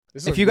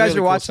If you guys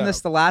are watching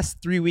this, the last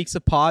 3 weeks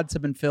of pods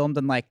have been filmed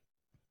in like,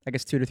 I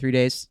guess 2 to 3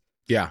 days.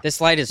 Yeah.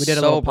 This light is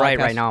so bright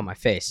right now on my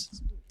face.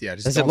 Yeah.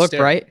 Just Does it look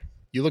bright?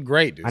 You look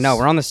great, dude. I know.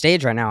 We're on the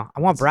stage right now.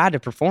 I want Brad to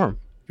perform.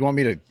 You want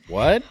me to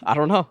what? I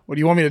don't know. What do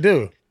you want me to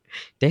do?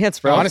 Dance,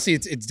 bro. Honestly,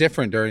 it's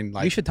different during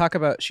like. We should talk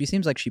about. She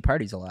seems like she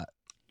parties a lot.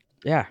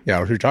 Yeah. Yeah.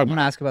 What are you talking I'm about?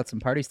 gonna ask about some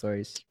party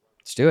stories.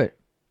 Let's do it.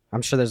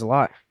 I'm sure there's a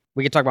lot.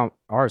 We could talk about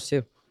ours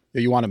too.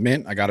 Yeah, you want a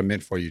mint? I got a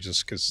mint for you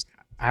just because.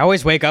 I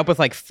always wake up with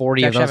like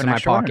 40 of those in my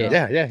pocket.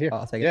 Yeah. Here.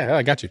 I'll take it. Yeah,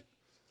 I got you.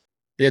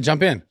 Yeah,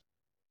 jump in.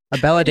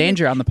 Abella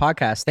Danger on the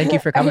podcast. Thank you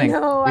for coming. I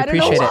know, we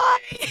appreciate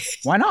it.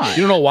 Why not?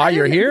 You don't know why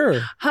you're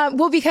here?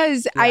 Well,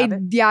 because I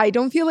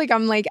don't feel like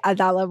I'm like at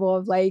that level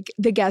of like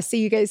the guests that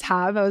you guys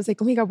have. I was like,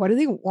 oh my God, what do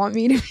they want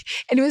me to be?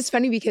 And it was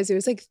funny because it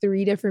was like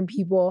 3 different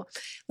people.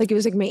 Like it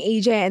was like my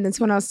agent and then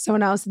someone else.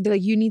 And they're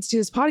like, you need to do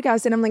this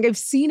podcast. And I'm like, I've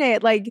seen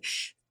it. Like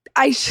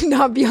I should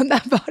not be on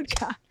that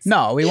podcast.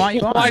 No, we want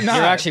you on. Why not?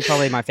 You're actually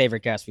probably my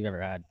favorite guest we've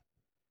ever had.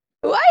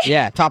 What?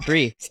 Yeah, top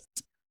 3.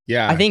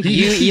 Yeah. I think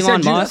you,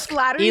 Elon Musk,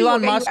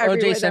 Elon Musk,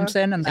 OJ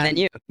Simpson, and then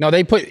you. No,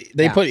 he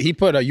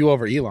put you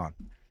over Elon.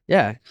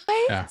 Yeah.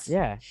 What?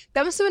 Yeah.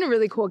 That must have been a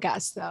really cool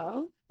guest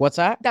though. What's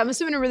that? That must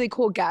have been a really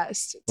cool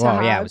guest.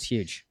 Well, yeah, it was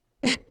huge.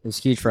 It was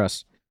huge for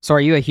us. So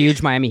are you a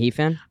huge Miami Heat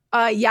fan?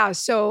 Yeah.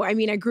 So, I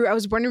mean, I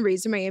was born and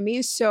raised in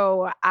Miami.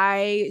 So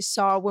I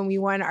saw when we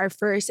won our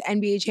first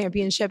NBA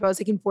championship, I was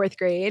like in 4th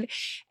grade.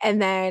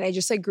 And then I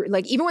just like, grew,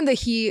 like even when the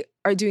Heat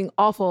are doing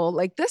awful,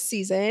 like this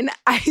season,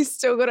 I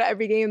still go to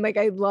every game. Like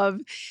I love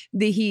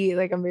the Heat.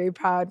 Like I'm very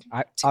proud.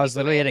 I was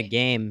literally at a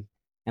game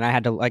and I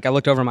had to I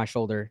looked over my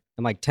shoulder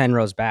and like 10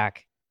 rows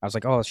back. I was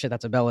like, oh shit,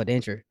 that's Abella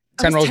Danger.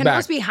 10 rows 10 back.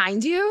 rows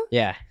behind you?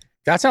 Yeah.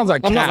 That sounds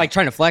like I'm not like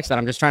trying to flex that.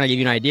 I'm just trying to give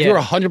you an idea. You're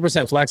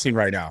 100% flexing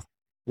right now.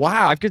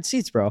 Wow, I have good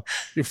seats, bro.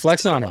 You're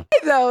flexing on him.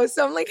 Though,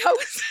 so I'm like, how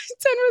was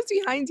 10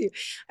 rows behind you?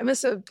 I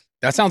must have.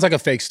 That sounds like a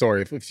fake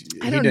story. If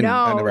I don't know.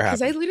 That never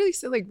Because I happened. literally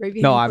said like right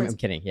behind No, you. I'm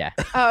kidding. Yeah.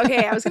 Oh,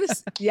 okay. I was gonna.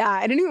 Yeah,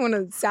 I didn't even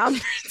want to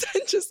sound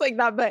just like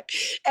that. But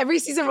every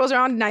season rolls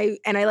around,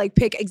 and I like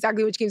pick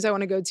exactly which games I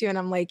want to go to, and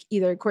I'm like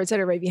either courtside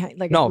or right behind.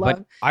 Like No,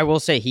 but I will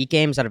say Heat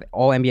games out of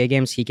all NBA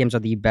games, Heat games are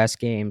the best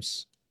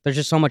games. There's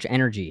just so much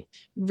energy.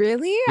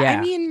 Really? Yeah.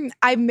 I mean,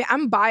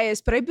 I'm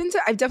biased, but I've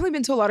definitely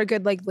been to a lot of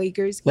good like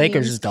Lakers games.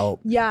 Lakers is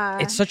dope. Yeah,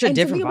 It's such a and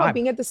different something about vibe.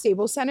 being at the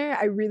Staples Center,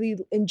 I really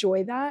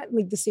enjoy that.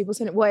 Like the Staples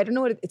Center. Well, I don't know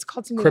what it's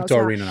called. Something Crypto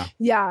else now. Arena now.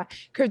 Yeah,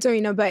 Crypto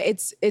Arena, but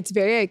it's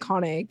very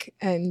iconic.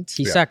 And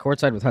He sat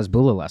courtside with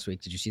Hasbulla last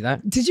week. Did you see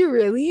that? did you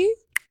really?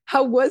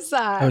 How was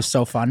that? It was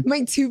so fun.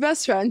 My 2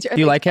 best friends are Do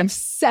you like him?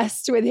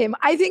 obsessed with him.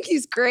 I think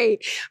he's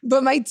great.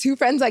 But my 2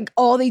 friends, like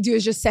all they do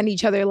is just send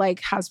each other like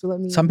Hasbulla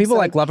memes. Some people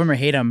like love him or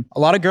hate him. A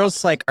lot of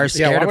girls like are Yeah,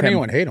 scared why of would him.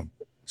 anyone hate him?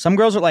 Some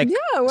girls are like,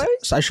 Yeah, what?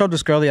 So I showed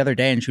this girl the other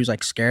day and she was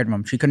like scared of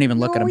him. She couldn't even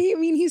look at him. I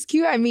mean, he's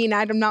cute. I mean,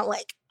 I'm not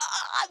like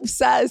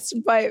obsessed,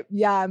 but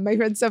yeah, my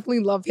friends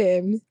definitely love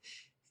him.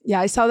 Yeah,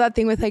 I saw that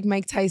thing with like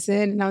Mike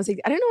Tyson, and I was like,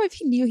 I don't know if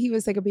he knew he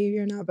was like a baby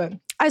or not, but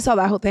I saw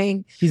that whole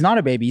thing. He's not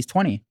a baby. He's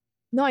 20.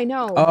 No, I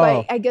know, Oh.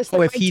 but I guess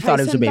like, if Mike he thought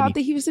it was a Tyson baby. thought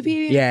that he was a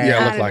baby. Yeah. Yeah, I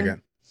it looked don't like know. it.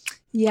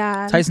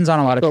 Yeah, Tyson's on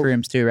a lot of So-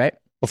 shrooms too, right?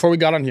 Before we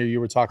got on here, you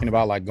were talking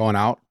about like going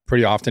out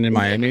pretty often in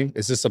Miami.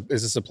 Is this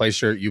a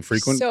place you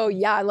frequent? So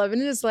yeah,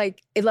 Lebanon is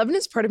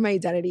part of my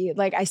identity.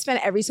 Like I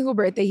spent every single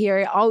birthday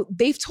here.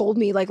 They've told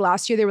me like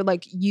last year they were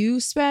like, you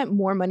spent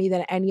more money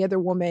than any other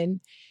woman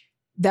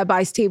that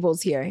buys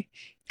tables here.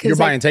 You're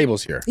buying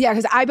tables here. Yeah,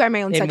 because I buy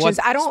my own In sections.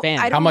 what I don't. span?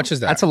 I don't. How much is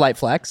that? That's a light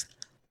flex.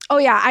 Oh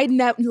yeah, I I'm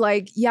not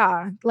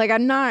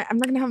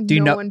gonna have Do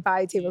you know- one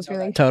buy tables for me.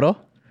 Like, Total?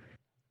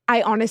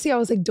 I honestly, I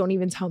was like, don't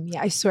even tell me.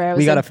 I swear, I was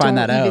We gotta like, find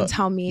don't that even out.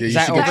 tell me. Yeah, you Is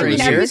that should over get I a mean,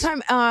 yours. year?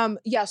 every time,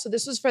 yeah. So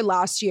this was for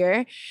last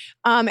year,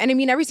 and I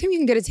mean, every time you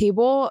can get a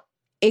table,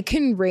 it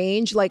can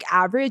range like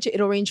average.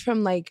 It'll range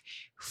from like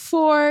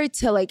 4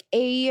 to like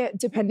 8,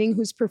 depending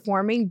who's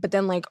performing. But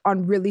then like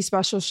on really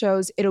special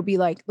shows, it'll be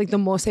like the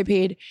most I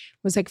paid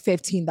was like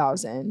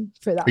 15,000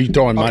 for that. Are you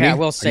throwing money? Okay, I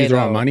will Are say you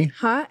throwing though- money?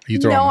 Huh? You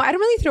throwing No, money? I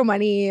don't really throw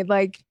money.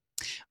 Like,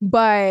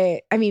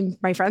 but I mean,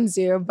 my friends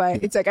do.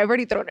 But it's like I've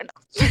already thrown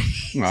enough.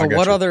 No, I So got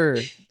what you. other,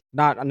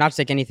 not to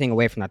take anything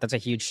away from that. That's a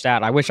huge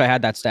stat. I wish I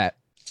had that stat.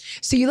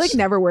 So you like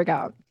never work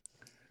out.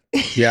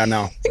 Yeah,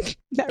 no.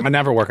 Never. I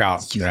never work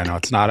out. Yeah, no,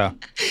 it's not a.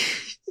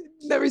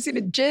 Never seen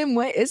a gym.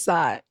 What is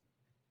that?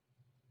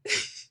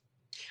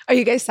 Are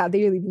you guys sad that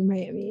you're leaving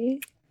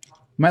Miami?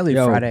 Might leave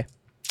Yo. Friday.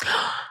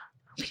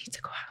 We need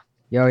to go out.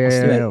 Yo, Let's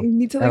do it. We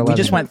need to I like. We love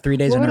just it. went 3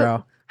 days in a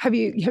row. Have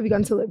you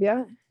gone to live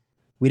yet?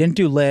 We didn't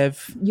do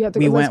live. You have to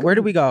We go. Let's went. go. Where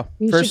did we go?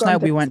 We should First go on night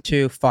we Thursday. went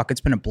to. Fuck,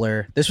 it's been a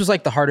blur. This was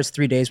like the hardest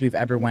 3 days we've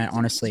ever went.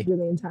 Honestly.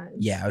 Really intense.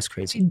 Yeah, it was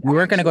crazy. We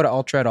weren't gonna go to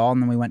Ultra at all,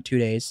 and then we went 2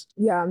 days.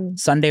 Yeah.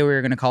 Sunday we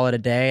were gonna call it a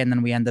day, and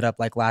then we ended up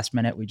like last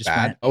minute. We just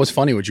Bad. went. That was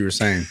funny what you were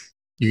saying.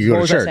 You go What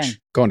to was I church. saying?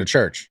 Going to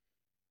church.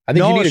 I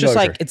think No, you need it's to go just to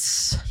like church.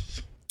 it's.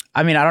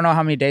 I mean, I don't know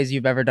how many days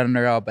you've ever done in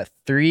a row, but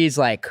 3 is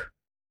like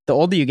the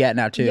older you get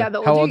now too. Yeah.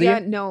 The How older old you are you?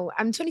 get, no,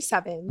 I'm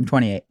 27. I'm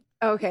 28.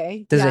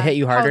 Okay. Does yeah. it hit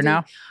you How harder old are you?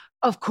 now?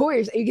 Of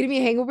course. Are you kidding me?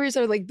 Hangovers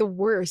are like the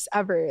worst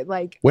ever.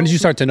 Like When did you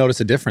start to notice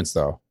a difference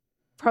though?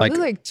 Probably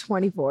like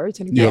 24,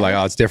 25. You're like,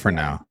 oh, it's different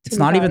now. It's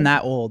not even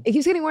that old. It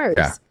keeps getting worse.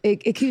 Yeah.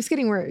 It keeps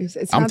getting worse.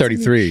 I'm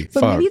 33. But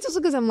Fuck. maybe it's also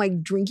because I'm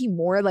like drinking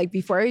more. Like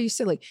before I used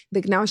to like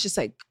now it's just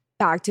like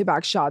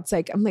back-to-back shots.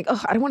 Like I'm like,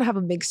 oh, I don't want to have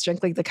a mixed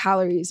drink, like the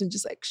calories. I'm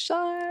just like,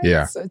 shots.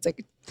 Yeah. So it's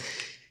like,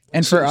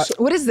 And for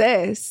what is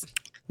this?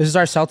 this is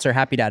our seltzer,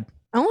 Happy Dad.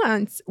 I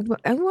want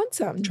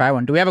some. Try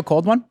one. Do we have a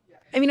cold one?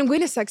 I mean, I'm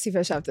going to Sexy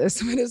Fish after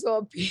this. Might as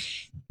well be.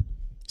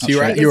 So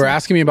you were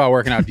asking me about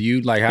working out. Do you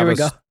like have Here we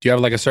go. do you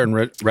have like a certain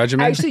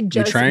regimen? I actually you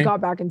just train?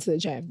 got back into the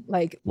gym.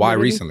 Like Why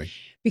literally recently?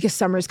 Because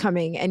summer's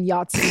coming and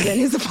yacht season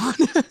is upon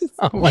us.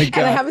 Oh my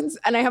god!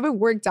 And I haven't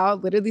worked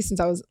out literally since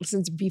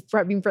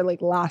prepping for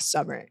like last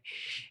summer.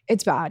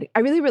 It's bad. I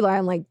really rely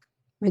on like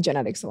my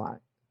genetics a lot,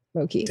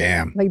 low key.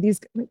 Damn. Like these.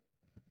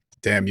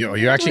 Damn,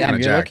 you're actually kind of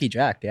you're jacked. low-key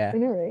jacked, yeah. I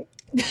know, right?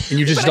 And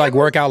you just like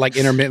work out like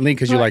intermittently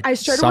because you like I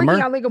started summer.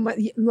 working out like a month.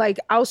 Like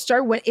I'll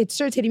start when it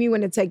starts hitting me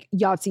when it's like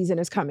yacht season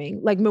is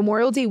coming. Like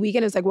Memorial Day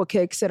weekend is like what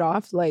kicks it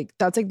off. Like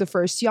that's like the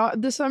first yacht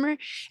of the summer,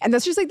 and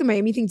that's just like the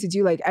Miami thing to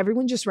do. Like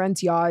everyone just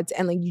rents yachts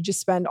and like you just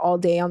spend all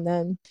day on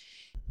them.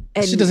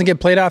 And Shit doesn't get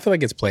played out. I feel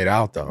like it's played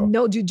out though.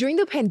 no, dude, during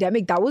the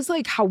pandemic, that was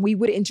like how we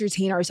would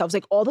entertain ourselves.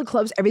 Like all the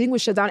clubs, everything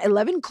was shut down.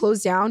 11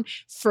 closed down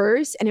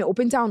first and it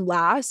opened down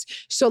last.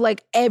 So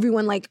like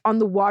everyone like on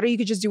the water, you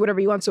could just do whatever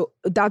you want. So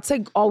that's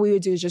like all we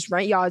would do is just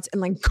rent yachts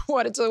and like go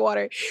out into the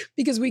water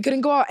because we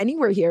couldn't go out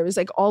anywhere here. It was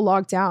like all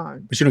locked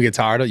down. But you didn't get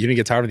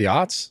tired of the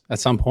odds at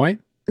some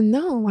point?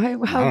 No, I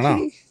don't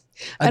know.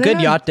 A good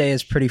yacht day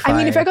is pretty fire. I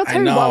mean, if I got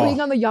tired know. while being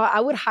on the yacht, I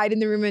would hide in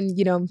the room and,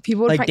 you know,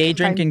 people would like day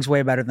drinking's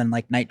way better than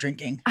like night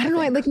drinking. I don't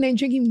know. I like night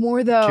drinking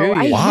more though.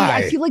 Jeez. Why?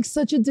 I feel like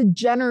such a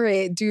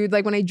degenerate, dude.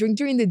 Like when I drink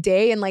during the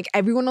day and like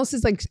everyone else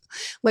is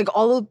like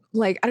all of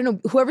like, I don't know,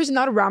 whoever's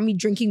not around me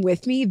drinking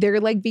with me, they're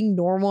like being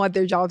normal at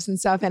their jobs and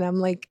stuff. And I'm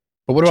like,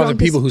 But what about the drunk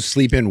people as- who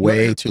sleep in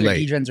way too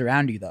late? Degens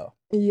around you though,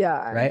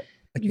 yeah. right?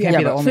 Like you Yeah, can't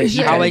be the but only. for DJ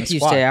sure. How in late the do you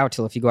squad. stay out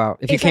till if you go out?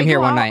 If you I came here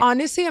go one out, night.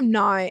 honestly, I'm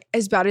not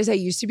as bad as I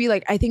used to be.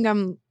 Like I think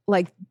I'm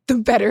like the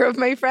better of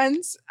my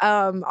friends.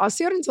 I'll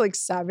stay out until like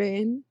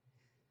 7.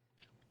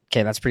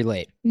 Okay, that's pretty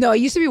late. No, it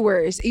used to be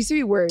worse.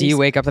 Do you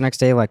wake up the next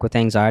day like with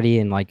anxiety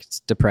and like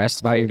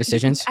depressed about your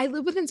decisions? I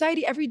live with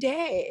anxiety every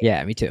day.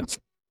 Yeah, me too.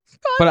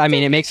 But I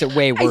mean, it makes it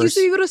way I used worse.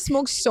 to be able to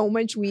smoke so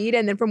much weed,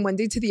 and then from one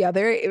day to the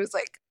other, it was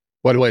like,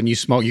 When you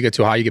smoke, you get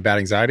too high, you get bad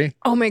anxiety?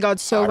 oh my god,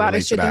 so I bad. I relate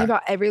to should think that.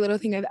 about every little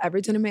thing I've ever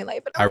done in my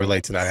life. But I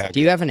relate to that.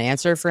 Do you have an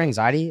answer for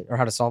anxiety or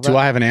how to solve that? Do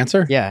I have an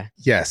answer? Yeah.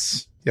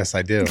 Yes. Yes,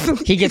 I do.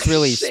 He gets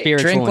really Shit.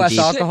 spiritual Drink and less deep.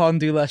 alcohol and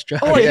do less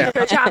drugs. Oh, Yeah.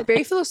 yeah. I'm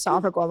very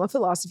philosophical. I'm a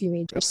philosophy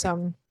major,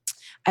 so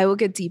I will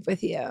get deep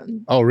with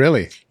you. Oh,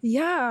 really?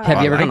 Yeah. Have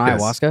I you ever done like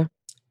this. ayahuasca?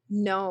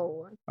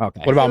 No.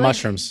 Okay. What about feel like-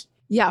 mushrooms?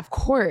 Yeah, of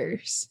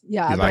course.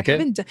 Yeah. You but like I it?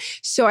 haven't done,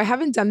 so I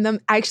haven't done them.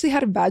 I actually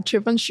had a bad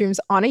trip on shrooms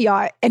on a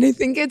yacht. And I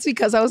think it's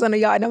because I was on a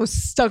yacht and I was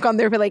stuck on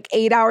there for like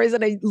 8 hours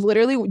and I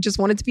literally just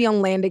wanted to be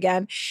on land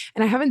again.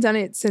 And I haven't done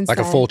it since Like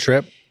a then. full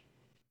trip?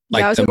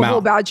 Yeah, it was the like a whole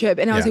amount. bad trip.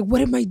 And I was Yeah. like,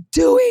 what am I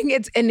doing?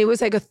 It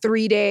was like a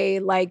 3-day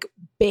like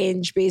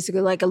binge,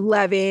 basically, like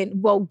 11.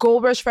 Well,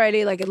 Gold Rush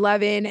Friday, like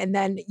 11, and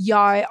then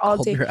yacht all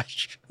Gold day.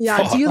 Rush. Yeah.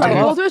 Fuck, Do you I like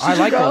love- Gold Rush? I Did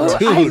you like go? Gold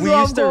Rush. I Dude, we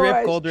love used to Gold rip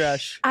Rush. Gold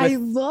Rush. I with-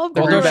 love Gold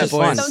Gold Rush Rush. is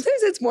fun. Sometimes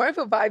it's more of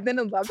a vibe than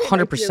 11.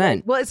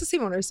 100%. Well, it's the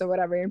same owner, so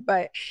whatever.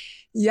 But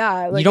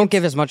yeah, like you don't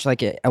give as much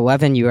like at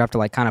 11. You have to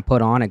like kind of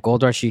put on. At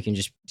Gold Rush, you can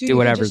just dude, do you can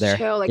whatever just there.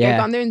 Chill. Like Yeah.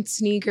 I've gone there in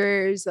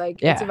sneakers.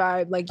 Like it's a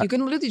vibe. Like you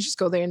can literally just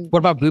go there and What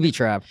about booby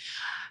trap?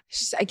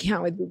 I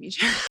can't with booby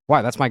trap.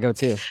 Why? That's my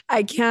go-to.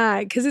 I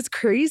can't because it's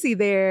crazy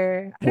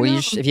there. I don't Well, know.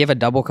 if you have a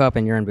double cup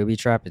and you're in booby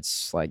trap,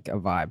 it's like a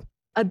vibe.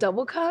 A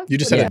double cup? You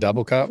just What said is- a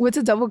double cup? What's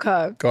a double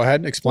cup? Go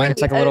ahead, explain.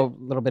 It's like a I-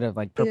 little bit of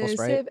like purple Yeah,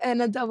 Sprite. sip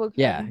and a double cup.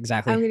 Yeah,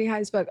 exactly. I'm getting high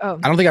as fuck. Oh.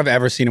 I don't think I've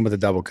ever seen him with a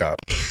double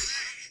cup.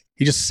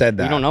 He just said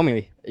that. You don't know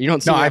me. You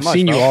don't see No, me that I've much,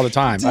 seen you bro. all the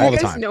time. Do All you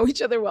the guys time. know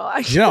each other well?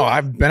 Actually? You know,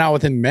 I've been out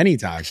with him many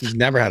times. He's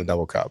never had a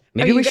double cup.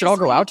 Maybe Are we you should guys all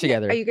go out leaving-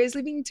 together. Are you guys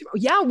leaving tomorrow?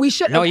 Yeah, we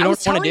should. No, you I don't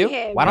was want to do?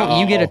 telling him. Why don't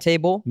you get a No.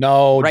 table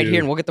No, right dude. here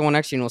and we'll get the one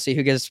next to you and we'll see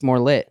who gets more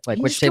lit? Like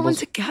We're which just going tables?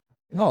 together.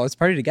 Oh, let's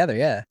party together.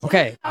 Yeah.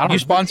 Okay. I You don't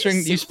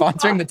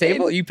sponsoring the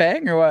table? You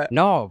paying or what?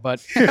 No, but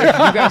if you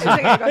guys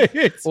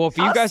well, if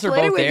you I'll guys are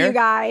split it both with there, you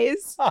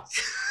guys.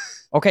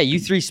 okay, you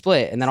 3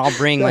 split, and then I'll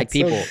bring like That's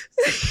so- people.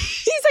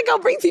 He's like, I'll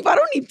bring people. I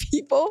don't need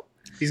people.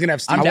 He's gonna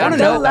have Steve. I'm down on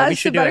to it. know No that. We less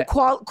should do about it.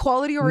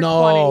 quality over No.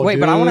 quantity. Wait,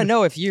 but I want to dude.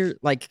 know if you're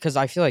like, because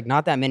I feel like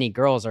not that many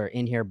girls are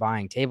in here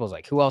buying tables.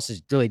 Like, who else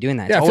is really doing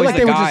that? Yeah, I It's feel always like the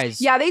they would just-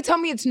 guys. Yeah, they tell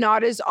me it's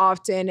not as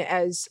often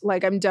as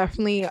like I'm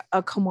definitely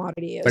a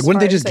commodity. as Like, wouldn't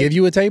they far as, just give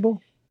you a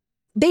table?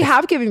 They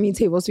have given me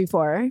tables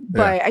before,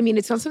 but I mean,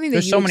 it's not something that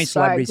There's you so many expect,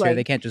 celebrities here. like-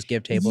 They can't just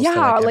give tables. Yeah, to,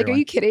 like, are everyone.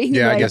 you kidding?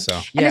 Yeah, I Like, guess so.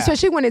 And Yeah.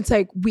 especially when it's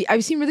like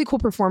I've seen really cool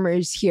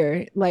performers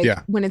here. Like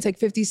Yeah. when it's like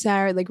 50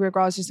 Cent or like Rick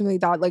Ross or something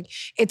like that. Like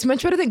it's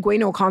much better than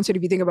going to a concert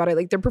if you think about it.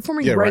 Like they're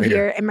performing Yeah, right right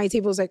here, and my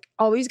table is like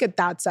always get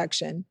that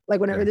section.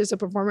 Like whenever Yeah. there's a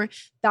performer,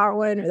 that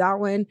one or that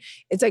one,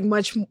 it's like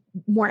much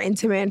more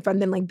intimate and fun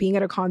than like being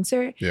at a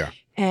concert. Yeah.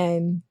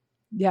 And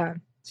yeah.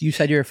 You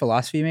said you're a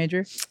philosophy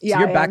major? So Yeah,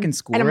 you're I back am. in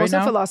school And I'm right also a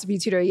now? philosophy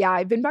tutor. Yeah,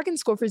 I've been back in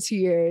school for 2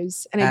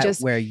 years, and I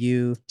just where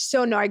you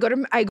so no, I go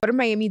to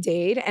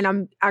Miami-Dade, and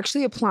I'm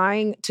actually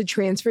applying to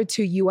transfer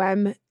to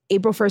UM.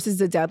 April 1st is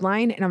the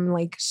deadline, and I'm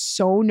like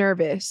so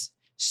nervous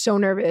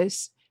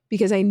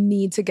because I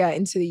need to get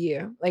into the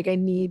U. Like I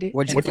need.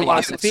 What'd you What do?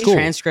 philosophy?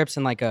 Transcripts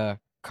and like a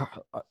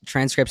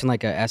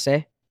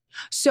essay.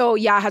 So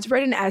yeah, I had to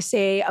write an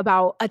essay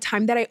about a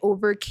time that I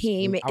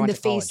overcame I in went the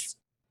to college. face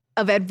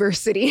of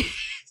adversity.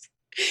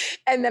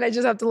 And then I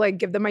just have to like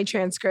give them my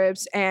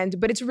transcripts,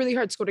 but it's a really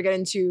hard school to get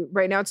into.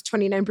 Right now it's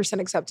 29%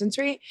 acceptance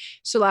rate.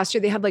 So last year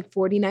they had like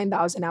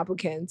 49,000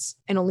 applicants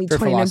and only for 29%.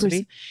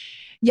 philosophy?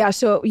 Yeah,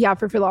 so yeah,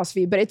 for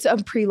philosophy, but it's a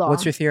pre-law.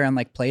 What's your theory on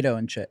like Plato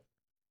and shit?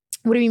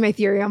 What do you mean my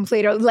theory on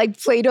Plato? Like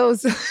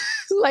Plato's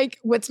like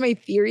what's my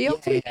theory on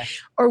Plato? Yeah.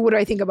 Or what do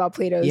I think about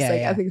Plato's? Yeah,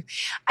 like yeah.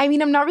 I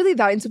mean, I'm not really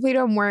that into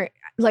Plato. I'm more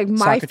like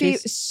my favorite.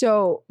 Socrates?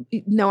 So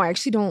no, I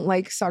actually don't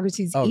like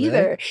Socrates Oh, really?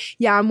 either.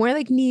 Yeah, I'm more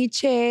like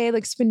Nietzsche,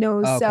 like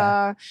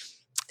Spinoza.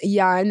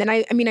 Yeah, and then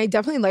I mean, I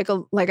definitely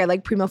I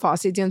like prima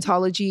facie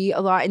deontology a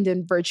lot, and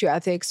then virtue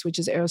ethics, which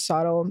is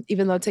Aristotle.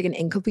 Even though it's like an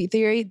incomplete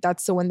theory,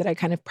 that's the one that I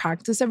kind of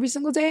practice every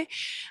single day.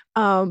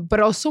 But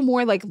also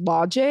more like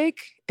logic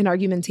and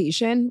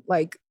argumentation,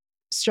 like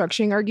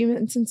structuring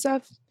arguments and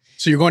stuff.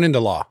 So you're going into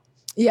law.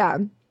 Yeah,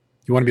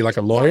 You want to be like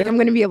a lawyer? I'm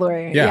going to be a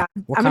lawyer. Yeah. Yeah.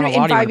 What I'm kind gonna of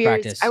law in do you want 5 to years.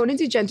 practice? I want to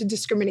do gender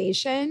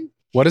discrimination.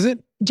 What is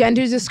it?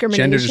 Gender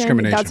discrimination.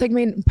 discrimination. That's like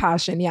my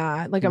passion.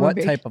 Yeah. Like I'm What a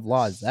big, type of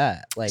law is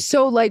that? Like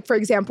so like, for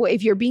example,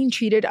 if you're being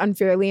treated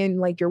unfairly in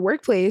like your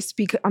workplace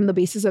on the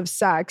basis of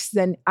sex,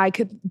 then I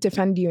could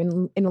defend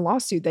you in a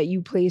lawsuit that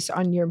you place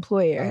on your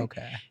employer.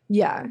 okay.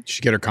 Yeah. You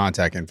should get her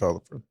contact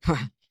info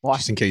Well,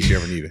 just in case you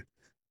ever need it.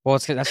 well,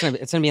 it's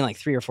gonna be in like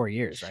 3 or 4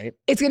 years, right?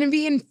 It's going to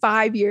be in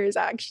 5 years,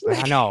 actually.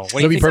 I know. What do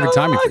It'll you be think? perfect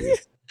timing for you.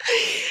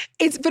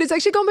 But it's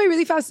actually gone by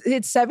really fast.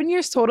 It's 7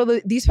 years total.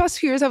 These past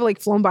 2 years have like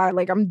flown by.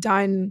 Like I'm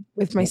done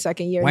with my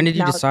second year. When did you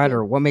now. decide,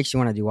 or what makes you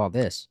want to do all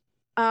this?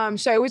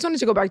 So I always wanted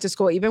to go back to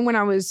school. Even when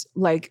I was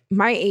like,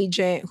 my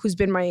agent, who's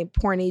been my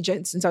porn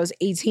agent since I was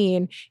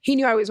 18, he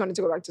knew I always wanted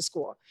to go back to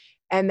school.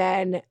 And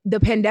then the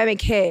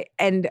pandemic hit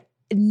and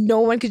no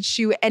one could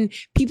shoot. And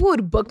people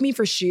would book me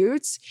for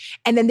shoots.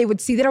 And then they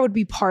would see that I would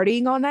be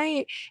partying all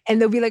night.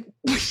 And they'll be like,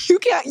 you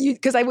can't,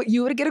 because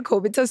you would get a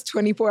COVID test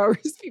 24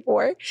 hours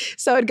before.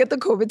 So I'd get the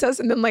COVID test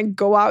and then like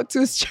go out to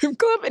a strip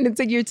club. And it's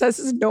like, your test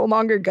is no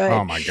longer good.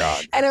 Oh my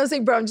God. And I was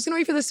like, bro, I'm just gonna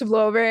wait for this to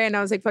blow over. And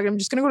I was like, fuck it, I'm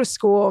just gonna go to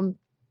school.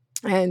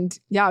 And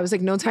yeah, I was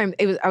like, no time.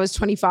 I was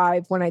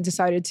 25 when I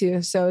decided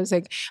to. So it was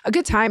like a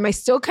good time. I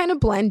still kind of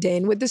blend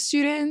in with the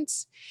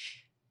students.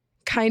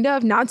 Kind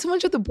of, not so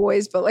much with the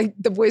boys, but like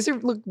the boys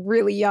look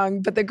really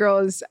young, but the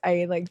girls,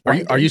 I like.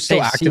 Are you still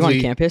They see you on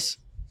actively? campus,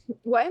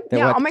 What? They're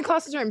Yeah, what? all my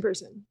classes are in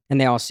person. and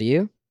they all see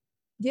you?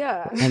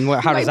 Yeah. And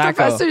how does my that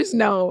go? professors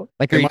know.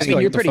 Like, They are you, must be I mean,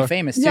 like, you're the pretty fuck?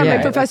 famous too. Yeah, right? my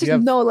Like, professors you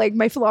have- know. Like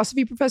my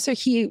philosophy professor,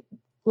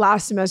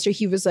 last semester,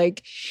 he was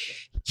like,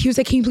 can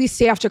you please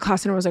stay after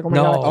class? And I was like, oh my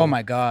No. God. Oh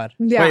my God.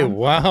 Yeah. Wait,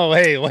 wow,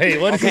 wait. What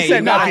is okay, he you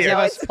setting up gotta here? tell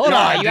us. Hold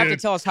Nah, on, you have to dude.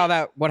 tell us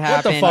what What the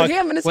happened. fuck? Okay,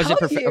 I'm gonna Was it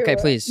tell you. okay,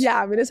 please.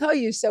 Yeah, I'm gonna tell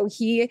you. So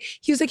he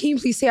was like, can you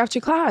please stay after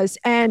class?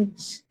 And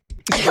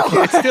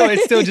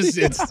It's still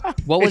just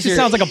What it was just your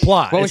sounds like a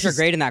plot. What It's was your just-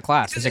 grade in that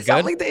class? Was does it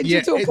sound good? like the intro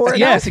Yeah, to a it- porno?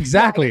 yes, Yeah,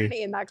 exactly. I got an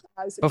A in that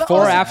class. But Before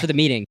or also- after the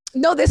meeting?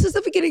 No, this is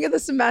the beginning of the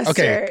semester.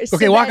 Okay, So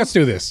walk then- us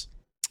through this.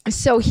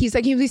 So he's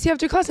like, can you please stay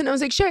after class? And I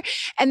was like, sure.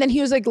 And then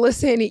he was like,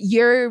 listen,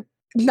 you're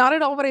not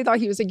at all what I thought.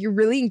 He was like, you're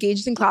really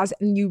engaged in class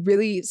and you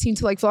really seem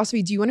to like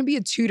philosophy. Do you want to be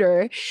a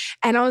tutor?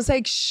 And I was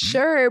like,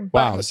 sure. But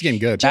Wow, this is getting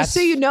good. just so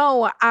you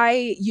know,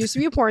 I used to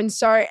be a porn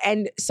star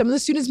and some of the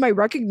students might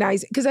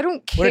recognize it because I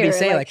don't care. What did he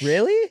say? Like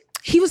really?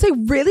 He was like,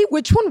 really?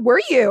 Which one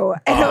were you?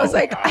 And I was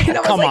like,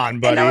 come on,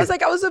 buddy. And I was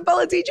like, I was a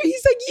Abella teacher.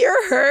 He's like,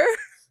 you're her.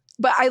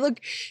 But I look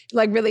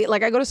like really,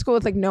 like I go to school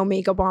with like no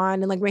makeup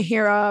on and like my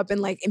hair up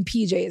and like in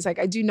PJs. Like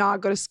I do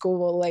not go to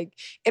school. Like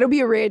it'll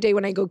be a rare day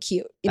when I go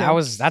cute. You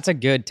know? That's a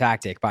good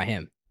tactic by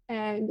him.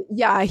 And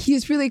yeah,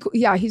 he's really cool.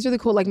 Yeah, he's really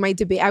cool. Like my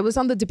debate, I was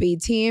on the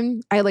debate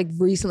team. I like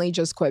recently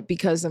just quit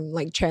because I'm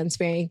like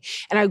transferring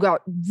and I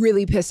got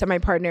really pissed at my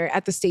partner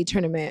at the state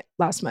tournament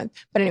last month.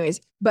 But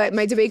anyways,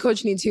 my debate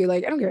coach needs to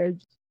like, I don't care.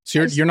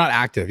 So you're not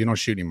active. You don't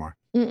shoot anymore.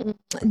 Mm-mm.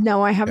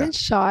 No, I haven't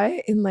shot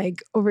in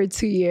like over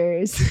 2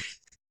 years.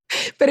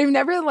 But I've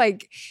never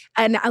like,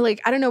 and I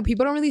don't know,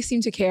 people don't really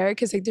seem to care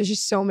because like there's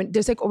just so many,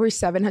 there's like over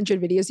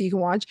 700 videos that you can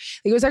watch.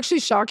 Like, it was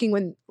actually shocking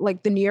when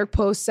like the New York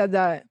Post said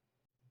that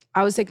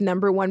I was like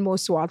 #1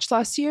 most watched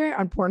last year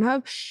on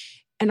Pornhub.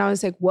 And I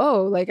was like,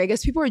 whoa, like I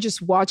guess people are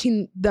just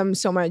watching them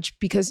so much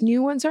because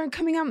new ones aren't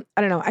coming out.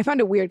 I don't know. I found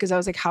it weird because I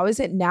was like, how is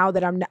it now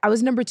that I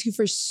was #2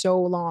 for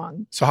so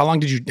long? So how long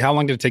did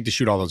it take to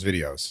shoot all those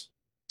videos?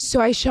 So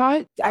I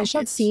shot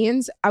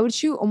scenes. I would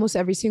shoot almost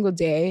every single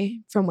day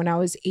from when I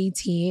was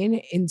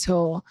 18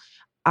 until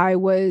it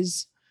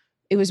was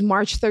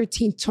March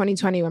 13th,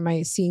 2020 when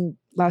my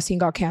last scene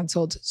got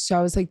canceled. So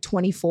I was like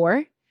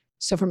 24.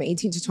 So from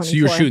 18 to 24. So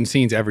you were shooting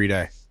scenes every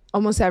day.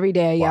 Almost every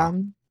day, Wow. yeah.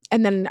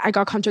 And then I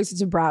got contracted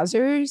to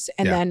Brazzers.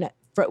 And Yeah. then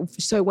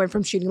So I went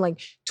from shooting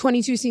like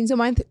 22 scenes a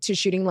month to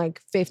shooting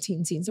like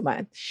 15 scenes a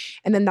month.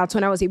 And then that's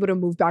when I was able to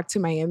move back to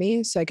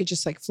Miami. So I could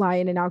just like fly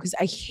in and out because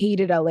I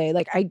hated LA.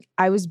 Like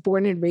I was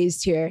born and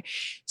raised here.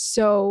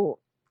 So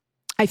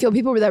I feel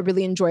people that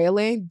really enjoy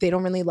LA, they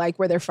don't really like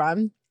where they're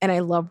from. And I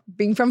love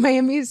being from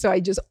Miami. So I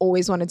just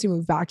always wanted to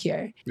move back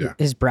here. Yeah.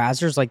 Is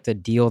Brazzers like the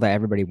deal that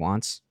everybody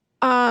wants?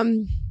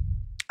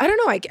 I don't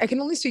know. I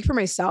can only speak for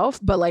myself,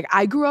 but like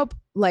I grew up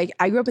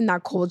in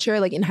that culture.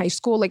 Like in high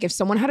school, like if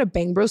someone had a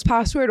Bang Bros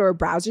password or a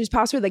Brazzers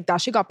password, like that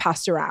shit got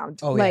passed around.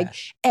 Oh, like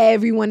yeah.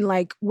 everyone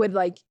like would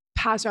like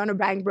pass around a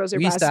Bang Bros or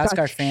We used to Brazzers ask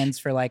our fans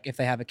for like if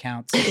they have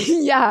accounts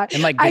yeah.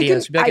 and like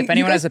videos. We'd be like, if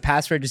anyone has a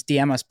password, just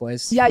DM us,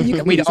 boys. Yeah, you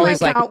can We'd use my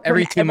always like account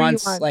every 2 whenever you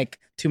months, want. like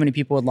too many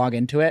people would log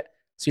into it.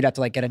 So you'd have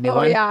to like get a new Oh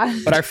one. yeah.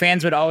 But our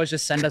fans would always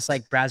just send us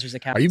like Brazzers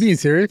accounts. Are you being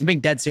serious? I'm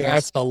being dead serious.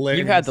 That's hilarious.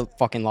 You had the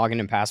fucking login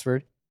and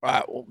password.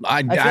 I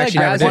I feel actually like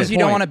never as did. long as you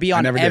don't want to be I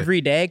on never did.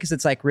 every day because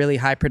it's like really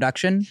high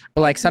production.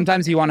 But like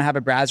sometimes you want to have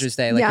a Brazzers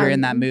day, like Yeah. you're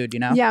in that mood, you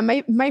know? Yeah,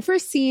 my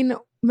first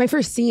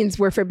scenes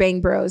were for Bang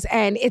Bros,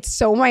 and it's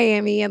so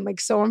Miami and like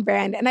so on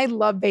brand. And I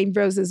love Bang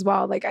Bros as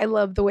well. Like I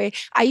love the way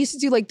I used to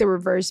do like the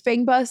reverse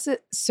Bang Bus.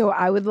 So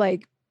I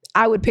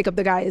would pick up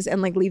the guys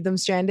and like leave them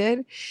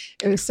stranded.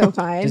 It was so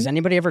fun. Does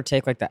anybody ever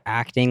take like the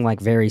acting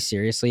like very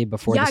seriously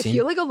before Yeah, the I scene?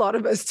 feel like a lot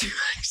of us do.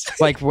 Actually.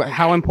 Like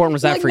how important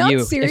was that Like, for not you?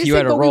 If seriously, you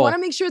had a but we role, want to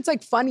make sure it's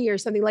like funny or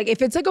something. Like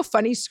if it's like a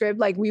funny script,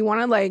 like we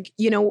want to like,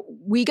 you know,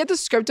 we get the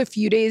script a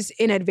few days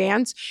in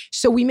advance.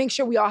 So we make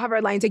sure we all have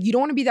our lines. Like you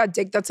don't want to be that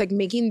dick that's like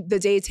making the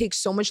day take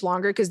so much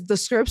longer because the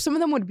scripts, some of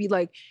them would be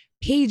like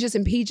pages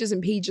and pages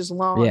and pages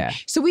long. yeah.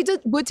 So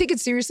would take it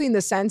seriously in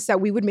the sense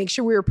that we would make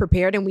sure we were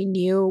prepared and we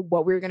knew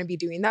what we were going to be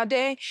doing that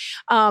day.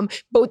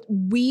 But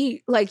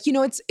we like, you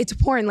know, it's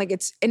porn, like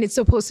it's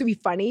supposed to be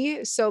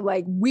funny. So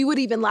like we would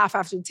even laugh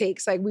after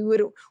takes. Like we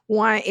would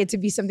want it to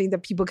be something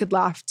that people could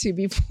laugh to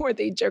before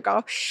they jerk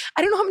off.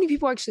 I don't know how many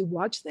people actually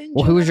watch them.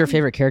 Well, who was your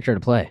favorite character to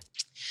play?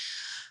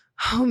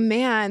 Oh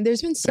man,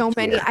 there's been so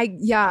many.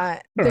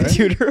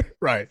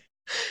 Right.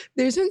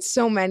 There's been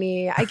so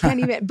many. I can't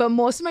even, but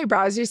most of my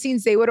Browser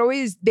scenes, they would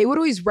always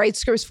write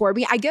scripts for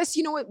me. I guess,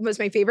 you know what was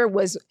my favorite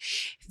was,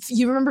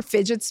 you remember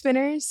fidget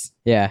spinners?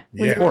 Yeah.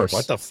 Yeah. Of course.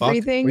 What the fuck?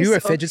 Everything. Were you a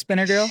So- fidget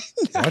spinner girl?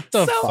 What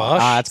the So- fuck?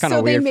 That's kind of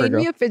so weird they for a made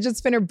me girl. a fidget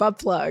spinner butt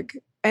plug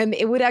and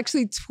it would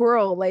actually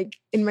twirl like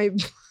in my,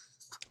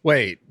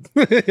 Wait.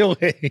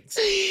 Wait.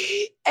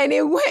 and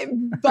it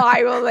went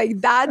viral.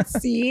 Like that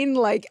scene,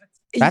 like,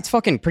 That's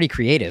fucking pretty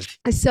creative.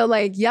 so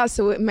like, yeah,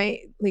 so it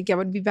might, like, I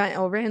would be bent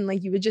over and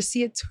like, you would just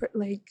see it,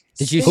 like,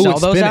 Did you Who sell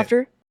would those spin it?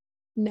 after?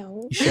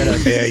 no. You should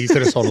have. Yeah, you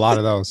could have sold a lot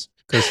of those.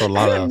 Could have sold a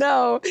lot I of don't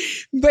those.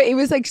 know, but it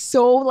was like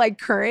so like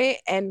current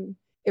and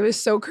it was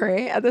so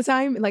current at the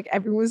time. Like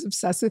everyone was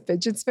obsessed with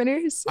fidget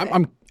spinners.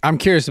 I'm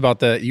curious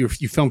about you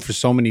filmed for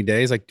so many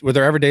days. Like, were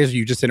there ever days where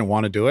you just didn't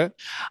want to do it?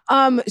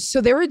 So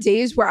there were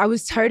days where I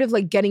was tired of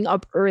like getting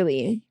up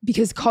early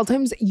because call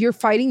times you're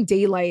fighting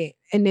daylight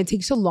and it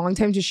takes a long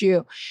time to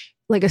shoot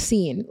like a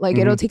scene. Like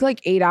it'll take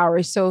like 8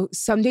 hours. So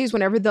some days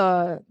whenever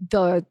the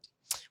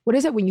what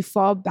is it when you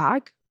fall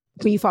back?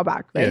 When you fall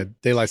back, right? Yeah,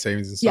 daylight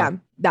savings and Yeah, stuff.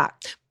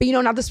 that. But you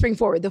know, not the spring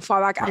forward, the fall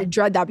back. I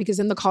dread that because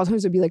then the call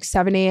times would be like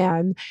 7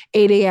 a.m.,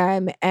 8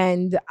 a.m.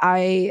 And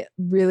I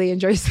really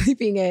enjoy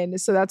sleeping in.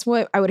 So that's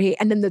what I would hate.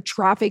 And then the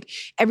traffic,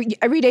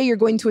 every day you're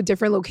going to a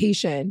different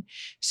location.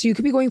 So you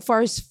could be going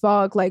far as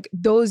fuck, like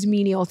those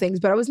menial things.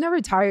 But I was never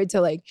tired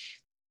to like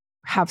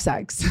have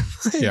sex.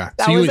 Yeah.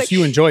 That So was, like,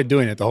 you enjoyed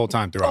doing it the whole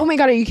time throughout. oh my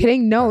God, are you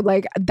kidding? No,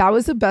 like that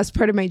was the best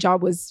part of my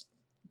job was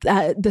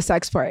the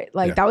sex part.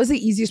 Like Yeah. that was the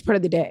easiest part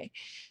of the day.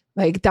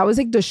 Like that was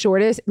like the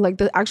shortest, like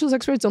the actual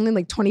sex part's only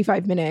like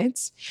 25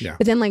 minutes. Yeah.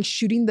 But then like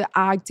shooting the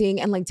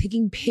acting and like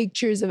taking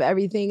pictures of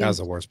everything. That and was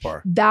the worst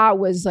part. that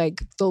was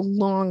like the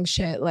long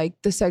shit. Like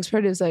the sex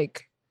part is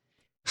like.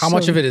 How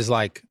much of it is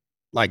like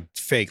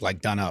fake, like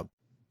done up?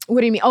 What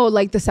do you mean? Oh,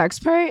 like the sex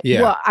part?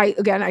 Yeah. Well, I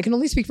can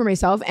only speak for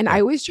myself and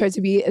I always try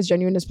to be as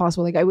genuine as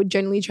possible. Like I would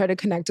genuinely try to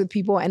connect with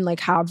people and like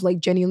have like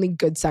genuinely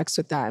good sex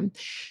with them.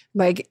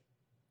 Like.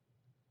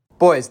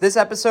 Boys, this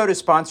episode is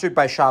sponsored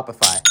by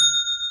Shopify.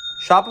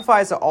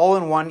 Shopify is an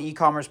all-in-one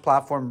e-commerce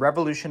platform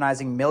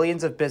revolutionizing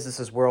millions of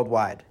businesses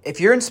worldwide. If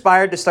you're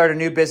inspired to start a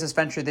new business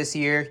venture this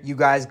year, you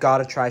guys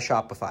gotta try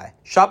Shopify.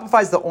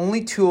 Shopify is the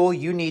only tool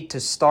you need to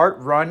start,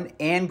 run,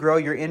 and grow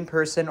your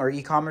in-person or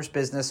e-commerce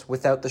business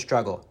without the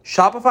struggle.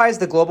 Shopify is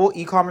the global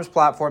e-commerce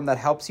platform that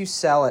helps you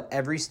sell at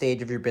every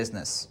stage of your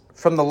business.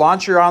 From the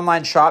launch your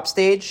online shop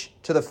stage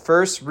to the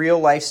first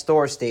real-life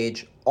store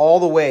stage,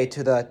 all the way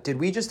to the did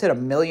we just hit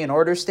 1 million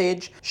order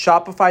stage,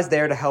 Shopify's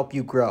there to help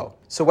you grow.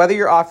 So whether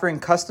you're offering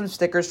custom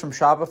stickers from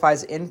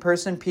Shopify's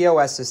in-person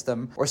POS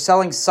system or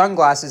selling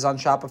sunglasses on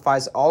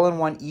Shopify's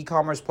all-in-one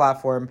e-commerce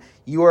platform,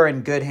 you are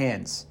in good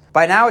hands.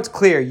 By now it's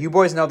clear, you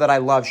boys know that I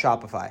love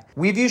Shopify.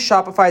 We've used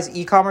Shopify's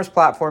e-commerce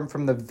platform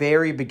from the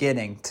very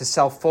beginning to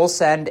sell full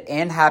send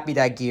and Happy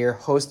Dad gear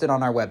hosted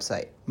on our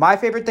website. My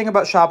favorite thing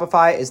about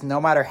Shopify is no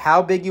matter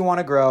how big you want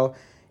to grow,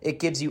 it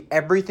gives you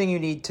everything you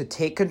need to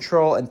take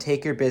control and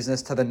take your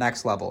business to the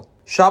next level.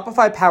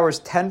 Shopify powers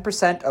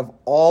 10% of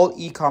all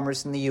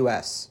e-commerce in the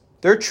US.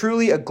 They're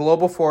truly a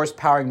global force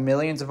powering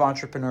millions of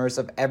entrepreneurs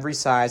of every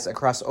size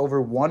across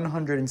over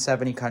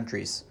 170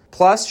 countries.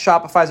 Plus,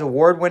 Shopify's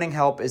award-winning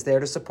help is there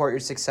to support your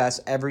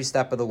success every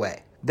step of the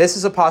way. This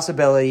is a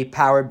possibility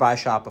powered by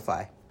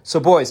Shopify. So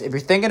boys, if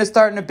you're thinking of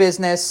starting a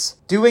business,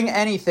 doing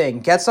anything,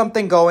 get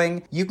something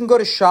going, you can go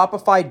to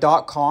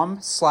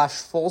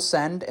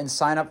shopify.com/fullsend and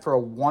sign up for a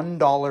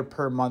 $1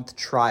 per month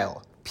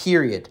trial.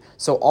 Period.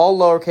 So all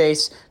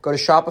lowercase, go to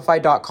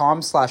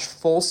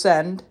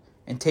shopify.com/fullsend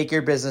and take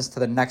your business to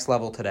the next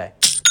level today.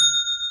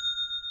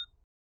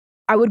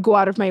 I would go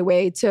out of my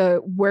way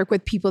to work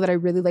with people that I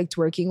really liked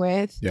working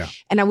with. Yeah.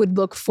 And I would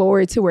look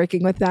forward to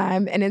working with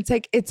them. And it's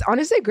like, it's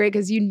honestly great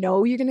because you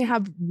know you're going to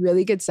have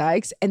really good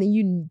sex and then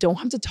you don't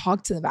have to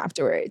talk to them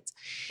afterwards.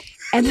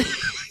 And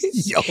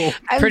Yo,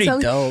 pretty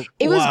dope.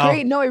 It was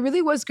great. No, it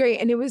really was great.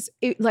 And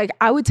like,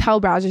 I would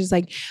tell browsers,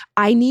 like,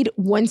 I need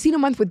one scene a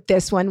month with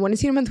this one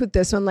scene a month with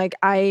this one.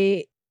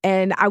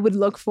 And I would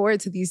look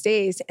forward to these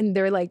days. And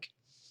they're like,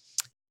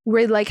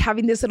 we're like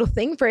having this little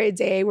thing for a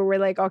day where we're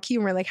like all cute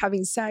and we're like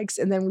having sex.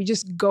 And then we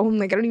just go home.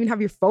 Like, I don't even have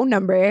your phone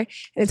number. And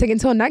it's like,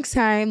 until next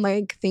time,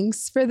 like,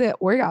 thanks for the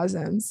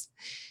orgasms.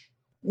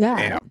 Yeah.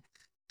 Damn.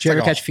 Did you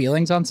ever catch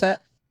feelings on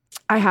set?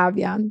 I have,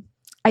 yeah.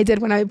 I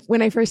did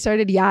when I first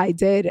started. Yeah, I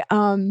did.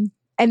 And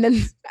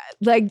then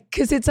like,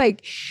 cause it's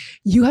like,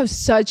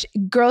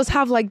 girls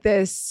have like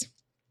this,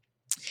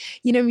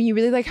 you know, when you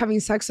really like having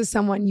sex with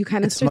someone, you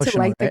kind of start to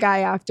like the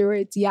guy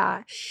afterwards.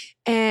 Yeah.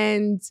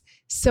 And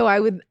so I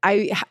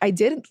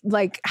did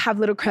like have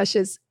little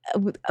crushes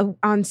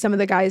on some of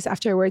the guys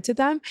after I worked with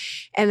them.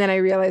 And then I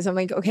realized I'm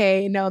like,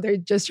 okay, no, they're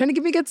just trying to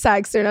give me good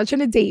sex. They're not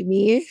trying to date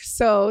me.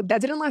 So that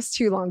didn't last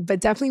too long,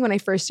 but definitely when I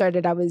first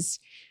started, I was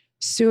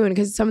soon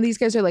because some of these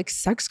guys are like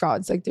sex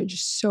gods. Like they're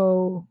just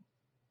so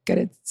good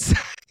at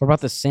sex. What about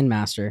the Sin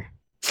Master?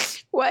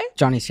 What?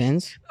 Johnny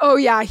Sins? Oh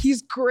yeah,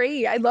 he's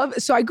great. I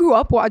grew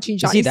up watching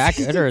Johnny. Is he that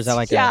good or is that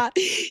like yeah,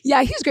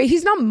 he's great.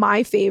 He's not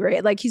my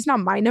favorite. Like he's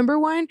not my number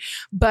one,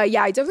 but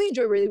yeah, I definitely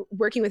enjoy really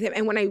working with him.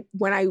 And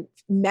when I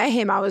met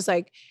him, I was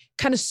like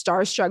kind of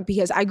starstruck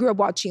because I grew up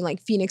watching like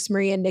Phoenix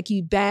Marie and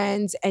Nikki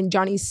Benz and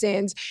Johnny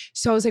Sins.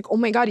 So I was like, oh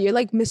my God, you're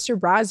like Mr.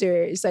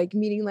 Brazzers, like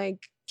meeting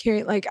like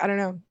Karen, like I don't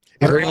know.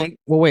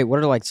 Well, wait, what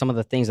are like some of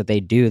the things that they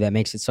do that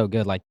makes it so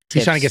good? Like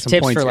he's trying to get some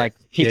tips points for here. like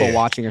people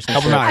watching or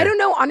something. I don't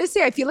know.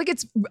 Honestly, I feel like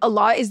it's a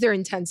lot is their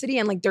intensity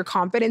and like their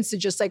confidence to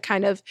just like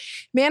kind of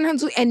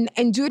manhandle and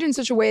do it in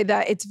such a way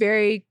that it's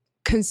very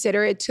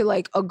considerate to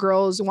like a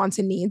girl's wants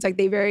and needs. Like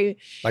they very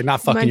like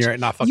not fucking your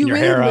you your really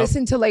hair up.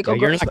 listen to like a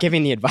girl. You're not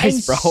giving the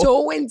advice, bro.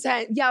 So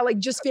intense. Yeah, like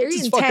just very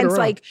Just intense.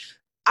 Like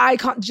I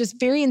can't just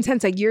very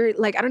intense. Like you're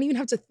like I don't even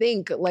have to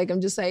think. Like I'm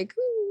just like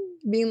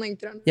being like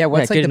thrown. Yeah,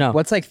 what's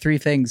like 3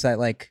 things that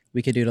like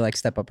we could do to like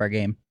step up our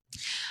game?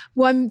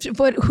 Well,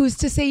 but who's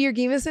to say your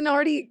game isn't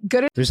already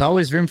good? There's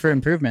always room for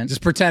improvement.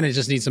 Just pretend it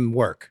just needs some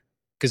work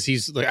because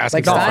he's like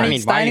asking.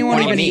 Like Steiny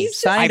won't even eat.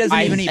 Steiny doesn't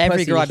even eat every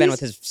pussy. girl I've been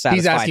with is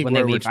satisfied when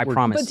they leave. I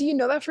promise. But do you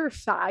know that for a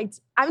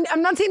fact?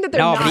 I'm not saying that they're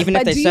no, not. But even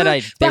if they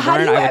said they how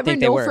weren't, do you I would ever think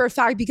they know were. for a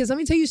fact? Because let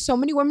me tell you, so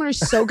many women are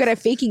so good at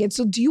faking it.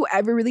 So do you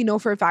ever really know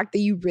for a fact that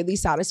you really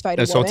satisfied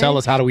a woman? So tell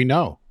us, how do we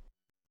know?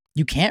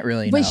 You can't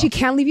really know. When she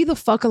can't leave you the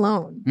fuck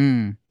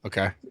alone.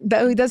 Okay.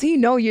 Does he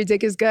know your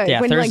dick is good?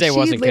 Yeah, when, Thursday like,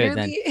 wasn't good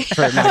then.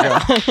 For another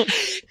girl.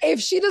 If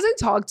she doesn't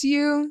talk to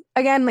you,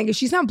 again, like if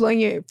she's not blowing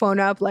your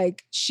phone up,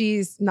 like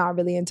she's not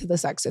really into the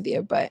sex with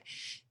you. But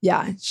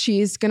yeah,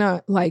 she's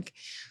gonna like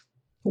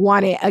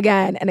want it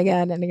again and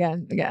again and again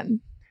and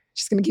again.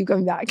 She's gonna keep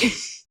coming back.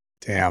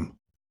 Damn.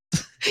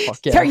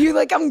 Fuck yeah. Are you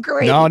like, I'm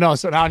great? No.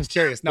 So now I'm just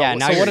curious. No. Yeah,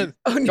 now so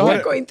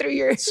you're going through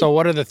your. So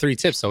what are the 3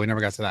 tips? So we never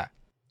got to that.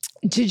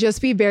 To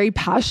just be very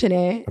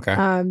passionate. Okay.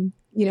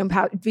 You know,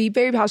 be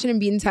very passionate and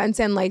be intense,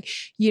 and like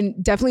you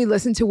definitely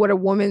listen to what a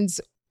woman's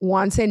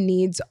wants and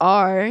needs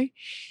are.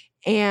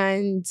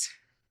 And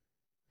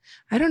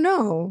I don't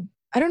know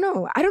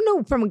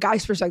from a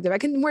guy's perspective. I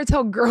can more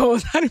tell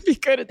girls how to be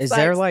good at Is sex.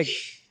 there like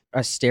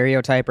a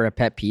stereotype or a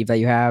pet peeve that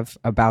you have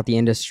about the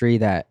industry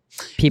that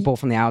people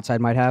from the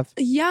outside might have?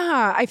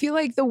 Yeah, I feel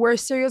like the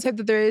worst stereotype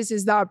that there is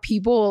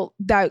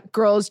that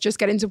girls just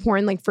get into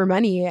porn like for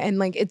money, and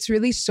like it's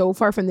really so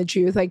far from the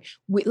truth. Like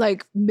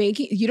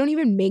you don't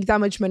even make that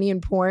much money in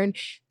porn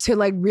to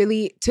like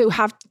really to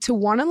have to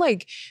want to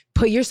like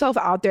put yourself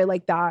out there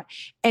like that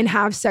and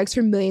have sex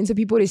for millions of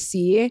people to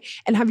see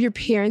and have your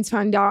parents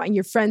find out and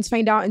your friends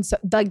find out, and so,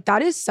 like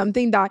that is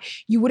something that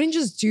you wouldn't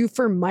just do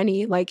for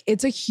money. Like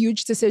it's a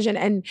huge decision,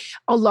 and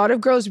a lot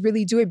of girls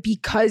really do it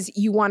because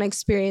you want to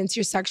experience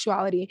your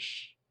sexuality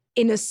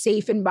in a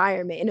safe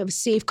environment, in a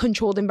safe,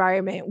 controlled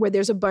environment where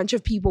there's a bunch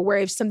of people where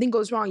if something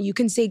goes wrong, you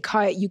can say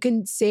cut, you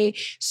can say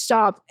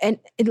stop. And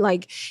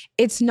like,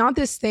 it's not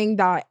this thing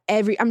that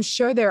I'm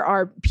sure there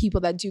are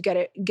people that do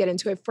get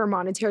into it for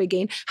monetary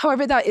gain.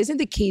 However, that isn't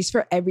the case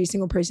for every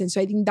single person. So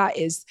I think that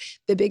is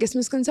the biggest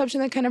misconception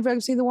that kind of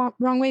rubs me the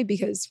wrong way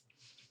because,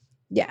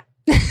 yeah.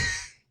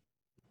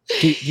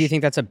 Do you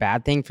think that's a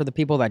bad thing for the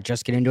people that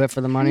just get into it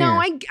for the money? No,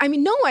 or? I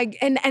mean, no,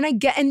 and I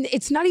get, and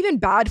it's not even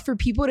bad for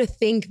people to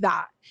think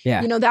that.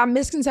 Yeah. You know, that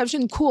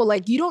misconception, cool.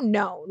 Like, you don't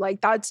know.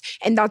 Like, that's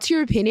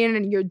your opinion,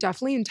 and you're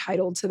definitely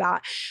entitled to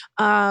that.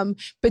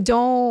 But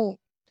don't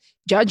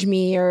judge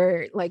me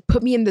or like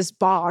put me in this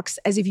box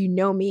as if you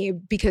know me,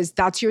 because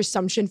that's your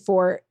assumption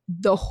for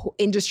the whole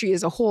industry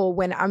as a whole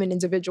when I'm an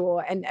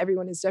individual and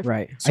everyone is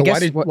different. Right. So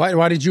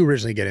why did you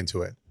originally get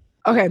into it?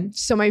 Okay.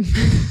 So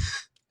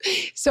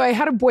I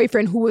had a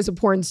boyfriend who was a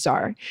porn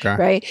star,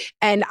 right?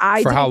 And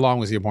For how long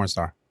was he a porn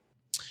star?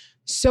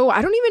 So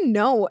I don't even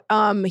know.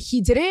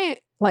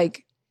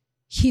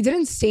 He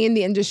didn't stay in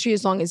the industry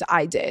as long as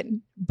I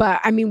did. But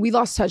I mean, we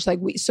lost touch.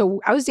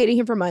 So I was dating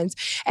him for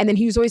months, and then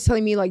he was always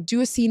telling me like, do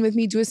a scene with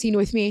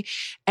me.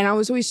 And I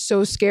was always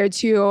so scared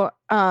to.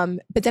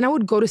 But then I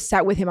would go to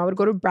set with him. I would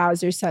go to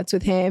browser sets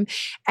with him,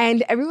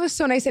 and everyone was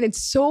so nice. And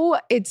it's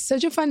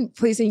such a fun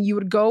place. And you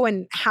would go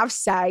and have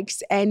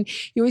sex, and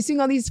you always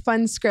seeing all these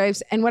fun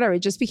scripts and whatever.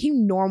 It just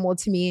became normal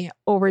to me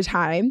over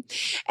time.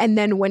 And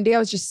then one day I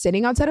was just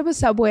sitting outside of a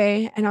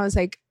Subway, and I was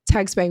like,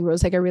 text my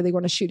bros, like, I really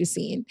want to shoot a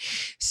scene.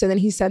 So then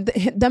he sent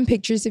them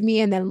pictures of me,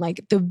 and then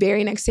like the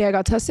very next day I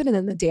got tested, and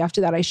then the day after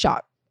that I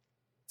shot.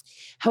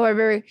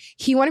 However,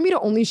 he wanted me to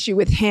only shoot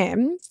with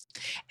him,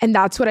 and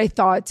that's what I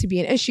thought to be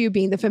an issue.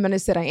 Being the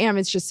feminist that I am,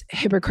 it's just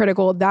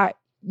hypocritical that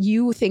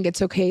you think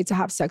it's okay to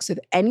have sex with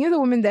any of the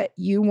women that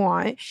you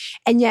want,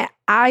 and yet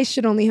I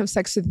should only have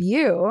sex with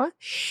you.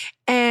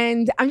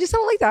 And I'm just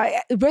not like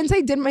that. Once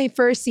I did my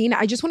first scene,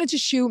 I just wanted to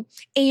shoot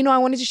anal. I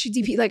wanted to shoot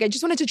DP. Like, I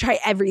just wanted to try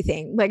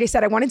everything. Like I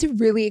said, I wanted to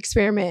really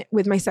experiment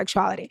with my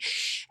sexuality.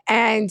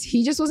 And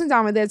he just wasn't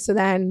down with it. So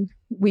then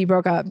we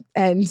broke up,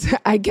 and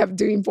I kept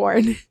doing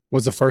porn.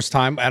 Was the first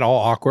time at all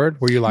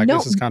awkward? Were you like,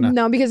 this is kind of...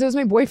 No, because it was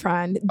my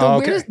boyfriend.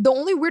 The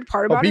only weird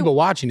part about people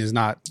watching is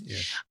not...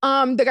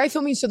 Yeah. The guy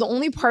filming, so the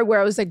only part where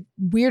I was like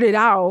weirded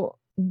out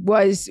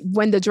was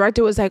when the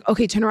director was like,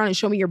 okay, turn around and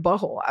show me your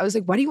butthole. I was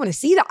like, why do you want to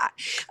see that?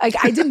 Like,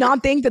 I did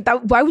not think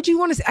that why would you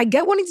want to see? I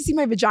get wanting to see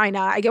my vagina.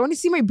 I get wanting to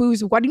see my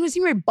boobs. Why do you want to see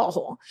my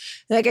butthole?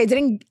 Like, I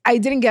didn't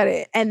get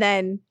it. And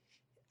then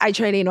I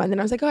tried anal, and then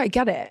I was like, oh, I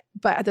get it.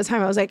 But at the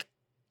time I was like,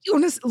 you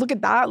want to look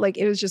at that? Like,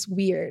 it was just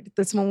weird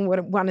that someone would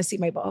want to see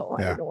my butthole.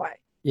 I don't know why.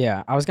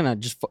 Yeah, I was gonna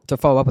just to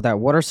follow up with that.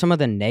 What are some of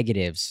the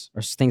negatives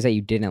or things that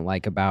you didn't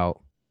like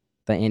about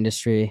the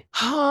industry?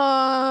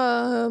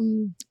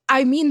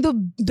 I mean,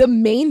 the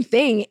main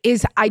thing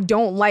is I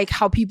don't like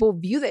how people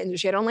view the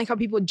industry. I don't like how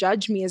people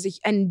judge me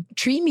and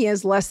treat me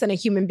as less than a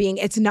human being.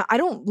 It's not. I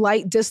don't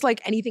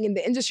dislike anything in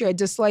the industry. I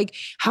dislike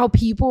how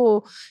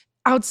people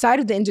outside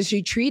of the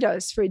industry treat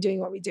us for doing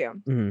what we do.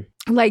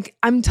 Mm-hmm. Like,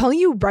 I'm telling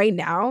you right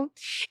now,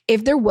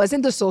 if there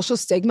wasn't the social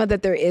stigma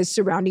that there is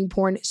surrounding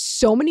porn,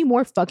 so many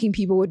more fucking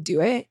people would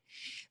do it.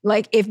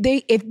 Like, if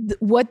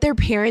what their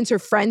parents or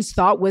friends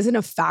thought wasn't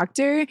a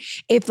factor,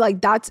 if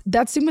like that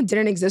stigma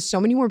didn't exist, so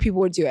many more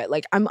people would do it.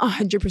 Like, I'm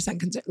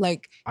 100%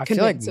 like, I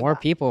feel like more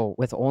people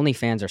with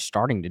OnlyFans are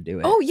starting to do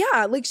it. Oh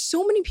yeah, like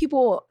so many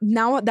people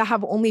now that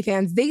have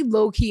OnlyFans, they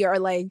low key are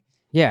like,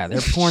 yeah,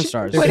 they're porn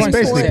stars. It's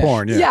basically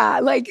porn. Yeah,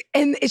 like,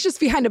 and it's just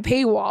behind a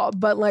paywall,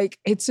 but like,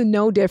 it's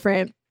no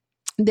different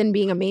than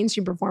being a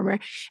mainstream performer.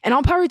 And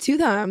all power to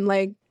them.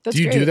 Like, that's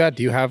Do you great. do that?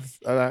 Do you have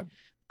that?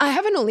 I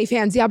have an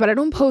OnlyFans, yeah, but I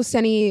don't post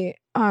any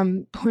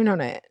porn on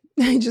it.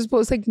 I just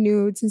post like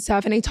nudes and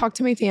stuff, and I talk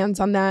to my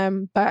fans on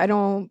them, but I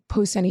don't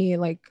post any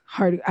like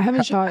hard. I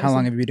haven't shot. How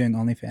long have you been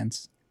doing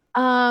OnlyFans?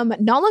 Not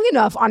long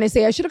enough,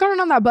 honestly. I should have gotten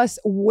on that bus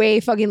way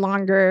fucking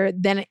longer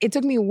than it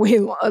took me.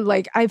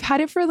 Like, I've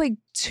had it for like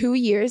 2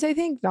 years, I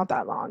think, not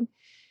that long.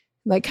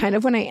 Like, kind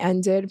of when I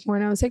ended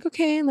porn, I was like,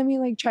 okay, let me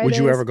like try. Would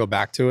you ever go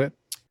back to it?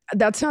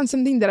 That's not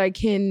something that I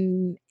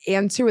can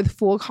answer with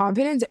full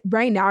confidence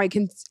right now. I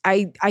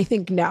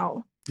think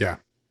no. Yeah.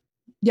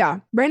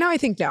 Right now, I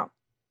think no.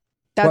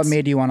 What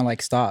made you want to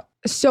like stop?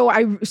 So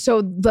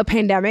the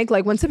pandemic,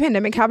 like once the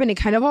pandemic happened, it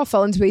kind of all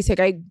fell into place. Like,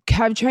 I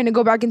kept trying to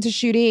go back into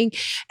shooting,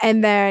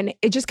 and then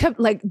it just kept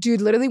like,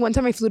 dude, literally one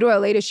time I flew to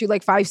LA to shoot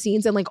like 5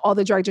 scenes, and like all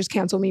the directors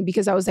canceled me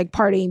because I was like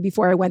partying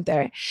before I went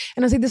there. And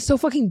I was like, this is so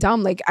fucking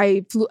dumb. Like,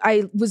 I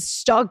was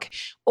stuck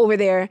over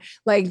there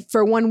like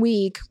for 1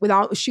 week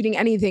without shooting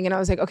anything. And I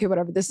was like, okay,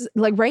 whatever. This is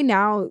like right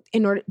now,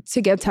 in order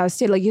to get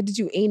tested, like you had to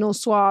do anal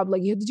swab,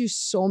 like you had to do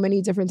so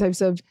many different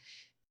types of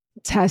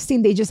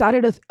testing. They just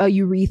added a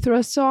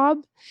urethra swab,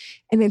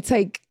 and it's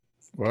like,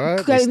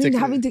 what?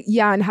 having to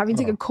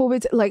take a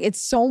COVID, like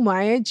it's so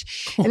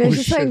much. And it's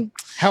just like,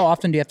 how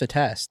often do you have to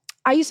test?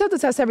 I used to have to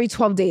test every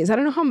 12 days. I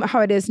don't know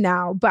how it is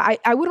now, but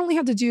I would only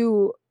have to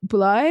do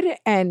blood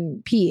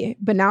and pee.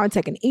 But now it's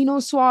like an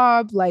anal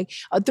swab, like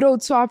a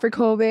throat swab for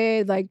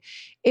COVID. Like,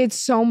 it's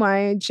so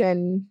much,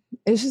 and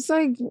it's just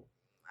like,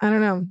 I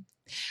don't know.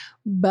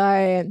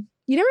 But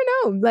you never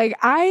know. Like,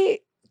 I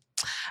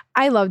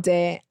loved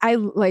it. I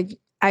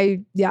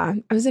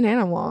was an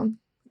animal.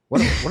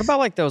 What about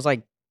like those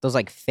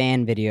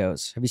fan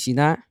videos? Have you seen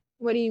that?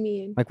 What do you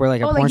mean? Like where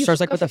like a porn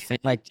star's like with a fan,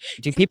 like,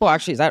 do people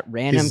actually, is that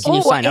random? Can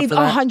you sign up for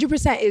that?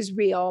 100% is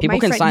real. People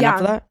can sign up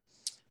for that?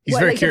 He's What,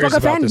 very like, curious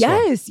fuck a about fan? this one.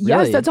 Yes,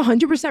 Really? that's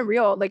 100%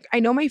 real. Like I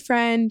know my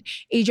friend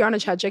Adriana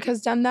Chechik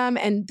has done them,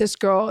 and this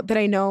girl that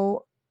I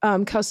know,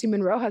 Kelsey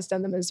Monroe, has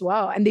done them as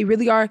well, and they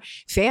really are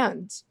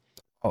fans.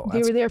 Oh,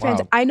 They really are fans.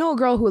 wow. I know a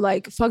girl who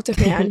like fucked a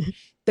fan.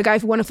 The guy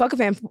who won a fuck a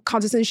fan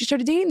contest, and she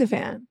started dating the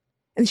fan,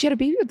 and she had a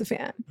baby with the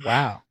fan.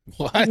 Wow.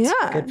 What? Yeah,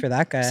 Good for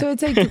that guy. so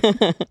it's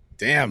like,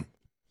 Damn.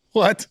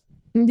 What?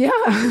 yeah.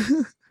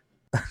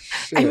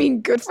 Shit. I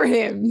mean, good for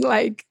him.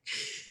 Like,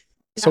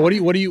 So what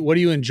do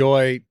you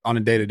enjoy on a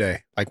day to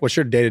day? Like, what's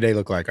your day to day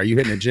look like? Are you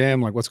hitting the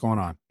gym? Like, what's going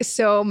on?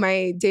 so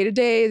my day to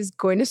day is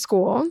going to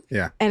school.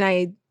 Yeah. And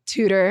I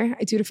tutor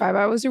 5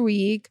 hours a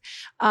week.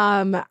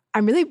 I'm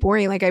really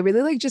boring. Like I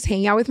really like just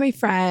hanging out with my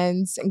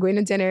friends and going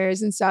to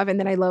dinners and stuff. And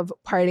then I love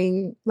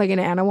partying like in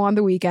Animal on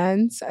the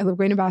weekends. I love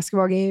going to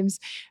basketball games.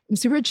 I'm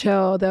super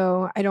chill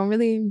though. I don't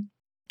really.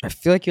 I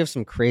feel like you have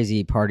some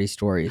crazy party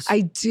stories.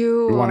 I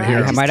do. We wanna hear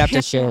I it. might have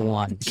to share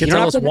one. Can You tell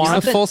don't us have to- one?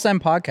 It's a full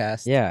send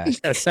podcast. Yeah.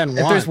 Yeah, send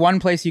If one. there's one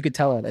place you could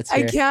tell it, it's I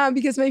here. can't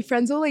because my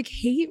friends will like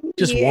hate me.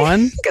 Just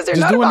one? Because they're Just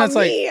not do one about that's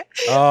like- me.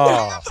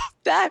 Oh,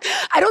 That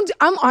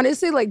I'm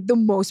honestly like the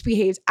most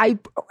behaved. I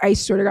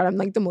swear to God, I'm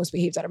like the most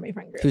behaved out of my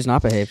friend group. Who's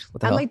not behaved? What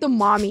the I'm hell? like the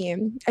mommy.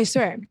 I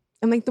swear.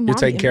 I'm like the mommy. you're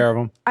taking care of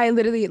them. I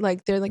literally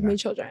like they're like Yeah. my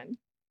children.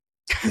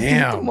 the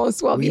Damn.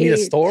 most well We need a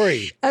behaved.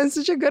 story. I'm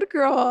such a good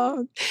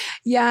girl.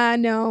 Yeah,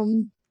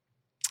 no,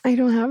 I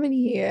don't have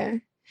any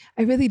here.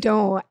 I really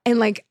don't. And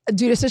like,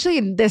 dude, especially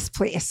in this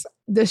place,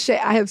 the shit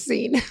I have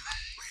seen.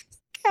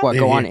 What,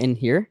 go Yeah. on in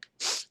here?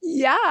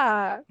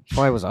 Yeah.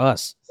 Probably was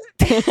us.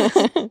 We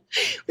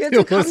have to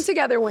It come was-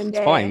 together one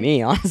day. Probably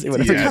me, honestly. We have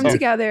Whatever to Yeah. come you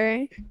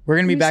together. We're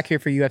gonna be Who's- back here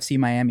for UFC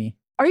Miami.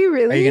 Are you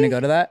really? Are you gonna go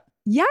to that?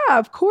 Yeah,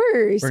 of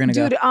course. We're gonna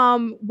go.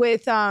 Dude,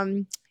 with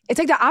it's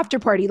like the after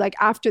party, like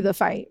after the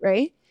fight,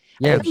 right?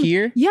 Yeah. Like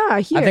here? Yeah,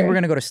 here. I think we're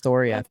gonna go to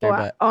Story after, Oh,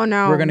 but oh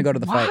no, we're gonna go to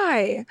the fight.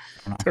 Why?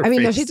 Her I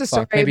mean, no, face. she's a Fuck,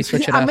 story. maybe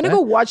switch it I'm up, gonna eh? go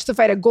watch the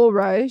fight at Gold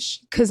Rush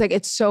because like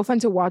it's so fun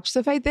to watch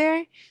the fight there,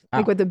 like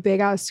Wow. with the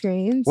big ass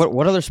screens.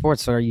 What other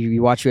sports are you?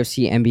 You watch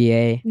UFC,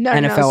 NBA, No,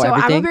 NFL, no. So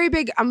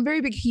everything? I'm a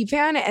very big Heat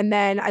fan, and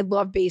then I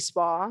love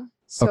baseball.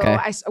 So Okay.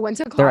 I went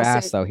to They're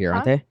classic. ass though here,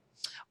 aren't Huh? they?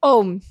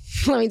 Oh,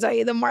 let me tell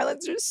you, the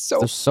Marlins are so.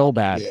 They're so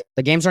bad. Yeah.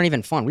 The games aren't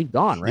even fun. We've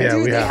gone, right? Yeah,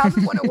 Dude, we they have.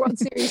 haven't won a World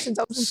Series since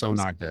I was in So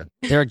not good.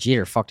 Derek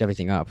Jeter fucked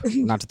everything up.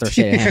 Not to throw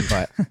shade at him,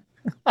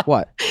 but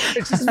what?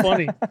 It's just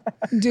funny.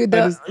 Dude,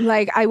 I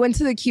like I went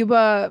to the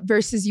Cuba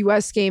versus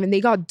US game and they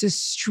got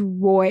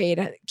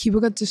destroyed. Cuba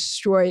got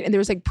destroyed, and there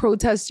was like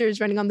protesters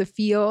running on the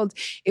field.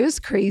 It was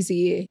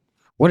crazy.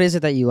 What is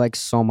it that you like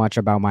so much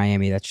about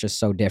Miami that's just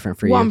so different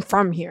for Well, you? I'm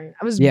from here.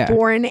 I was Yeah.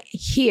 born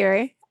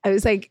here. I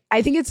was like,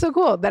 I think it's so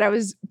cool that I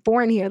was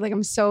born here. Like,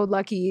 I'm so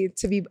lucky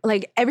to be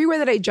like everywhere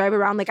that I drive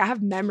around. Like, I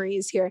have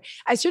memories here.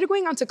 I started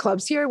going out to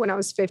clubs here when I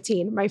was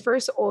 15. My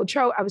first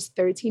ultra, I was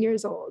 13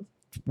 years old.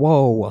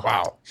 Whoa.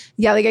 Wow.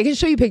 Yeah, like I can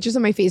show you pictures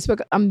on my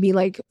Facebook. I'm be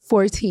like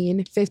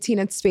 14, 15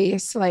 at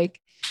Space.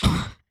 Like,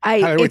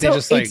 everything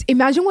just, like,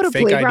 imagine what a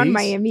fake playground IDs?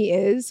 Miami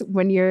is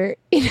when you're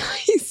in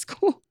high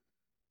school.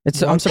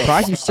 I'm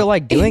surprised you still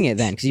like doing it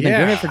then, because you've been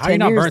doing it for how 10 you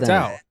not years burnt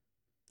then. out?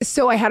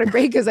 So I had a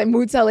break because I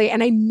moved to LA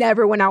and I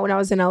never went out when I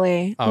was in LA.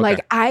 Oh, okay.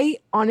 Like I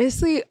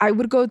honestly, I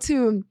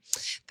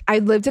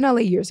lived in LA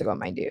years ago,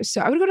 mind you. So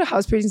I would go to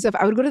house parties and stuff.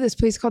 I would go to this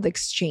place called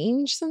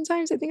Exchange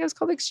sometimes. I think it was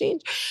called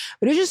Exchange.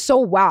 But it was just so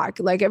whack.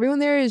 Like everyone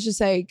there is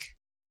just like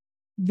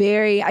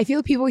I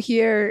feel people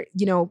here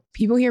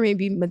may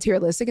be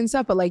materialistic and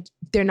stuff, but like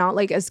they're not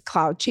like as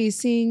cloud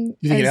chasing.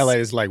 You think as, LA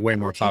is like way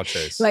more cloud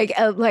chase? like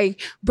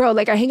bro,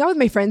 like I hang out with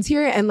my friends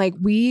here and like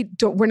we're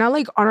not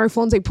like on our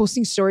phones like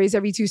posting stories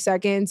every 2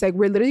 seconds. Like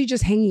we're literally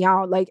just hanging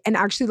out. Like and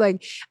actually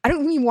like I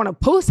don't even want to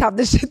post half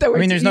the shit that we're I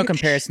mean, there's no doing.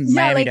 comparison to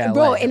Yeah, Miami like to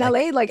bro, LA. in Like,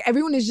 LA, like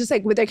everyone is just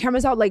like with their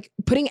cameras out, like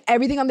putting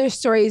everything on their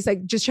stories,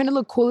 like just trying to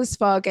look cool as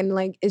fuck, and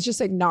like it's just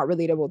like not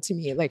relatable to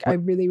me. Like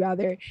I'd really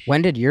rather,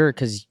 When did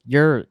because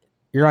your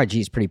IG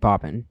is pretty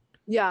popping.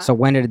 yeah. So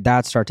when did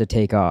that start to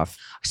take off?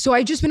 So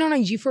I just been on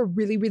IG for a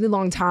really, really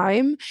long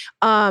time.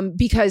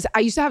 Because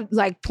I used to have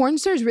like porn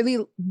stars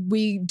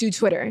we do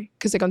Twitter.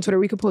 Cause like on Twitter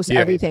we could post Yeah.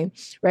 everything.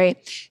 Right.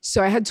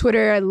 So I had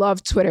Twitter. I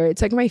love Twitter.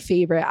 It's like my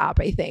favorite app,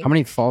 I think. How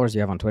many followers do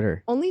you have on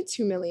Twitter? Only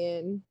 2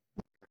 million.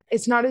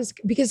 It's not as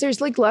because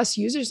there's like less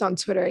users on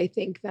Twitter, I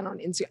think, than on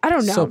Instagram. I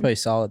don't know. still pretty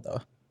solid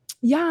though.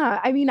 Yeah.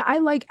 I mean, I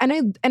like and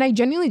I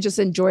genuinely just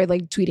enjoy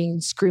like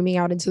tweeting, screaming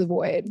out into the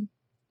void.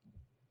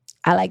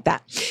 I like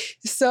that.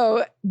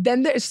 So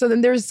then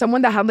there's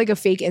someone that had like a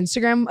fake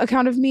Instagram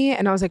account of me,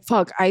 and I was like,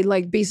 fuck. I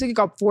like basically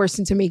got forced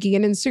into making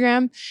an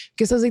Instagram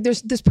because I was like,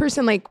 there's this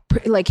person like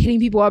hitting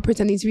people up,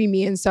 pretending to be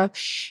me and stuff.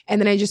 And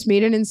then I just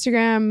made an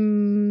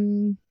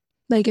Instagram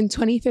like in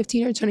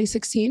 2015 or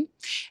 2016,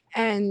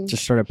 and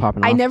Just started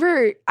popping off.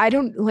 I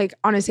don't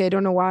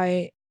know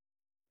why.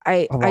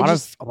 A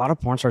lot of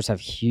porn stars have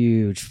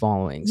huge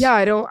followings. Yeah,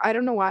 I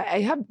don't know why.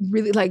 I have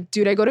really like,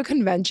 dude, I go to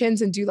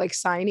conventions and do like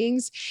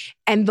signings,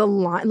 and the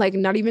line, like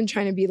not even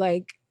trying to be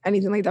like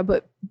anything like that,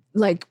 but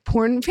like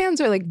porn fans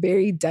are like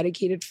very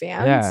dedicated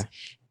fans. Yeah.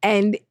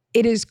 And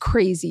it is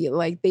crazy.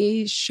 Like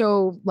they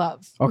show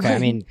love. Okay, I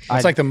Like, mean,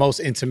 It's like the most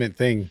intimate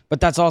thing but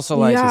that's also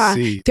like, yeah, to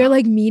see. they're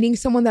like meeting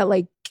someone that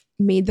like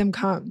made them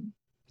come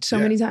so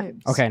Yeah. many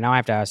times. okay, now I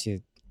have to ask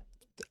you.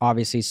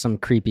 Obviously, some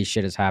creepy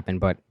shit has happened,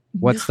 but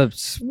what's the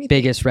me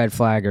biggest red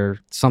flag or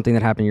something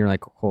that happened? You're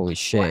like, holy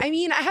shit, Well, I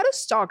mean, I had a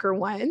stalker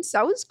once.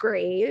 That was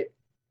great.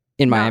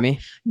 in no. Miami?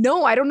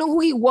 No, I don't know who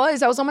he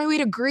was. I was on my way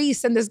to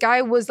Greece and this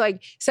guy was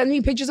like sending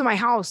me pictures of my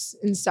house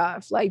and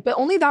stuff. Like, but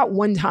only that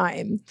one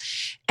time.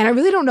 And I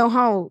really don't know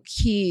how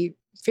he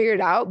figured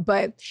it out,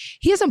 but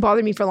he hasn't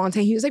bothered me for a long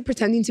time. He was like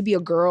pretending to be a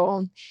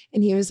girl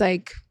and he was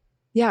like,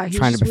 yeah. He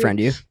Trying was to just befriend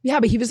you? Yeah,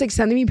 but he was like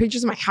sending me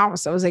pictures of my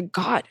house. I was like,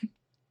 God, oh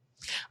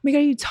my God,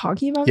 are you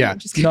talking about me? Yeah. I'm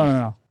just kidding.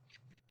 No.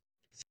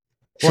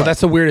 So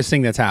that's the weirdest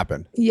thing that's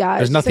happened. Yeah.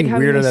 There's it's just, like, nothing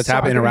having weirder a that's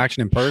happened. stalker.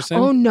 Interaction in person.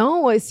 Oh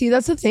no. See,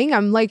 that's the thing.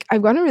 I'm like,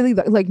 I've gotten really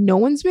like no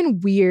one's been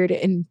weird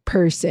in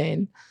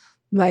person.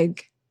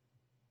 Like,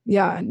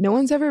 yeah, no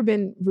one's ever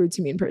been rude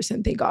to me in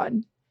person, thank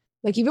God.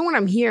 Like even when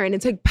I'm here and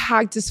it's like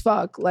packed as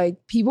fuck, like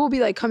people will be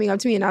like coming up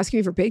to me and asking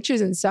me for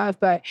pictures and stuff,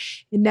 but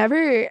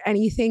never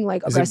anything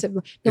like aggressive.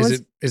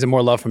 Is it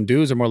more love from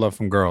dudes or more love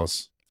from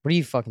girls? What do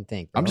you fucking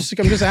think, bro? I'm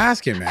just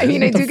asking, man. I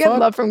mean, I What the do get fuck?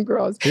 love from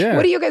girls. Yeah.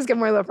 What do you guys get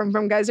more love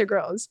from guys or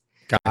girls?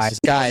 Guys.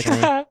 Guys.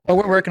 But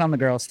we're working on the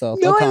girls still.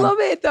 No, They'll I come. love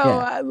it though.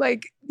 Yeah.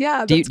 Like,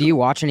 yeah. do that's you cool.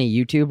 watch any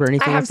YouTube or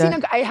anything like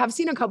that? I have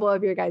seen a couple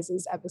of your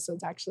guys'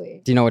 episodes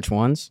actually. Do you know which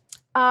ones?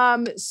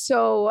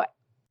 So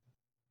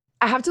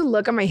I have to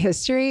look at my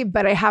history,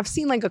 but I have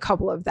seen like a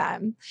couple of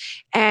them.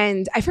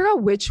 And I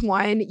forgot which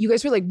one. You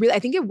guys were like really, I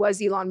think it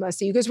was Elon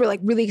Musk. You guys were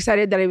like really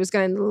excited that it was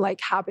gonna like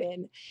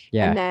happen.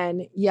 Yeah. And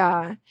then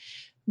yeah.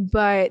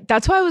 But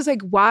that's why I was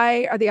like,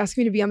 why are they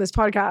asking me to be on this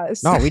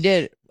podcast? No, we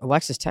did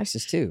Alexis,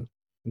 Texas too.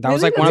 That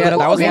was Really? like one of We the. had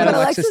That was we one had of the.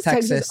 Alexis,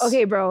 Texas.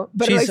 Okay, bro.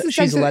 But She's Alexis a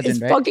Texas legend,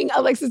 is right? fucking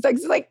Alexis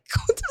Texas. Like,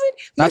 who doesn't?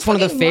 That's one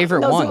of the fucking favorite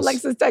knows who ones.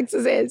 Alexis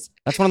Texas is.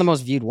 That's one of the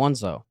most viewed ones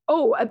though.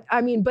 Oh,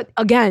 I mean, but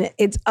again,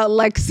 it's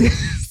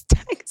Alexis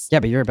Texas. Yeah,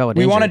 but you're a Bella We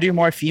Danger. want to do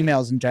more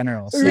females in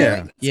general. So. Really? Yeah.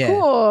 That's Yeah.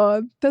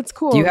 cool. That's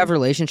cool. Do you have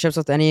relationships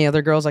with any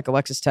other girls like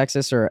Alexis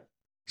Texas or?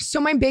 So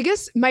my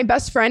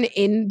best friend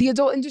in the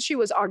adult industry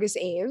was August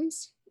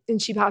Ames,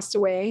 and she passed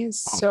away.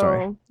 So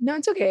sorry. no,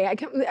 it's okay. I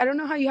don't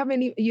know how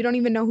you don't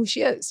even know who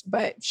she is,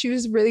 but she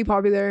was a really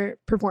popular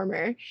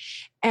performer.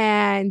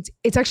 And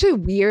it's actually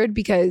weird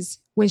because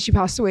when she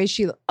passed away,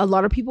 she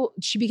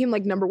became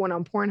like number one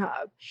on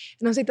Pornhub.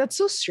 And I was like, that's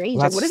so strange.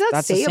 Well, like, what does that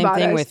that's say the same about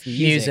thing us? with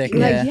music.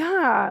 Music. Like,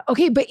 yeah.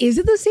 Okay, but is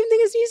it the same thing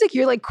as music?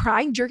 You're like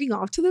crying, jerking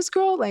off to this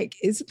girl? Like,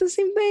 is it the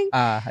same thing?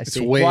 I It's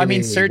see. way, Well, I mean,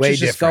 way searches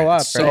just different. go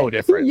up, So right?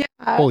 different. Yeah.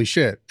 Holy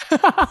shit.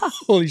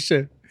 Holy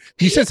shit.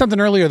 You said something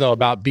earlier though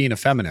about being a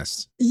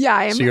feminist. Yeah,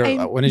 I am.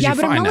 So when did you but I'm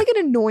find not that? like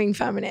an annoying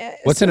feminist.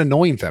 What's an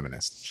annoying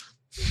feminist?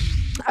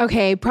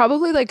 Okay,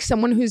 probably like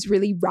someone who's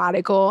really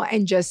radical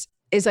and just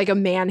is like a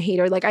man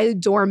hater. Like I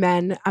adore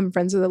men. I'm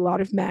friends with a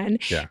lot of men.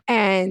 Yeah.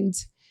 And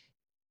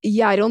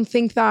yeah, I don't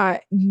think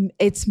that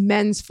it's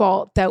men's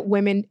fault that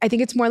women, I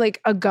think it's more like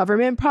a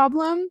government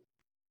problem,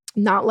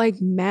 not like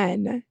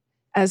men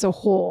as a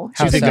whole.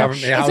 So you How's think that?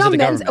 government? It's How's not it the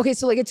men's. government? Okay,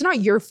 so like it's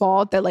not your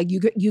fault that like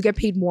you get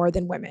paid more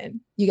than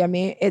women. You get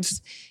me?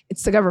 It's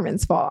the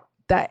government's fault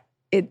that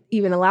it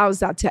even allows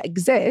that to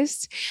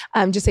exist.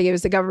 Just like it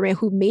was the government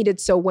who made it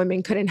so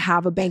women couldn't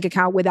have a bank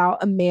account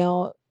without a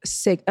male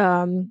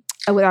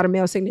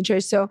signature.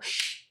 So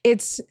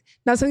it's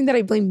not something that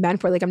I blame men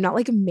for. Like I'm not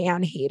like a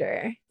man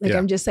hater. Like Yeah.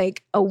 I'm just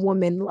like a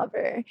woman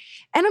lover,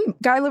 and I'm a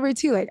guy lover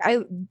too. Like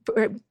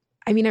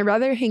I mean, I'd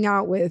rather hang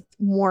out with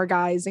more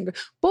guys and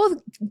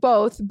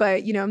both.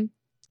 But you know,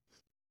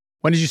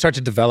 When did you start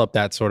to develop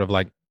that sort of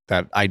like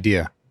that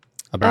idea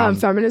about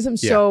feminism.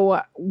 yeah.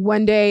 So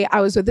one day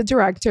I was with the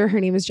director. Her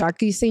name is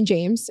Jackie St.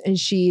 James, and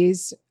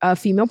she's a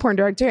female porn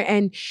director.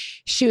 And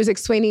she was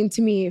explaining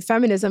to me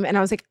feminism. And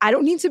I was like, I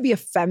don't need to be a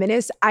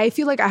feminist. I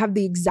feel like I have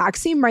the exact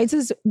same rights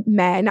as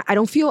men. I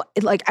don't feel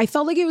like, I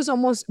felt like it was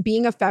almost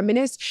being a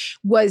feminist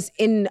was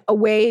in a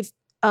way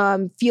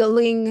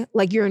feeling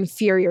like you're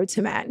inferior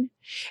to men.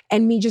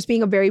 And me just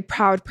being a very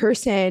proud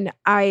person,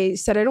 I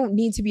said, I don't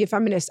need to be a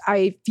feminist.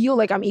 I feel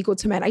like I'm equal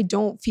to men. I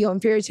don't feel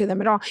inferior to them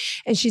at all.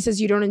 And she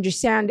says, you don't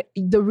understand.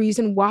 The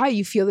reason why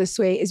you feel this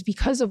way is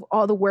because of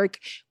all the work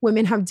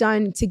women have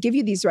done to give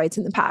you these rights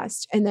in the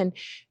past. And then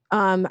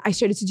I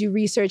started to do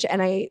research,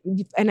 and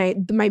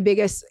my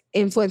biggest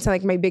influence and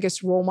like my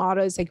biggest role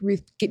model is like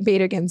Ruth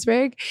Bader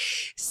Ginsburg.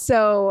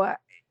 So,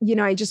 you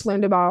know, I just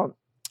learned about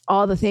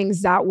all the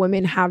things that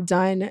women have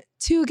done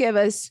to give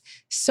us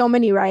so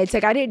many rights.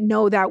 Like I didn't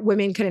know that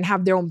women couldn't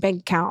have their own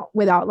bank account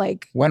without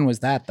like. When was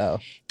that though?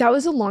 That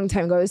was a long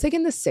time ago. It was like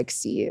in the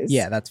 60s.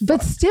 Yeah, that's.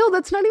 But fucked. still,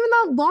 that's not even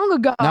that long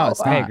ago. No,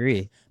 it's I not.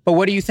 agree. But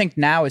what do you think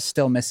now is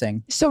still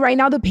missing? So right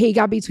now the pay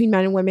gap between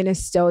men and women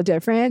is still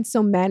different.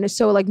 So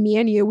like me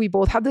and you, we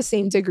both have the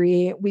same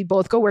degree. We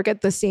both go work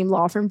at the same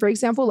law firm, for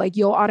example. Like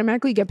you'll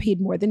automatically get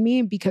paid more than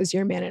me because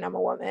you're a man and I'm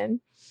a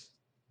woman.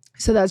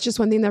 So that's just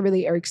one thing that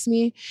really irks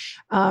me,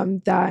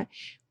 that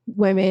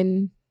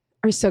women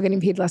are still getting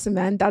paid less than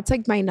men. That's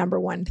like my number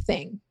one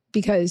thing,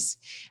 because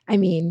I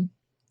mean,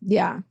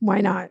 Yeah,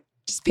 why not?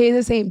 Just pay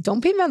the same.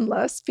 Don't pay men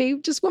less. Pay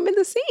just women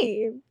the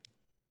same.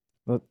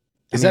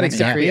 Is that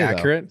exactly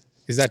accurate?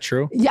 Is that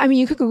true? Yeah, I mean,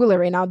 you could Google it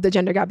right now. The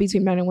gender gap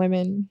between men and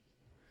women.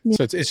 Yeah.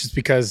 So it's just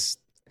because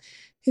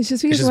it's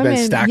just because been women,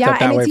 stacked yeah, up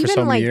that and way it's for so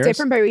even many like years?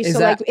 different by race. Is So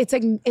that-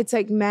 like it's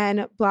like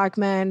men, black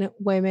men,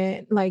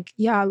 women. Like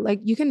yeah,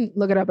 like you can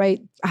look it up. I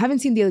haven't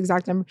seen the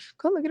exact number.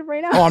 Go look it up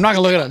right now. Oh, I'm not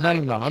gonna look it up.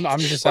 No. I'm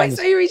just Why saying.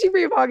 so you're reaching for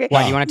your pocket?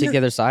 Why do you want to take the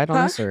other side on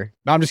Huh? this, or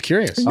No, I'm just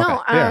curious. No,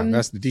 Okay. Yeah,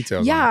 that's the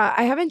details. on it. Yeah,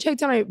 I haven't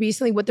checked on it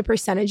recently what the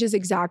percentage is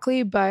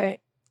exactly, but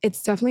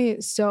it's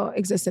definitely still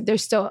existent.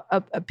 There's still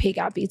a pay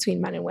gap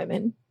between men and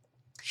women.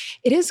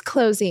 It is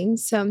closing,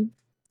 so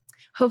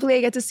hopefully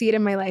I get to see it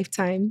in my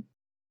lifetime.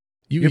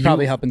 You're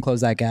probably helping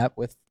close that gap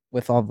with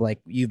all of, like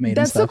you've made.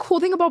 That's and the stuff.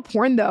 cool thing about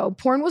porn, though.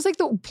 Porn was like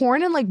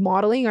porn and like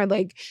modeling are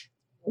like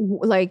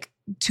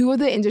two of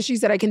the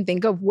industries that I can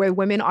think of where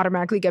women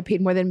automatically get paid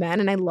more than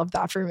men, and I love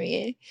that for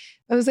me.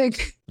 I was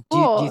like, do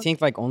you think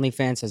like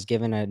OnlyFans has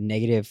given a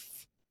negative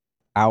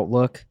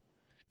outlook?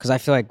 Because I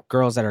feel like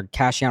girls that are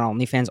cashing out on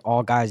OnlyFans,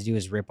 all guys do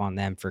is rip on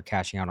them for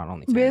cashing out on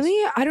OnlyFans.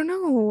 really? I don't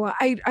know.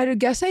 I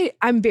guess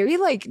I'm very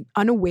like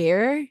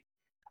unaware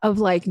of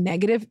like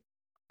negative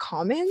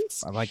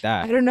comments. I like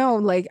I that. don't know.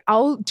 Like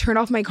I'll turn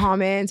off my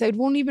comments. I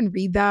won't even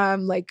read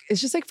them. Like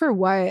it's just like for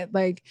what?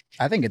 Like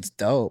I think it's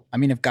dope. I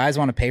mean, if guys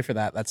want to pay for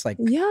that, that's like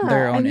yeah,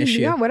 their own I mean,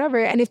 issue. yeah, whatever.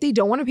 And if they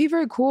don't want to pay for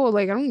it, cool.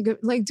 Like I don't give,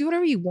 like do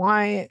whatever you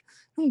want. I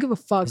don't give a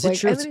fuck. Is like it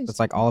true? I It's, literally it's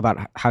like all about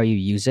how you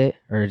use it,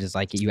 or just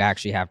like you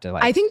actually have to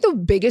like. I think the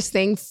biggest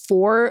thing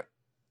for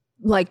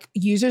like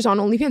users on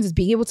OnlyFans is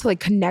being able to like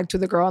connect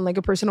with a girl in like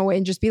a personal way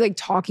and just be like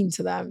talking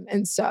to them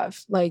and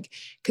stuff. Like,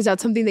 cause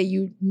that's something that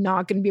you're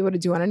not going to be able to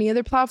do on any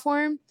other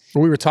platform.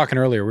 We were talking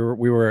earlier.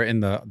 We were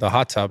in the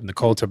hot tub, in the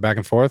cold tub, back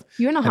and forth.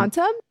 You're in a hot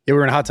tub? Yeah, we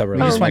were in a hot tub We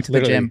earlier. just went to the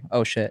Literally. gym.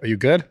 Oh shit. Are you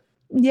good?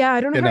 Yeah,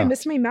 I don't know Yeah, how I no.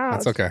 missed my mouth.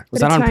 That's okay. was but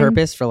that it's on fine.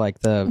 purpose for like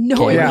the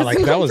No, it Yeah, wasn't like,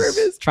 on that was-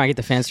 purpose. trying to get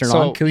the fans turned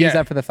So- on? Can we use Yeah.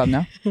 that for the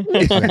thumbnail?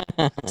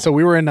 So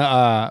we were in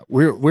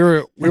we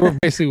were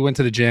basically went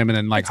to the gym and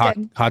then like That's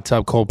good. hot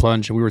tub, cold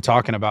plunge, and we were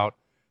talking about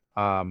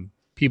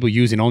people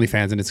using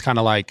OnlyFans, and it's kind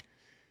of like,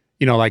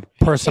 you know, like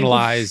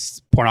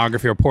personalized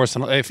pornography or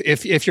personal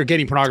if you're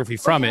getting pornography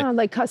from it. Yeah,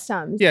 like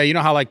customs. Yeah, you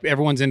know how like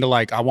everyone's into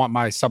like, I want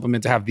my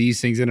supplement to have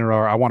these things in it,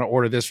 or I want to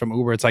order this from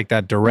Uber. It's like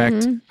that direct.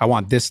 Mhm. I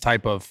want this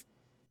type of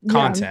Yeah.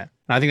 content,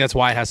 and I think that's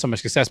why it has so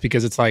much success,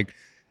 because it's like,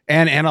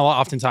 and a lot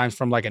oftentimes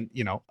from like an,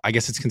 you know, I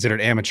guess it's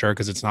considered amateur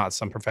because it's not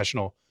some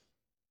professional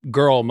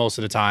girl most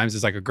of the times.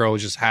 It's like a girl who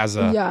just has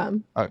Yeah.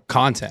 a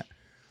content.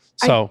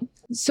 So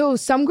So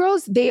some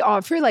girls, they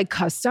offer like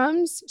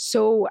customs.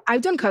 So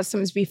I've done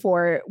customs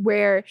before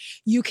where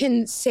you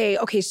can say,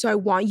 okay, so I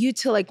want you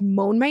to like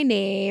moan my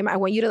name. I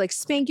want you to like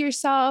spank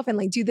yourself and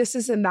like do this,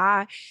 and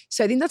that.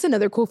 So I think that's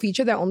another cool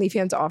feature that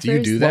OnlyFans offers. do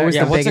you do What that? was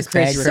Yeah, the what's a biggest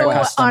bag crazy for So a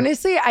custom?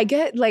 honestly, I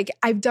get like,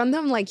 I've done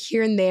them like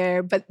here and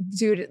there, but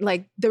dude,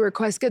 like the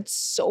requests get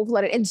so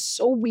flooded and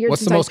so weird.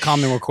 What's the sometimes. most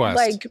common request?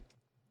 Like,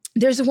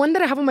 there's one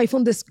that I have on my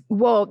phone.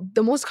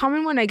 The most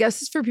common one, I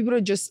guess, is for people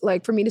to just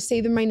like for me to say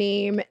my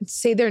name,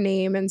 say their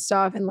name and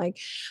stuff. And like,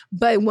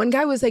 but one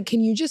guy was like,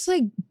 can you just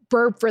like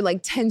burp for like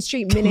 10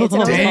 straight minutes?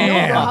 And I was like,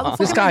 no, bro, how the fuck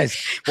This am I-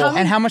 guy's how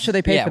And how much do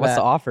they pay yeah, for what's that?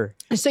 the offer?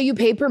 So you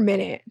pay per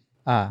minute.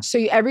 So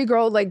every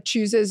girl like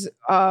chooses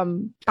how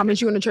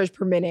much you want to charge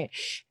per minute.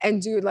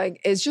 And dude,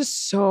 like it's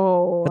just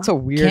so That's a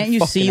weird. Can't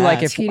you see fucking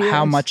like ask. if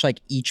how Tedious. much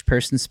like each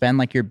person spend,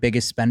 like your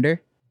biggest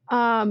spender?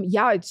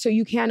 yeah. So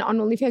you can on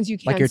OnlyFans, you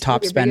can Like your see top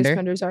what biggest spender?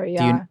 spenders are. Do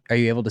Yeah. are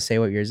you able to say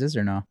what yours is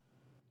or no?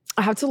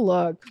 I have to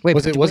look. Wait,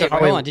 Was it- was it-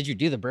 hold wait, on. Did you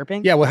do the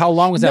burping? yeah. Well, how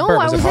long was that No, burp?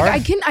 I Was was it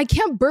like, hard? I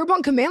can't burp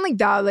on command like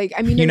that. Like,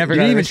 I mean, You never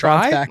You got didn't a even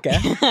response try?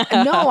 back,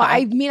 eh? no,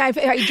 I mean, I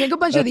drank a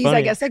bunch of That's these. I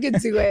funny. guess I could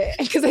do it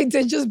because I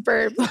did just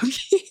burp.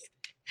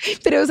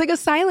 But it was like a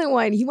silent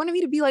one. He wanted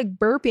me to be like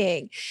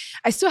burping.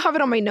 I still have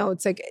it on my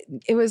notes. Like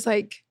it was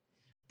like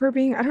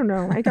burping. I don't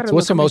know. I got to. So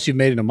what's the most you've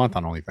made in a month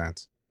on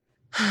OnlyFans?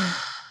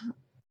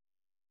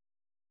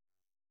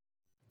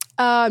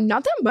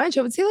 Not that much.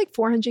 I would say like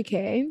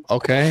 400K.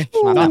 Okay,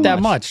 Not not that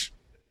that much.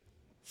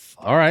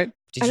 All right.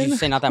 Did I don't you know.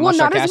 say not that Well, much?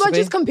 not as much sarcastically?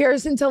 as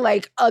comparison to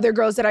like other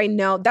girls that I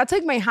know. That's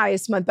like my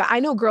highest month, but I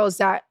know girls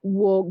that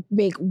will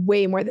make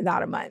way more than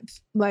that a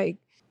month. Like,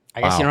 I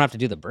guess Wow. you don't have to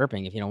do the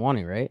burping if you don't want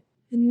to, right?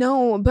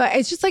 no, but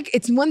it's just like,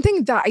 it's one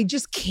thing that I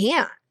just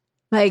can't.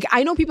 Like,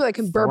 I know people that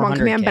can burp on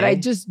command, but I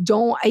 400K? just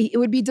don't. It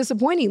would be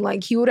disappointing.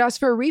 Like, he would ask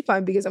for a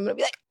refund because I'm going to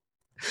be like,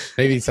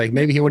 Maybe it's like,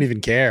 maybe he won't even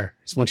care.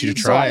 Just wants you to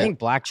So try I it. think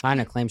Black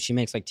China claims she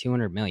makes like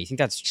 200 million. You think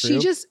that's true? she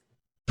just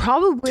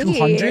probably.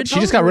 200? She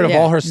just got rid of Yeah.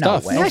 all her No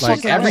stuff. way. Yeah,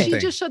 like she everything.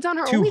 just shut down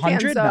her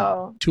 200? OnlyFans,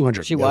 though.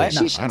 200. She what? million. She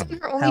I shut don't down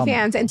know. her Hell no.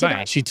 OnlyFans and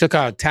took She took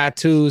out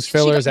tattoos,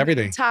 fillers,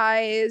 everything.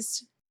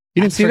 baptized.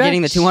 You didn't see for that?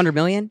 getting the 200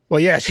 million? Well,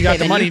 yeah, she got Okay,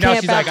 the then money. you Now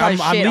can't she's like, I'm baptize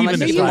shit leaving unless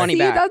this you You life. money see,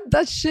 back.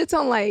 that shit's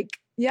on like,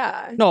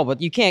 yeah. No, but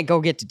you can't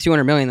go get to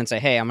 200 million and say,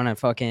 "Hey, I'm gonna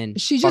fucking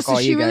She fuck just all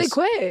she you really guys."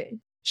 quit.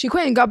 She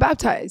quit and got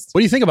baptized. What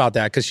do you think about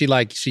that? Because she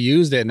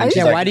used it and then she's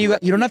Yeah, like, why do you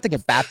don't have to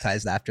get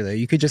baptized after though?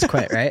 You could just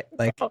quit, right?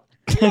 Like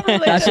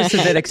Religious. that's just a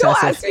bit Don't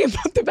excessive. ask me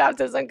about the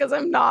baptism because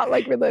I'm not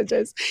like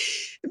religious.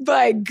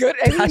 But good.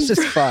 I mean, That's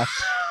just fucked.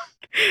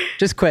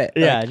 Just quit.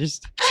 Yeah, Like,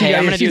 just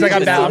she's like, I'm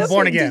Did you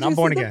born see the- again. did I'm you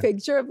born see again. The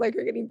picture of like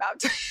her getting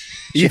baptized.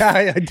 yeah,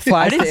 I did.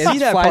 flies didn't to- see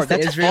that flies part. to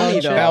That's Israel funny,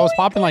 and shit. though. That was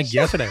popping like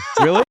yesterday.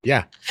 really.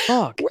 Yeah.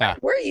 Fuck. Yeah.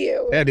 Where are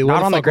you? Yeah, dude. Not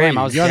where on the fuck gram.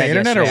 were I was you on the dead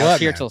internet or yesterday. I was what?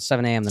 here man? till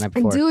 7 a.m. the night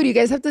before. Dude, you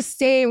guys have to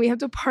stay. We have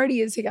to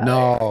party together.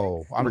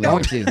 No, I'm We're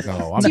going going to. to.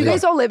 No, I'm Do you good.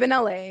 guys all live in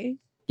LA?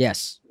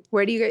 Yes.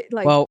 Where do you guys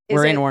like? Well, is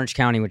we're in it- Orange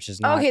County, which is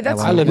not. Okay, that's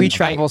LA. I live we in-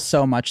 travel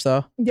so much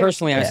though. Yeah,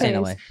 Personally, I that's stay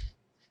in nice. LA.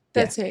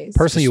 That's nice.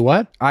 Personally, you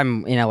what?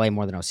 I'm in LA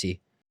more than OC.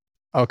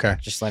 Okay.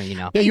 Just letting you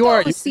know. Yeah, you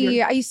are.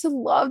 OC. I used to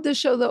love the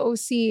show The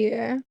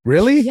OC.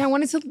 Really? Yeah, I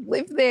wanted to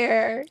live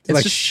there. It's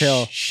like just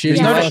chill. Shitty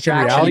There's no fucking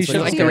distractions. reality So you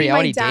show. like See, the my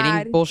reality dad-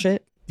 dating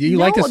bullshit? You no,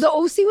 like this? the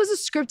OC was a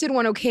scripted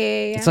one.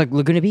 Okay, It's like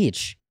Laguna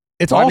Beach.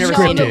 It's Well, all I've never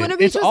seen it. scripted. Laguna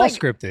Beach It's was all like-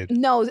 scripted.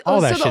 no.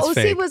 All that so the shit's OC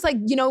fake. was like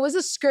it was a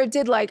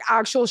scripted like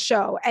actual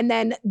show, and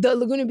then the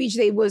Laguna Beach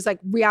Day was like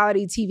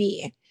reality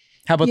TV.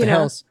 How about You the know,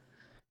 hills?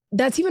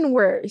 That's even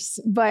worse.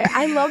 But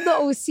I love the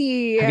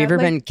OC. Have you ever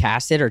like, been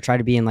casted or tried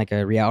to be in like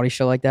a reality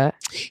show like that?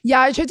 Yeah,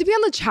 I tried to be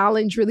on the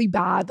challenge really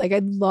bad. Like I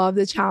love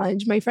the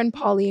challenge. My friend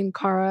Polly and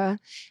Cara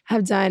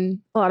have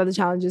done a lot of the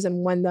challenges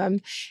and won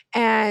them.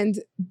 And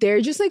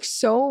they're just like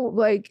so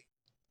like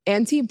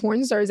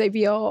anti-porn stars, I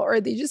feel, or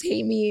they just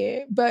hate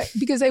me. But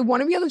because I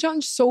want to be on the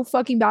challenge so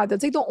fucking bad.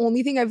 That's like the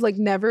only thing I've like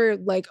never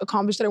like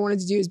accomplished that I wanted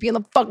to do is be on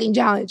the fucking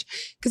challenge.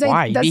 Because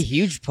Why? You'd that's be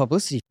huge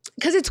publicity.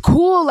 because it's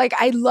cool. Like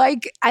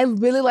I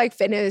really like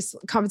fitness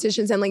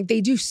competitions and like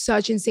they do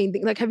such insane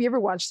things. Like, have you ever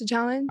watched the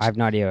challenge? I have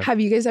no idea. Have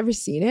you guys ever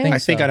seen it? I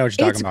think I know what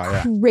you're It's talking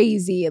about. Yeah.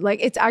 crazy. Like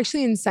it's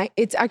actually insane.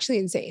 It's actually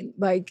insane.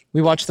 Like,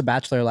 We watched The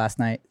Bachelor last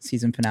night,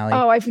 season finale.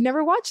 oh, I've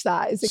never watched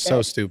that. Is it So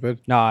good? stupid.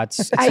 No,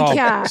 it's I all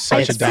can't.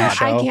 such a dumb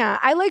show. I can't.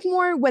 I like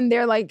more when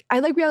they're like, I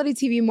like reality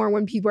TV more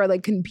when people are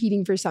like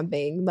competing for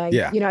something. Like,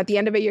 Yeah. you know, at the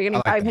end of it, you're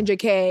getting I like that.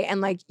 500K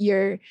and like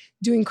you're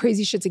doing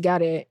crazy shit to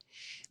get it.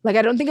 Like,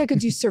 I don't think I could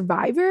do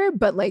Survivor,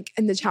 but like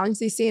in the challenge,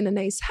 they stay in a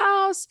nice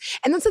house.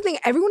 And that's the thing.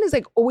 Everyone is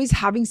like always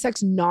having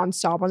sex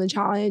nonstop on the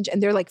challenge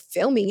and they're like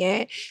filming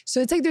it.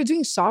 So it's like they're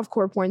doing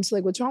softcore porn. So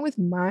like, what's wrong with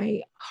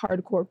my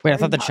hardcore porn? Wait, I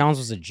thought the challenge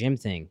was a gym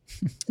thing.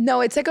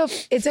 No, it's like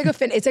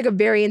a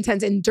very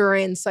intense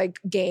endurance like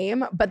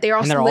game, but they're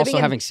also And they're living also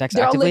in, having sex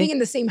they're all actively? living in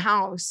the same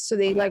house. So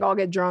they like all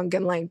get drunk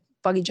and like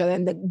fuck each other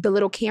and the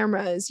little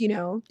cameras, you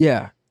know,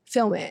 Yeah.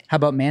 film it. How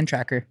about Man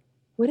Tracker?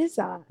 What is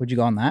that? Would you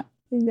go on that?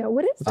 No,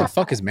 what is What that? the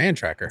fuck is Man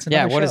Tracker? It's Yeah,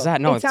 another what is show.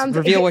 that? No, It it's sounds-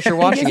 reveal what you're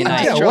watching it at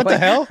night. sounds- Yeah, what the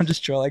hell? I'm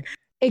just trolling.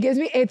 It gives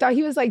me, I thought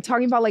he was like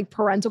talking about like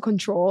parental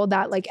control,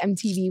 that like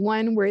MTV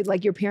one where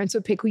like your parents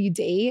would pick who you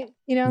date,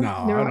 you know?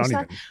 No, Never I watched don't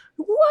that? even.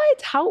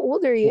 What? How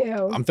old are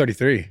you? I'm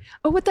 33.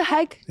 Oh, what the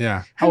heck? Yeah.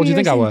 Have How old do you you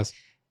think I ever seen- was?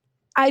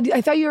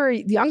 I thought you were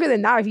younger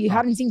than that if you Oh.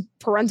 hadn't seen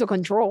parental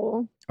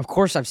control. Of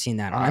course I've seen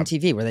that on Uh,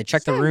 MTV where they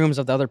check the Yeah. rooms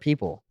of the other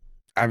people.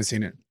 I haven't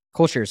seen it.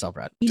 Culture yourself,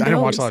 Brad. He I didn't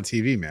watch knows. a lot of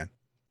TV, man.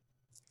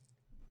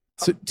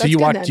 So, That's you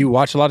good watch? then. Do you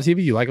watch a lot of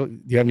TV? You like? Do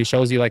you have any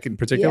shows you like in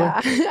particular?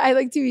 Yeah, I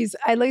like TVs.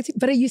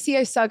 But you see,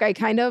 I suck. I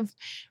kind of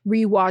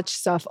rewatch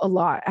stuff a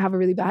lot. I have a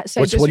really bad.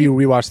 So What do you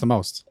rewatch the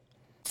most?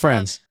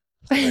 Friends.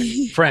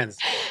 you? Friends.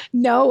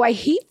 No, I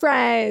hate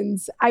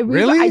Friends.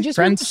 Really? I just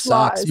Friends rewatched sucks,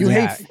 Lost. You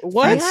Yeah. hate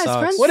what? Yes, sucks.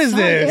 Friends What is suck.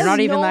 this? It You're has not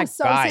even no that guy.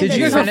 substance. Did you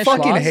There's guys no are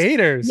fucking flaws.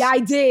 haters? Yeah, I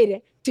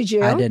did. Did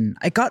you? I didn't.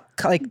 I got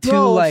like two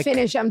Bro, like.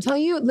 finish. I'm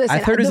telling you. Listen, I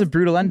heard it was a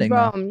brutal ending.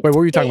 Bro, though. Wait, what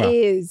were you talking it about?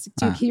 is.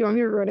 Dude, Ah. can you want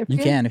me to ruin it for You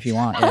can if you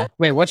want. Yeah.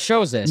 Wait, what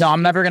show is this? No,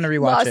 I'm never gonna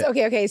rewatch Lost. it.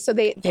 Okay. So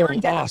they were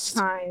dead at Lost. the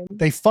time.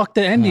 They fucked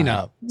the ending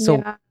up. So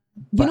yeah.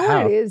 You but know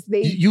how? what it is?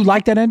 They you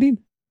like that ending?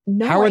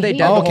 no, How I are they hate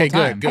dead it. the okay, whole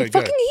time? good, I good,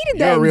 fucking good. hated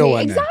You're that a real ending.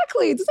 one then.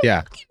 Exactly. It doesn't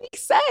Yeah. fucking make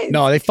sense.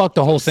 No, they fucked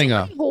the whole thing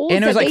up. Holes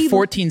And it was that like they-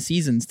 14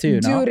 seasons too.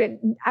 No. Dude,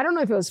 I don't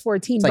know if it was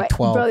 14, It's like but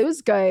 12. bro, it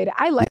was good.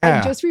 I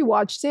Yeah. just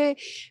rewatched it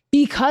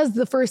because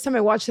the first time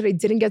I watched it, I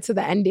didn't get to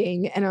the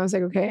ending, and I was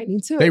like, okay, I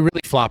need to. They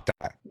really flopped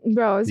that.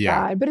 Bro, it's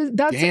Yeah. bad, but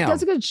that's Damn. a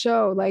good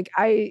show. Like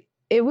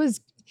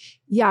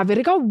but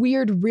it got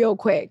weird real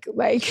quick.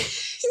 Like,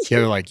 Yeah,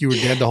 they're like you were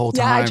dead the whole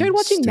time. yeah, I tried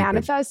watching Stupid.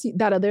 Manifest,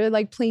 that other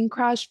like plane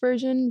crash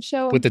version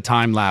show. with the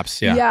time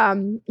lapse. Yeah.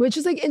 Which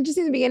is like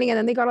interesting in the beginning, and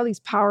then they got all these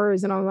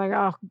powers, and I was like,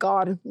 oh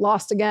god,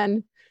 lost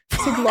again.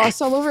 It's like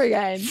lost all over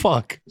again.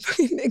 Fuck.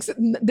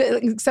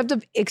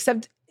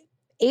 except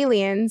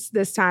aliens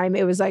this time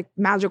it was like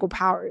magical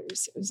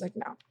powers. It was like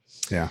no.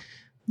 Yeah.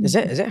 Is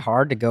it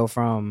hard to go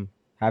from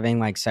having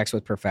like sex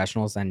with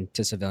professionals and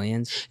to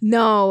civilians?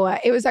 No,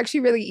 it was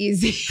actually really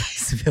easy.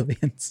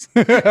 Civilians.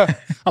 I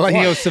like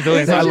you know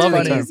civilians. It I was love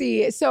really it.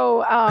 easy. So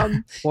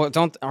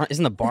Well,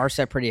 isn't the bar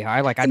set pretty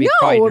high? Like I'd be no,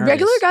 probably nervous.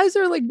 regular guys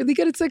are like really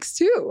good at sex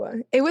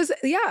too. It was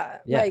Yeah.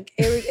 like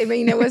it was. I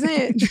mean, it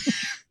wasn't.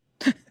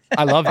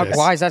 I love this.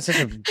 Why is that such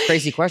a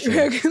crazy question?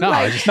 No,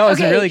 Like, No,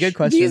 it's a really good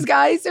question. These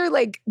guys are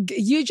like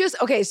you just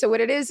okay. So what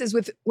it is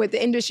with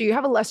the industry, you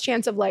have a less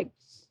chance of like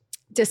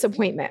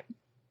disappointment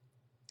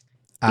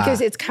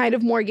because it's kind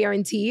of more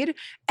guaranteed.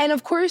 And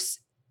of course,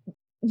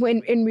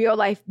 when in real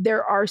life,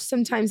 there are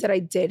some times that I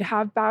did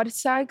have bad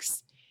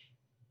sex,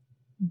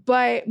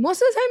 but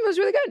most of the time it was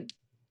really good.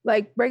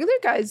 Like regular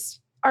guys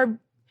are,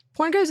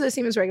 porn guys are the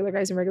same as regular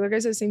guys, and regular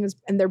guys are the same as,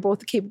 and they're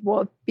both capable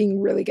of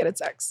being really good at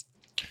sex.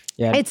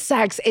 Yeah. It's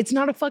sex. It's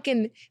not a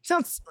fucking, it's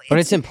not. But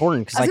it's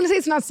important because I was going to say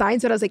it's not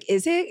science, but I was like,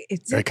 is it?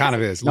 It kind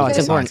of is. No, it's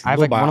important. Science, I have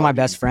like one of my biology.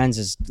 best friends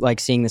is like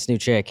seeing this new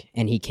chick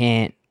and he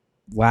can't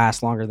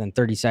last longer than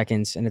 30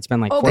 seconds. And it's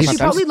been like Oh, 4 or but 5 she times.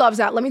 probably loves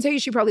that. Let me tell you,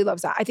 she probably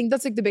loves that. I think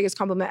that's like the biggest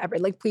compliment ever.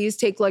 Like, please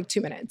take like 2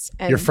 minutes.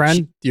 And Your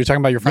friend? You're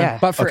talking about your friend? Yeah.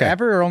 But Okay.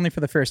 forever or only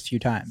for the first few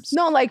times?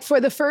 No, like for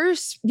the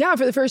first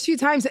few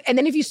times. And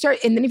then if you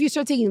start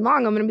taking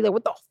long, I'm gonna be like,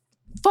 what the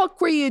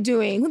fuck were you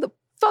doing? Who the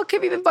fuck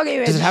have you been fucking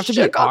with? Does it have to be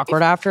Shook off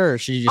awkward after, or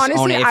should you just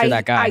own it if you're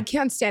that guy? I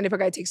can't stand if a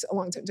guy takes a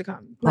long time to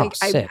come. Oh, Like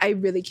sick. I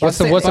really can't. What's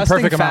the Busting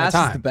perfect amount of fast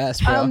is time? the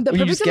best, bro. The When you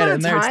perfect just get amount in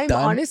of there, it's time,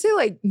 done. honestly,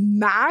 like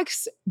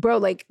max, bro,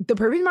 like the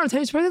perfect amount of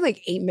time is probably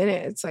like 8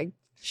 minutes, like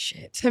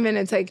Shit. 10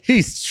 minutes, like.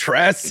 He's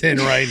stressing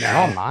right No,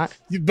 I'm now. not.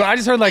 But I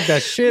just heard like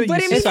that shit. But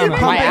you if it's sound even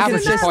like- my less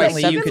average than is that, like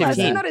like, 7, even less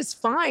 15. than that is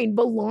fine.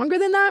 But longer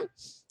than that,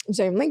 I'm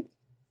sorry, I'm like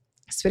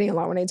spitting a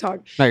lot when I talk.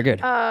 No, you're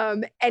good.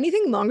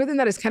 Anything longer than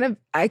that is kind of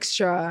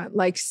extra.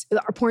 Like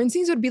our porn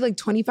scenes would be like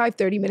 25,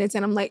 30 minutes.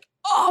 And I'm like,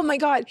 oh my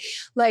God.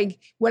 Like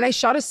when I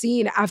shot a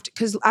scene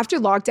because after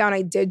lockdown,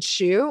 I did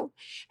shoot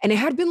and it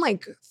had been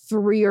like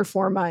 3 or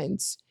 4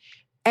 months.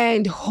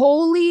 And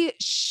holy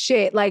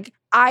shit, like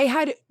I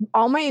had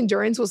all my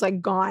endurance was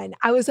like gone.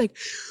 I was like,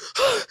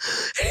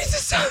 I need to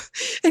stop.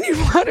 I need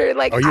water.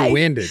 Like, Oh, you're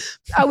winded.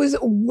 I was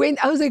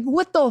like,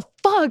 what the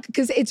fuck?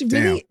 Because it's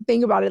really,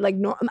 think about it, like,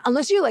 no,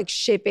 unless you're like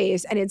shit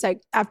faced and it's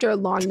like after a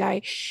long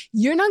night,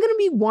 you're not gonna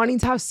be wanting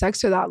to have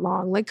sex for that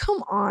long. Like,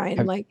 come on.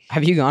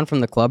 Have you gone from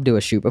the club to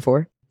a shoot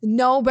before?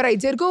 No, but I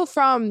did go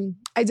from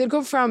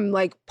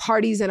like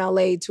parties in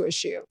LA to a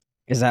shoot.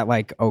 Is that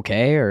like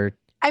okay or?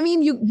 I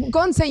mean, you go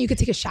on set, you could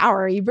take a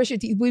shower, you brush your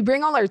teeth. We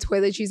bring all our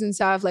toiletries and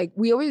stuff. Like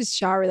we always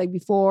shower like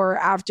before,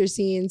 after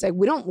scenes. Like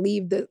we don't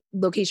leave the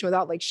location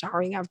without like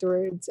showering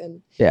afterwards.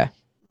 And Yeah.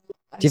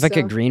 Do you have like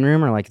a green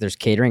room or like there's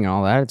catering and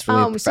all that? It's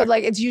really so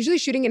like it's usually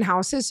shooting in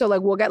houses. So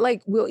like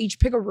we'll each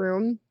pick a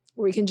room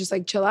where we can just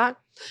like chill at.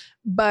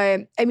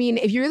 But I mean,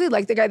 if you really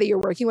like the guy that you're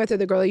working with or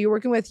the girl that you're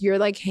working with, you're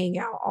like hang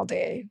out all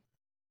day.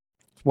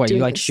 What, you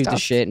doing like shoot the stuff.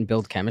 shit and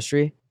build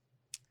chemistry?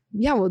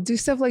 Yeah, we'll do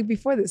stuff like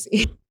before the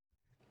scene.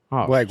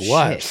 Oh, Like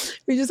what? shit.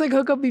 We just like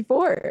hook up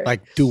before.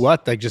 Like do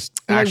what? Like just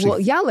Like, actually well,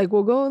 yeah, like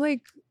we'll go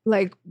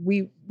like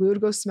we would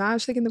go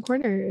smash like in the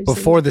corners.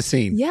 before the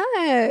scene.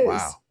 Yes.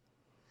 Wow.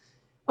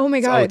 Oh my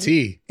It's God.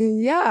 OT.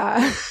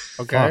 Yeah.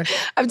 Okay.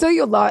 I'm telling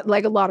you a lot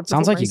of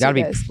Sounds like you performers gotta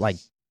do be this. like, A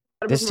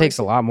lot of this takes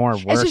a performers lot more do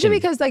work. this. Especially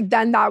and because like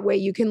then that way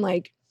you can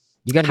like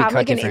you gotta be have cut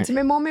like an different.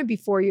 intimate moment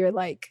before you're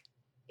like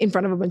in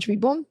front of a bunch of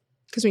people.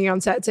 Because when you're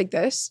on set, it's like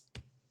this.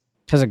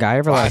 Has a guy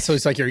ever Wow, like, so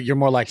it's like you're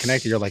more like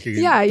connected. You're like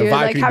Yeah, the you're vibe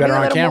like could be having better a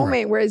on little camera.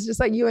 moment where it's just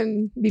like you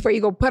and before you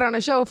go put on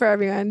a show for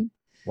everyone.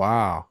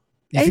 Wow.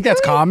 You I think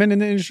that's feel common in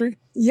the industry?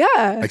 Yeah.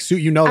 Like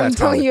suit, you know that's I'm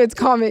telling common. you it's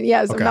common.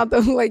 Yes. Okay. I'm not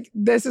the like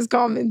this is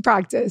common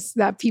practice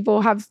that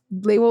people have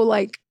they will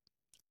like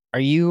are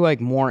you like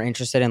more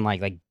interested in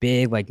like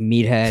big like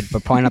meathead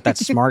but probably not that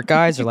smart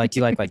guys, or like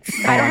do you like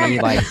funny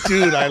like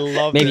Dude, I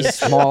love maybe this.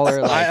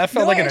 smaller like I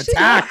felt No, like an actually,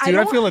 attack, I dude.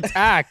 I don't- feel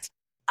attacked.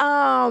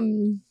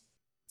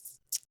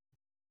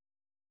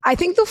 I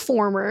think the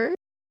former.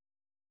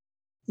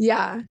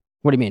 Yeah.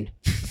 what do you mean?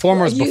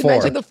 Former's You before.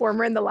 mentioned the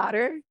former and the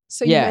latter.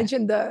 So you Yeah.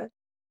 mentioned the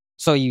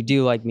So you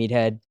do like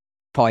meathead,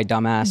 probably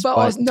dumbass, but,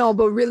 but also, no,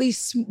 but really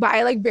but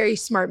I like very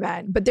smart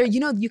men. But there,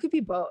 you could be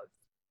both.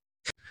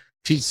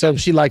 So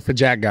she liked the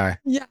Jack guy.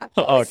 Yeah.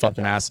 Oh,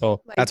 fucking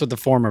asshole. Like- That's what the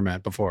former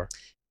meant before.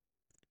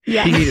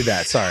 Yeah. He needed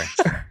that. Sorry.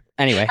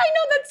 anyway. I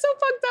know that's so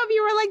fucked up.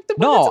 You were like the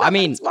one No, that's not I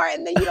mean- that smart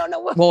and then you don't know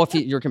what Well, if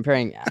you're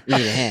comparing me to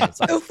him, it's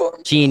like the former.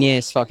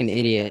 genius, fucking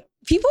idiot.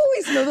 People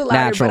always know the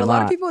latter, Natural, but a lot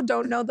of not. people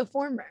don't know the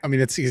former. I mean,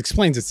 it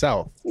explains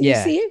itself. Yeah.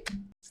 You see?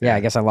 Yeah,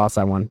 I guess I lost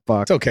that one.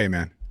 Fuck. It's okay,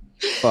 man.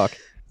 Fuck.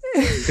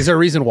 Is there a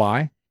reason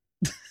why?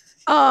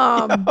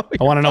 Um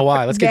I want to know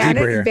why. Let's get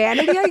deeper here.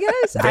 Vanity, I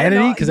guess. I don't Vanity?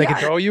 know. Because I Yeah. could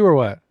throw you or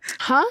what?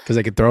 Huh? Because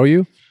I could throw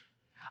you?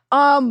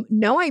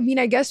 No, I mean,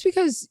 I guess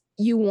because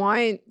you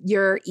want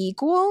your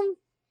equal.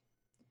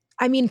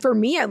 I mean, for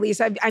me at least,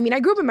 I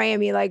grew up in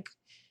Miami. Like,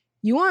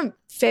 you want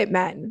fit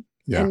men,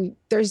 Yeah. and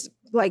there's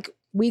like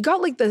we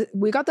got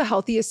the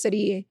healthiest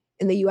city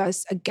in the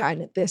U.S.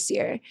 again this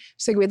year.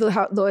 So like we had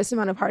the lowest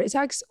amount of heart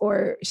attacks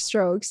or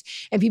strokes,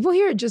 and people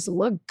here just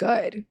look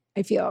good.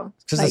 I feel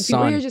 'Cause like the people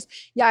sun. here just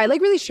I like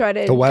really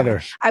shredded. The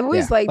weather. I've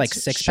always liked Like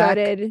six-pack?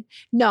 shredded.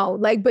 No,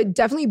 like but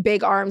definitely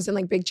big arms and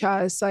like big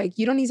chest. Like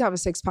you don't need to have a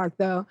 6-pack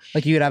though.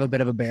 Like you would have a bit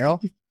of a barrel,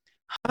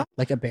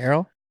 like a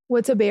barrel,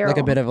 What's a barrel?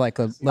 like a bit of like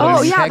a. Oh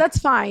little yeah, peg. that's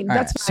fine. All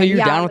That's right. fine. So you're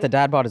yeah. down with the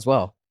dad bod as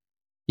well.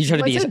 You try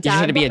to be What's a you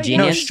try to be a dad bod again?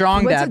 No, genius.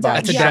 strong What's a dad bod.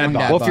 That's a yeah. dad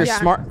bod. Well, if you're Yeah.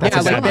 smart, that's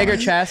Yeah, a like dad a bigger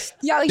bod. chest.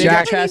 Yeah, like Bigger you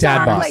definitely need chest, to dad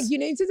have, bod. like you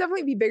need to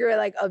definitely be bigger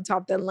like up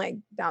top than like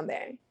down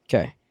there.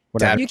 Okay.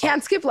 Whatever. Dad You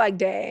can't skip leg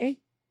day.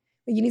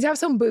 Like, you need to have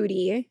some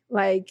booty.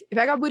 Like if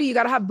I got booty, you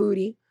gotta have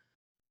booty.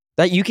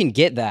 That you can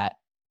get that.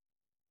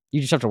 You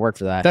just have to work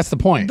for that. That's the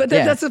point. But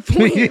that's the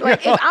point.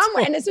 Like if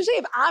I'm, and especially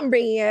if I'm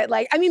bringing it,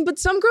 like, I mean, but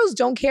some girls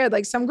don't care.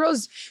 Like some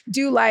girls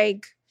do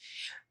like,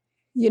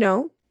 you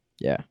know?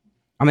 Yeah.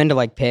 I'm into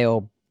like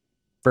pale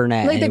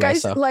brunette. Like anyway, the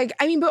guys, so. like,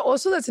 I mean, but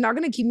also that's not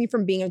going to keep me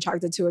from being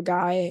attracted to a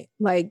guy.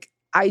 Like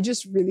I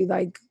just really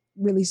like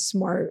really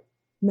smart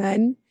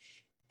men.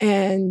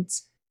 And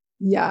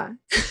yeah,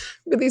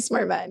 really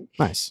smart men.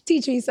 Nice.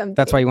 Teach me something.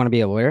 That's why you want to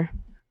be a lawyer?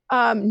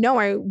 No,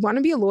 I want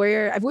to be a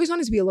lawyer. I've always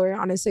wanted to be a lawyer,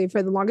 honestly,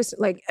 for the longest,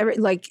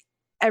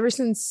 ever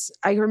since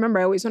I can remember,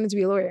 I always wanted to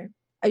be a lawyer.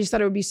 I just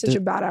thought it would be such a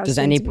badass. Does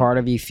any part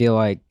of you feel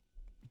like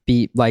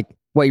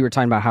what you were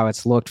talking about, how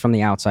it's looked from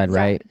the outside,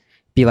 right?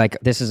 Be like,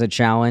 this is a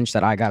challenge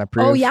that I got to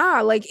prove. Oh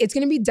yeah. Like it's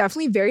going to be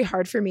definitely very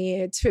hard for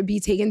me to be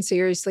taken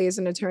seriously as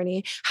an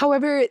attorney.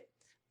 However,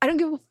 I don't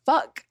give a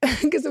fuck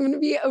because I'm going to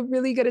be a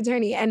really good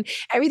attorney. And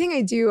everything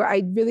I do,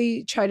 I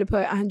really try to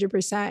put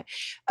 100%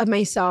 of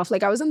myself.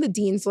 Like I was on the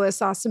dean's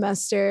list last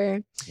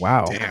semester.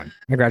 Wow. Damn.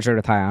 I graduated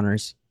with high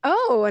honors.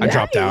 Oh, I nice.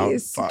 dropped out.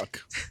 Fuck.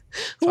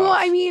 Well,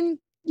 I mean,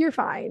 you're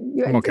fine.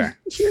 I'm okay.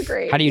 You're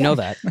great. How do you know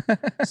that?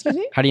 Excuse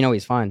me? How do you know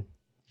he's fine?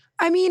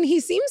 I mean, he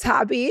seems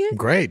happy.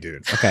 Great,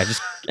 dude. Okay,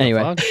 just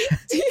anyway.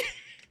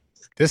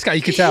 This guy,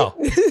 you can tell.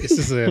 This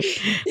is a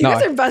You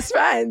guys are best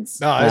friends.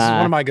 no. This is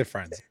one of my good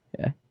friends.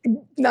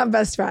 Not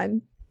best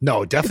friend.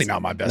 No, definitely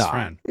not my best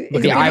friend.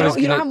 Look Yeah, at I me. was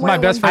You don't gonna- have more my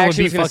than best one- I friend would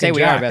actually be was going to say fucking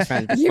we are Jack. best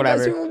friends. Your best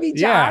Whatever. friend would be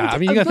Yeah, jacked. I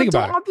mean, you gotta think But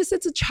about don't it.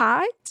 opposites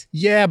attract.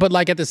 Yeah, but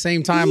like at the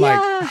same time, like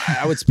Yeah.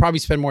 I would probably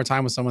spend more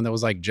time with someone that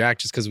was like Jack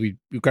just because we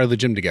go to the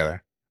gym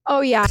together.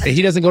 Oh yeah. And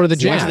he doesn't go to the We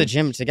gym. went to the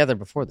gym together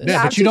before this. Yeah,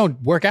 Yeah, but you don't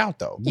work out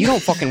though. You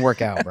don't fucking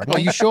work out, bro. No,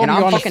 you show And me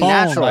I'm on the fucking phone,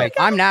 natural. like-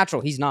 I'm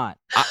natural. He's not.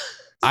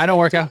 I don't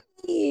work out.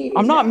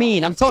 I'm not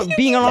mean. I'm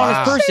being an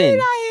honest Wow. person.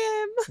 I am.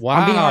 Wow,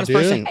 I'm being an honest dude.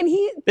 person. And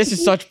he. This is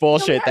he- such he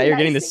bullshit only that had you're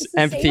getting nice this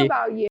things to say empathy.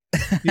 about you.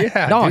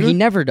 Yeah, No, dude. he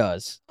never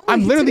does.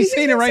 I'm He literally says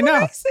saying it right so now.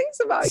 Nice things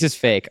about This you. is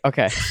fake.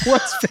 Okay.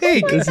 What's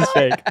fake? This is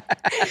fake.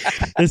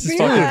 This is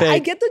But fucking yeah, I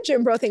fake. get the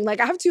gym bro thing. Like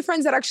I have two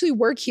friends that actually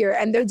work here,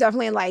 and they're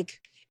definitely like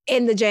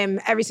in the gym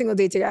every single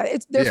day together.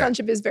 Their Yeah.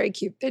 friendship is very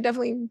cute. They're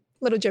definitely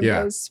little gym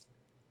Yeah. bros.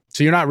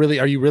 So you're not really?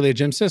 Are you really a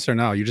gym sis or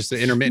no? You're just an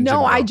intermittent.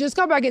 No, gym I bro? just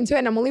got back into it,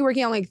 and I'm only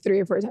working out like 3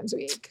 or 4 times a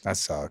week. That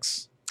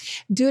sucks.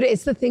 Dude,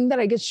 it's the thing that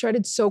I get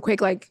shredded so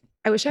quick. Like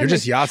I wish I You're had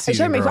just my- I Yahtzee, wish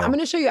I had my phone. girl. I'm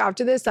gonna show you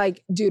after this.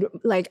 Like, dude,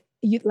 like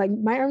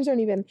my arms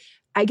aren't even.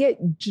 I get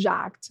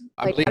jacked.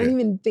 I Like I, believe don't it.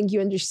 even think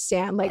you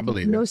understand. Like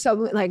believe no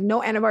supplement, like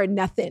no Anavar,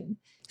 nothing.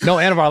 No,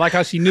 Anavar. I like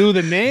how she knew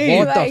the name.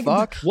 What Like, the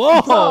fuck?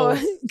 Whoa.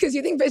 Because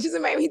you think bitches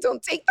in Miami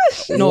don't take that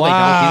shit. No,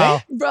 Wow. they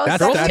don't. Bro, That's-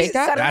 some that's- bitches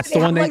set up, that's the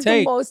one have, they like,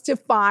 take. The most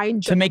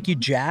defined To make you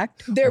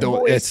jacked? their The-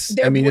 voice. it's-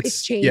 Their I mean, voice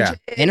it's- changes. yeah.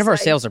 End of our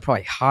like- sales are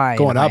probably high.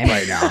 Going in up Miami.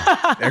 right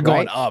now. They're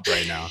going Right? up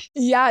right now.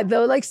 Yeah,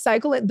 they'll like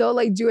cycle it. They'll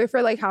like do it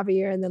for like half a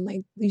year, and then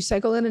like you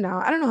cycle in and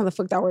out. I don't know how the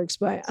fuck that works,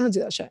 but I don't do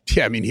that shit.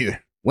 Yeah, me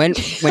neither. When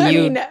I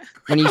you mean,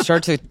 when you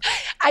start to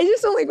I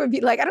just don't like when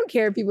people like. I don't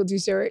care if people do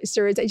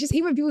steroids. I just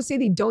hate when people say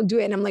they don't do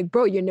it, and I'm like,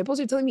 bro, your nipples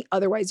are telling me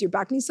otherwise. Your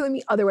back knee's telling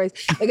me otherwise.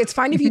 Like it's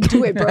fine if you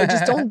do it, bro.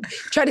 Just don't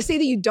try to say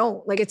that you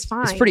don't. Like it's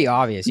fine. it's pretty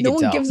obvious. You No can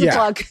one tell. gives a Yeah.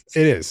 fuck.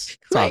 It is.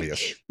 It's Like,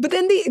 obvious. But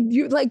then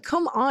you like,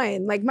 come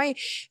on. Like my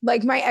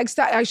ex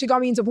that actually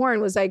got me into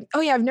porn was like,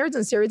 oh yeah, I've never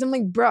done steroids. I'm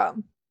like, bro,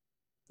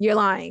 you're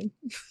lying.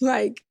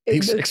 Like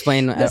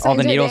Explain the all the signs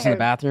are needles in there. the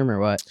bathroom or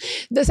what?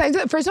 the signs.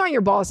 First of all, on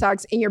your ball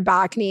sacks, in your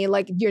back knee,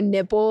 like your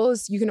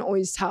nipples, you can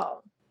always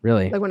tell.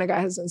 Really? Like when a guy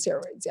has done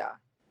steroids, yeah.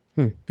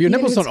 But your even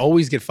nipples if don't it's-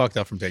 always get fucked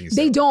up from taking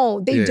They steroids.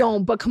 don't. They Yeah.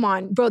 don't. But come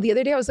on, bro. The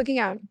other day I was looking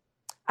at,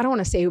 I don't want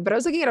to say who, but I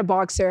was looking at a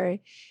boxer,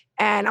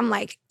 and I'm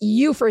like,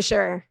 you for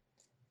sure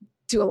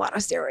do a lot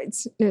of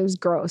steroids. And it was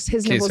gross.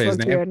 His Can't nipples say his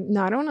looked name? weird.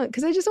 No, I don't know,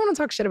 because I just don't want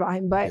to talk shit about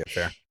him. But Yeah,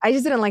 fair. I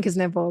just didn't like his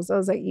nipples. I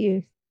was like,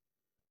 you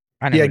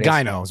I know Yeah, it is.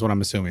 gyno is what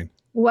I'm assuming.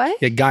 what?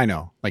 Yeah,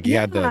 gyno. Like he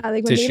had the like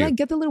when tissue. they like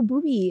get the little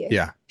booby.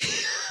 Yeah.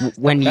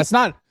 When you,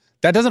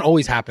 That doesn't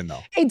always happen though.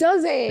 It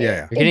doesn't. Yeah.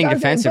 You're getting It doesn't.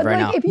 defensive But,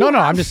 right like, now. if you No, have-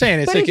 I'm just saying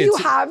it's But like if you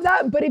it's. have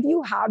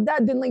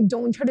that, then like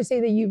don't try to say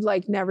that you've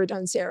like never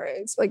done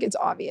steroids. Like it's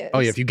obvious. Oh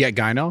yeah, if you get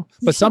gyno,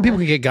 but some people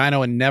can get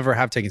gyno and never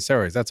have taken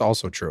steroids. That's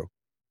also true.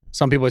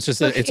 Some people, it's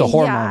just it's a Okay,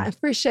 hormone. Yeah,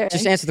 for sure.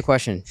 just answer the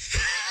question.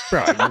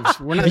 Bro, we're not,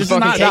 You this is fucking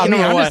not taking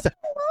about me. them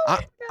or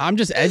I'm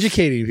just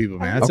educating people,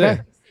 man. That's Okay. it.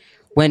 I'm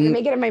When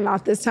make it in my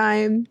mouth this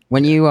time.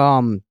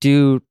 you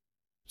do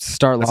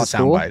start law That's a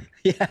school, soundbite.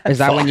 Yeah. is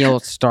that when you'll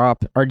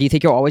stop, or do you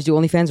think you'll always do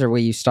OnlyFans, or will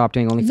you stop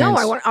doing OnlyFans?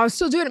 No, I'll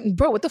still do it.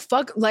 Bro, what the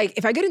fuck? Like,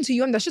 if I get into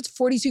UM, that's just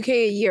 $42K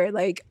a year.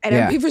 Like, and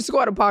Yeah. I'm paying for school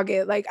out of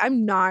pocket. Like,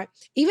 I'm not,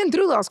 even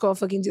through law school, I'll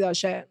fucking do that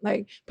shit.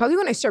 Like, probably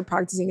when I start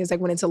practicing is like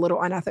when it's a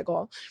little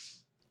unethical.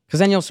 Because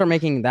then you'll start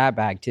making that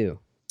bag too.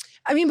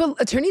 I mean, but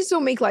attorneys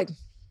don't make like,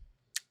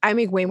 I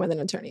make way more than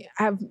an attorney.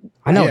 I have,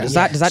 I know. Yeah. Does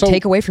that So,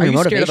 take away from Are your you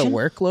scared motivation? of the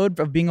workload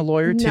of being a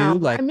lawyer too? no,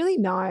 Like I'm really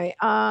not.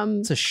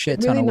 it's a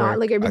shit ton Really of not. work.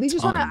 Like, I really A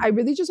just want to, ton. I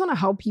really just want to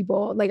help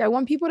people. Like, I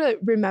want people to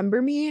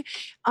remember me.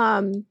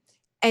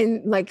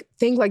 and like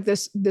think like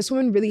this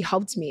woman really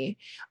helped me.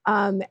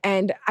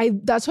 And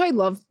that's why I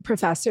love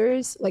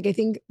professors. Like I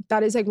think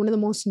that is like one of the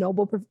most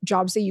noble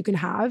jobs that you can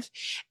have.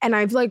 And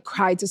I've like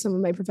cried to some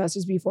of my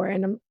professors before,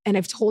 and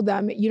I've told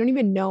them, you don't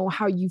even know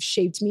how you've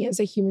shaped me as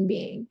a human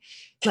being.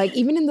 Like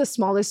even in the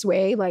smallest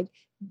way, like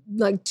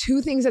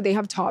 2 things that they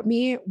have taught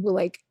me will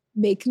like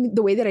make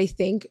the way that I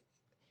think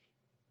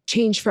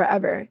change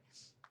forever.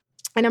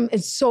 And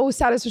it's so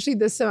sad, especially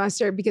this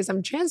semester, because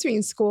I'm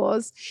transferring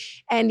schools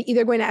and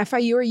either going to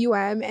FIU or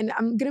UM, and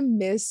I'm gonna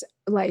miss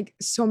like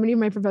so many of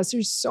my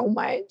professors so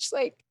much.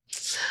 Like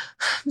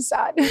I'm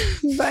sad,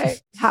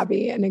 but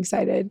happy and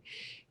excited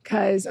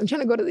because I'm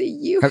trying to go to the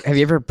U. Have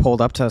you ever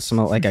pulled up to some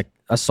like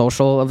a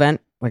social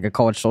event, like a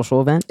college social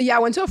event? Yeah, I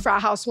went to a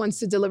frat house once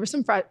to deliver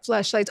some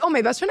flashlights. Oh,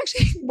 my best friend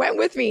actually went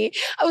with me.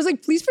 I was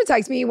like, please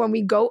protect me when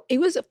we go. It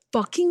was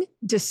fucking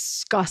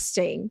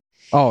disgusting.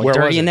 Oh, Where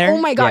dirty was in it? there? Oh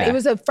my God, Yeah. it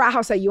was a frat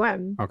house at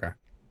UM. Okay.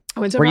 I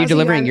went to a Were frat you house at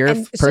delivering UM, your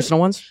and personal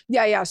ones?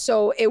 Yeah.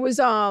 So it was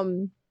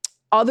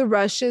all the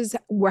rushes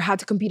had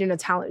to compete in a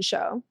talent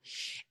show.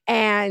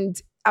 And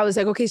I was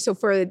like, okay, so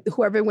for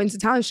whoever wins the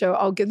talent show,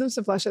 I'll give them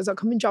some flashlights. I'll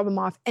come and drop them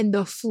off. And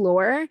the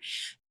floor,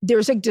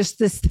 there's like just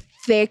this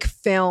thick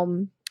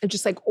film of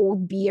just like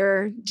old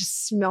beer,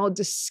 just smelled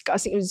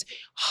disgusting. It was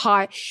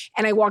hot.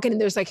 And I walk in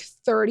and there's like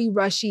 30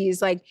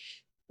 rushies, like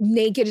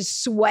naked,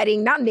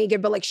 sweating, not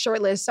naked, but like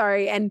shirtless,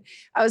 sorry. And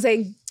I was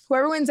like,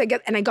 whoever wins, I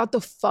got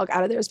the fuck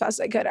out of there as fast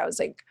as I could. I was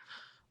like,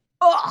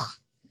 ugh.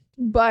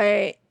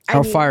 But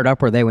How fired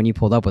up were they when you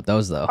pulled up with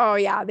those though? Oh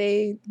yeah,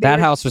 they that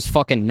were, house was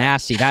fucking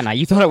nasty that night.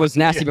 You thought it was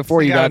nasty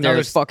before you got there. It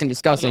was fucking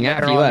disgusting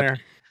after you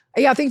left.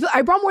 Yeah,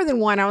 I brought more than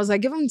one. I was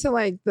like, give them to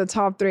like the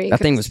top 3. That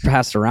thing was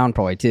passed around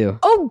probably too.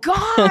 Oh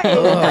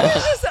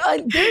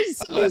God, there's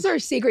those are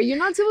secret. You're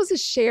not supposed to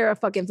share a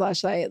fucking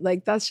flashlight.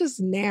 Like that's just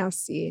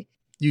nasty.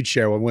 You'd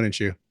share one, wouldn't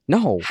you?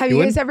 No. Have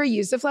you guys ever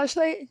used a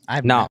flashlight?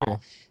 I've No.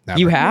 Never.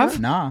 You have?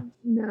 Nah.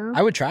 No.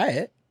 I would try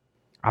it.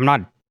 I'm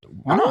not.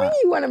 Why I'll not? bring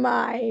you one of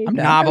mine. I'm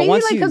down. Nah, but maybe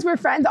once like you because we're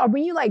friends, I'll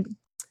bring you like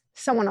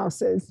someone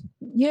else's.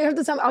 You have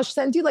to tell me. I'll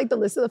send you like the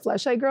list of the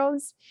flashlight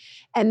girls,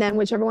 and then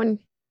whichever one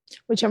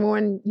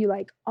you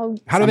like.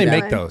 How do they send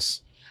make them.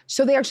 those?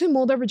 So they actually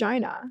mold our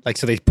vagina. Like,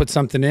 so they put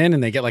something in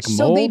and they get like a mold?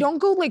 So they don't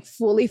go like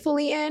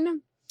fully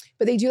in,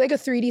 but they do like a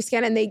 3D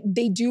scan and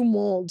they do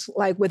mold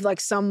like with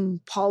like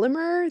some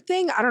polymer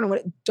thing. I don't know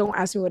don't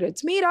ask me what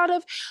it's made out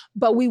of,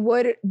 but we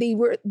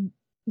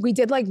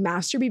did like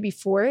masturbate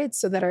before it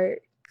so that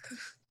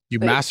You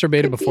like,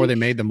 masturbated could before be- they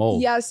made the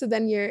mold. yeah, so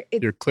then your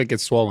Clit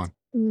gets swollen.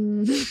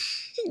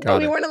 but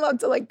we it. weren't allowed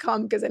to like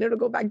come because then it'll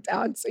go back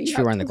down. So You you should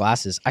have be wearing the to-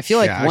 glasses. I feel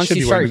like Yeah, I once should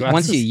you be wearing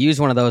once you glasses. use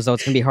one of those, though,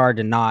 it's gonna be hard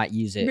to not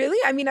use it. Really?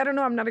 I mean, I don't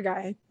know. I'm not a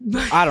guy.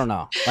 I don't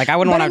know. Like I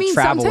wouldn't But want to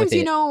travel sometimes with it.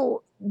 you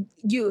know,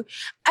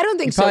 I don't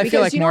think You so probably because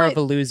feel like you know more what? of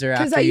a loser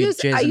Because after I you use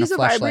jizz I in use a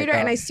fleshlight, vibrator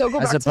and though, I still go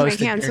as back to my opposed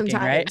to hand jerking,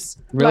 right? sometimes.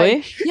 Really?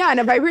 But, yeah, and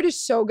a vibrator is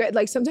so good.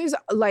 Like sometimes,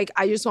 like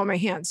I just want my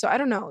hand. So I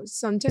don't know.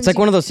 Sometimes It's like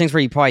one of those things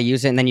where you probably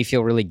use it and then you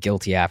feel really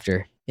guilty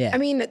after. Yeah. I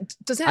mean,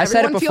 doesn't I said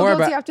it everyone feel before,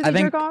 guilty but after I they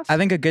think jerk off? I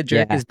think a good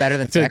jerk Yeah. is better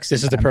than This sex.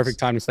 is the sometimes. perfect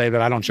time to say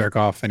that I don't jerk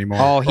off anymore.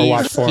 Oh, or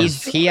watch porn.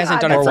 he hasn't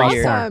done Yeah, it for that's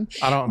years. awesome.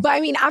 I don't. But I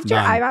mean, after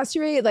None. I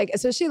masturbate, like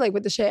especially like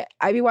with the shit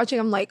I be watching,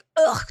 I'm like,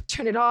 ugh,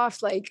 turn it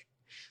off. Like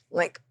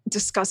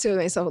disgusted with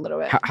myself a little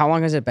bit. How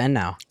long has it been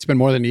now? It's been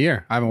more than a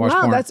year. I haven't watched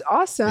Wow, porn. that's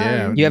awesome.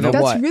 Yeah. You haven't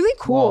That's what? really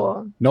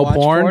cool. No Watch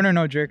porn. or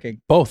no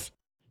jerking. Both.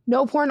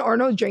 No porn or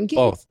no drinking.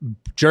 Both.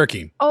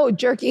 Jerking. Oh,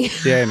 jerky.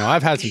 Yeah, no,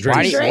 I've had some Why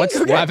drinks. do you, Drink?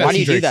 Okay. I've had why do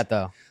you some do drinks. that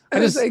though? I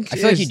was just- like, I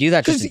feel like you do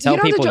that just to because tell you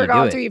don't have people to you jerk do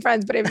off it. to be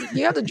friends, but if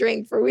you have to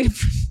drink for weed.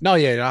 No,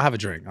 yeah, I'll have a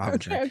drink. I'll have a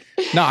drink.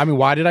 Okay. No, I mean,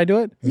 why did I do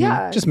it?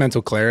 Yeah. Just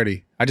mental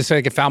clarity. I just feel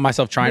like I found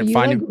myself Were trying you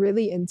finding, like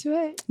really into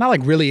it? not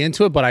like really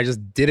into it, but I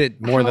just did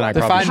it more than I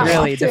probably Define should.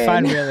 really. often?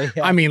 Define really.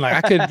 Yeah. I mean,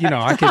 like I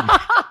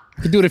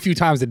could do it a few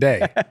times a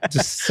day.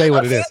 Just say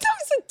what A it few is.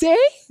 times a day?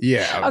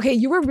 Yeah. Okay,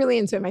 you were really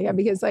into it, Micah,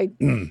 because like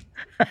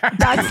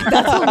that's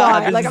a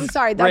lot. Like I'm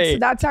sorry, great.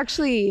 that's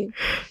actually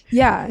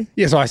yeah.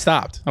 Yeah. So I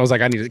stopped. I was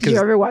like, I need it Did you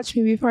because ever watch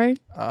me before?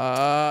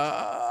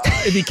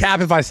 it'd be cap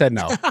if I said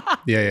no.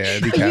 Yeah,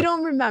 it'd be But you cap.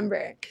 don't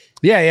remember.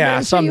 Yeah, But yeah.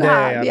 I'm sure Someday. you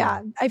I have. don't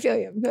Yeah, know. I feel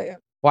you.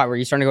 Why were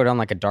you starting to go down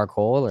like a dark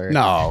hole or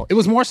No, it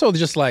was more so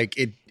just like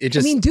it. It I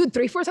just. mean, dude,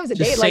 3-4 times a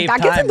Just day, like save that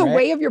gets in time, the right?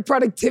 way of your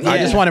productivity. I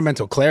just wanted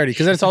mental clarity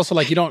because it's also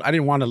like I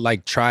didn't want to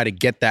like try to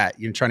get that.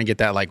 You're trying to get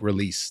that like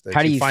release. That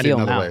How do you find it feel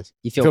in other now? ways.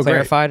 You feel Feel great.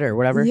 clarified or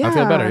whatever? Yeah, I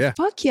feel better, yeah.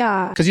 Fuck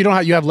yeah. Because you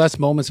have less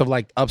moments of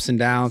like ups and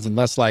downs and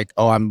less like,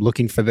 oh, I'm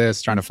looking for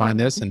this, trying to find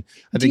this. And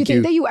I Do you think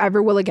think that you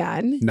ever will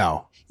again?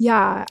 no.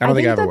 Yeah. I don't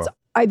think I ever that's will.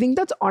 I think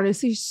that's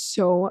honestly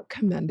so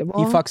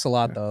commendable. He fucks a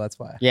lot though. That's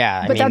why.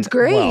 Yeah, but that's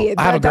great. Well,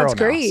 I have a girl That's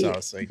great. now, so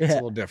it's like it's a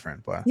little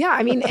different. But Yeah,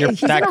 I mean,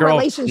 he's that in a girl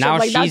relationship. now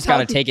like, she's that's got to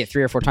healthy. take it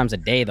 3 or 4 times a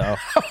day though.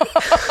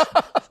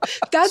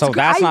 That's So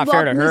that's not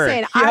fair to her.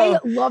 Listen, I Yo,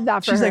 love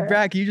that for She's her. like,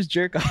 Brad, can you just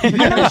jerk off?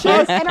 and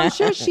I'm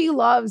sure she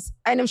loves,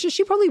 and I'm sure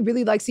she probably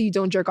really likes that you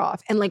don't jerk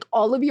off. And like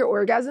all of your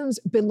orgasms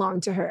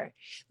belong to her.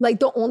 Like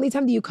the only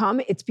time that you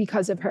come, it's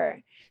because of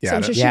her. Yeah, so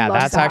I'm sure she Yeah,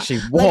 loves that's that. actually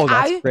whoa, Like,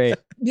 that's great.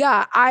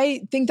 Yeah,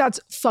 I think that's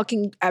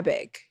fucking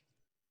epic.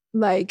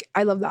 Like,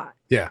 I love that.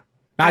 Yeah.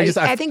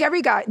 I think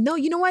every guy, no,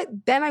 you know what?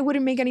 Then I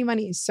wouldn't make any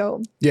money.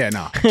 So yeah,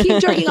 no.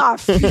 keep jerking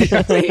off,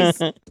 please.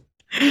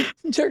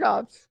 Jerk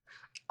off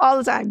all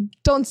the time.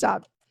 Don't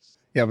stop.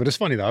 Yeah, but it's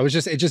funny though. It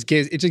just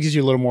gives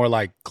you a little more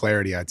like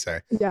clarity, I'd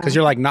say. Yeah. Because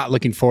you're like not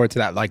looking forward to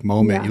that like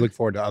moment. Yeah. You look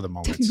forward to other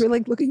moments. You're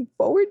like looking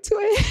forward to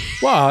it.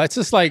 Well, it's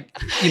just like,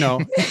 you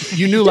know,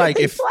 you knew like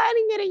if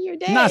planning it in your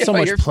day. not so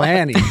much you're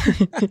planning.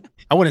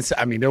 I wouldn't say,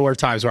 I mean, there were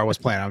times where I was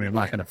planning. I mean, I'm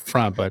not gonna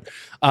front, but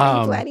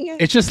planning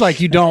it. it's just like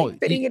you don't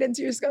Fitting it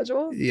into your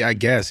schedule. Yeah, I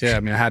guess. Yeah. I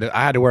mean, I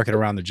had to work it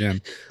around the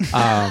gym.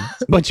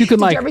 But you can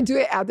Did like you ever do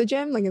it at the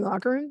gym, like in the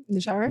locker room, in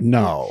the shower?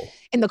 no.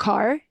 In the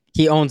car?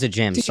 He owns a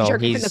gym, Did you so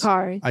jerk off in he's the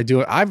car? I do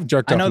it. I've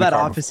jerked I off know in the that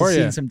car office before, has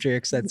yeah. seen some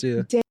jerks that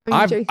do. Damn,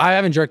 I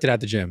haven't jerked it at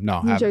the gym. No, I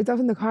you haven't. jerked off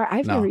in the car?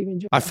 I've No. never even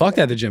jerked I off fucked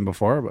there. at the gym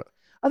before, but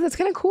Oh, that's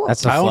kind of cool.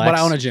 That's a I own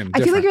flex. a gym. I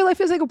feel like Different. your life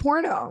is like a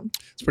porno.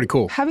 It's pretty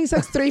cool. Having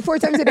sex 3-4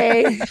 times a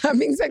day.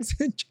 Having sex.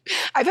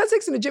 I've had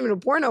sex in the gym in a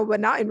porno, but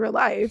not in real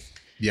life.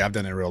 Yeah, I've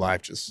done it in real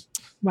life. Just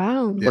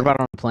Wow. What about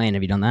on a plane?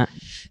 Have you done that?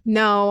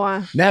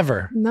 No.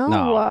 never. No.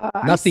 No.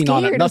 I'm Nothing on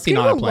a- scared. I'm nothing scared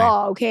on a of the plane.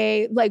 law,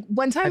 okay. Like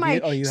one time Have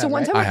you? Oh, you so have,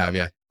 one right? time I have,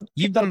 yeah.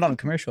 You've done it on a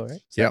commercial,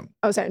 right? Yep.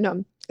 Oh, sorry.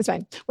 No, it's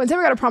fine. One time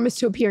I got a promise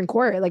to appear in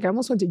court. Like I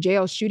almost went to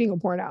jail shooting a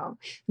porno.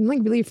 I'm like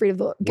really afraid of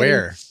the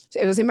Where?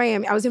 It was in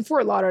Miami. I was in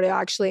Fort Lauderdale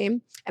actually,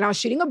 and I was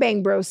shooting a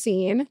Bang Bro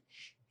scene.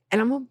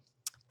 And I'm a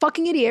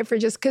fucking idiot for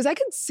just because I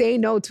could say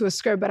no to a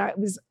script, but I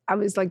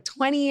was like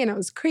 20 and I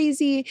was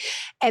crazy.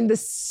 And the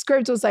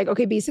script was like,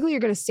 okay, basically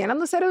you're gonna stand on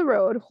the side of the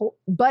road,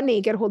 butt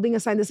naked, holding a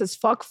sign that says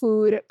 "fuck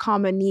food,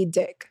 comma need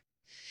dick."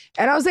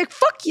 And I was like,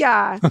 fuck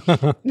yeah.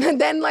 And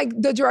then like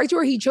the director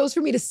where he chose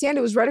for me to stand,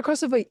 it was right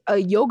across of a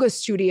yoga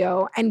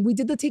studio. And we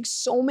did the take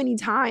so many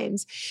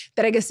times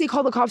that I guess they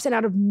called the cops and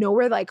out of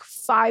nowhere, like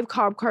 5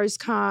 cop cars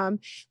come,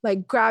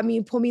 like grab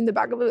me, pull me in the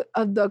back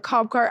of the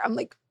cop car. I'm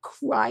like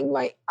crying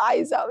my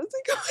eyes out. I was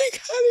like, oh my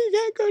God, I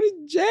can't go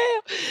to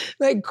jail.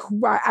 Like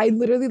I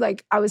literally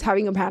like, I was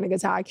having a panic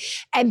attack.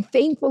 And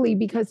thankfully,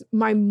 because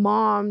my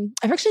mom,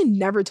 I've actually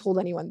never told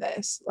anyone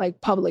this,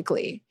 like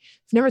publicly.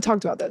 I've never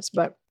talked about this,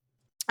 but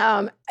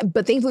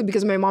thankfully,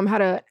 because my mom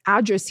had an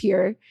address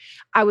here,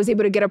 I was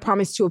able to get a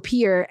promise to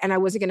appear and I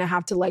wasn't going to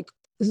have to like,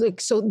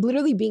 so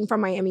literally being from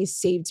Miami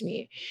saved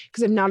me.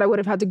 Because if not, I would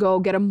have had to go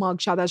get a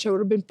mugshot. That shit would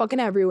have been fucking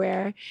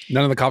everywhere.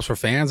 None of the cops were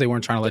fans. They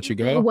weren't trying to let you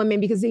go.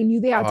 Women, because they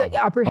knew they had to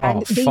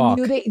apprehend. They fuck.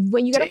 knew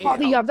when you get a call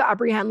that you have to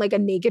apprehend like a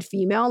naked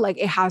female, like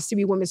it has to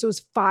be women. So it was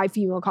 5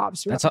 female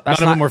cops. That's None of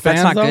them not, were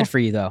that's fans, not though? good for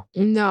you though.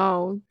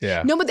 No.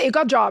 Yeah. No, but it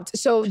got dropped.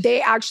 So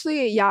they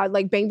actually, yeah,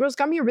 like Bang Bros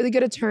got me a really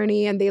good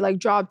attorney and they like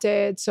dropped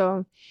it.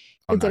 So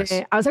Oh, it didn't.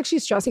 nice. I was actually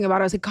stressing about it.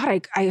 I was like,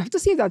 God, I have to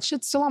see if that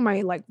shit's still on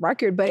my like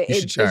record. But You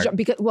should check.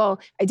 because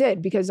I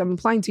did because I'm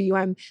applying to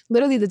UM.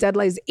 Literally the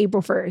deadline is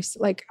April 1st.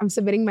 Like I'm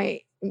submitting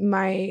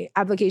my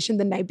application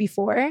the night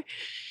before. Is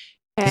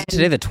And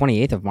today the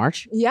 28th of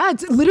March? yeah,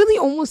 it's literally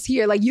almost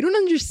here. Like you don't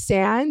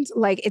understand.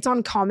 Like it's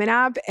on Common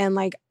App and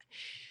like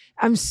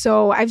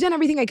I've done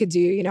everything I could do.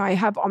 You know, I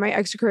have all my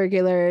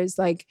extracurriculars.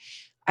 Like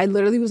I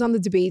literally was on the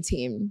debate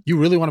team. You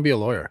really want to be a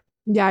lawyer?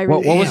 Yeah, I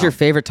What really was your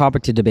favorite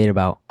topic to debate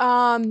about?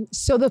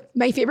 So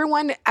my favorite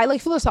one, I like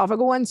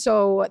philosophical ones.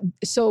 So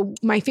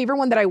my favorite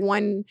one that I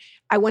won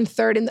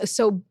third in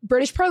so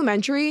British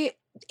parliamentary,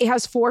 it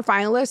has 4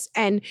 finalists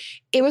and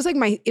it was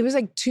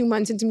like 2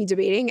 months into me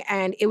debating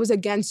and it was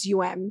against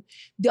UM.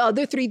 The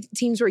other 3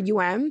 teams were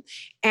UM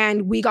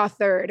and we got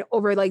third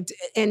over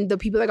and the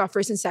people that got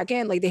first and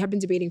second, like they have been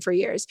debating for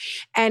years.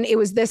 And it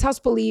was this house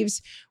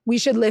believes we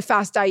should live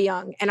fast, die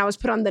young. And I was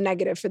put on the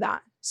negative for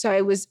that.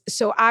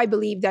 So I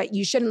believe that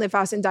you shouldn't live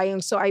fast and die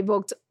young. So I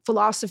booked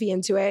philosophy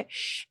into it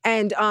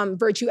and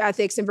virtue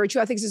ethics. And virtue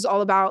ethics is all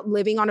about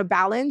living on a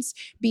balance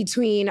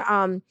between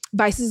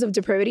vices of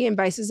depravity and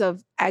vices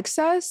of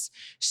excess.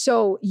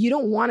 So you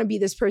don't want to be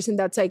this person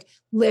that's like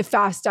live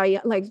fast, die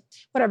young, like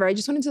whatever. I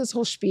just went into this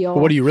whole spiel.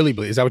 But what do you really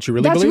believe? Is that what you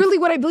really That's believe? really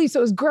what I believe.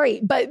 So it's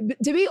great. But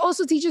debate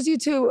also teaches you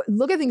to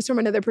look at things from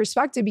another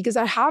perspective because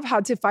I have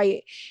had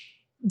to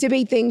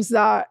debate things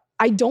that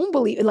I don't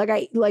believe.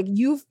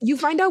 You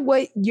find out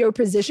what your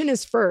position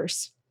is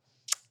first.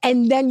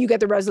 And then you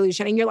get the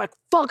resolution and you're like,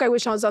 fuck, I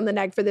wish I was on the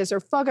neck for this, or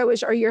fuck,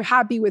 or you're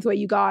happy with what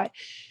you got.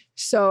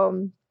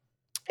 So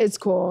it's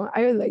cool. I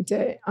really liked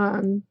it.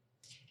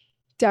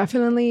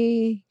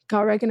 Definitely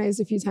got recognized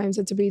a few times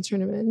at debate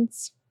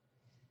tournaments.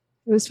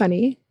 It was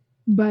funny,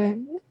 but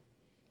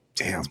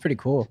Damn. It's pretty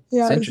cool.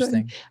 Yeah, It's it's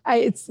interesting.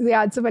 it's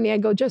so funny. I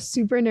go just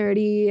super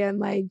nerdy and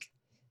like,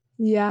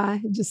 yeah,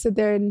 just sit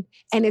there and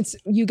it's,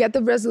 you get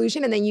the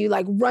resolution and then you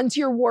like run to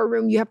your war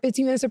room. You have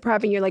 15 minutes of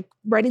prep and you're like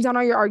writing down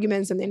all your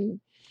arguments and then.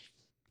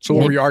 So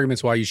what were your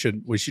arguments why we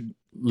should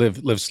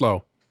live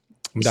slow?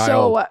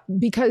 So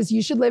because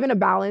you should live in a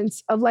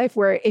balance of life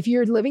where if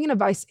you're living in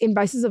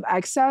vices of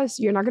excess,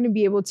 you're not going to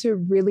be able to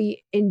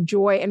really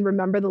enjoy and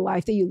remember the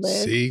life that you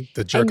live. See,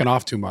 the jerking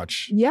off too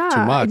much. Yeah,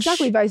 too much.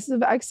 Exactly. Vices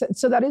of excess.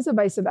 So that is a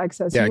vice of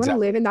excess. You want to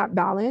live in that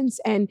balance.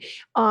 And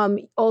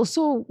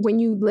also when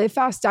you live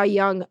fast, die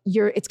young,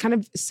 it's kind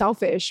of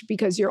selfish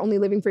because you're only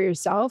living for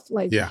yourself.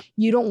 Like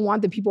you don't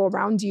want the people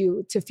around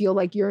you to feel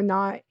like you're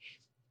not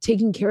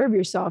taking care of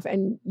yourself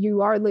and you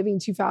are living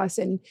too fast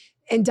and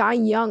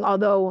dying young,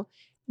 although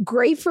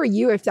great for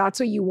you if that's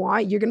what you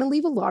want, you're going to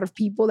leave a lot of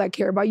people that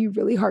care about you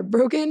really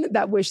heartbroken,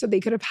 that wish that they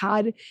could have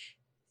had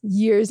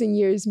years and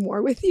years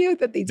more with you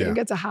that they didn't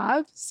get to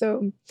have.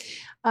 So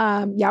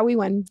we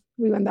won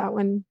that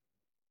one.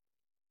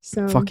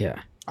 So fuck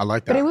yeah. I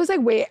like that. But it was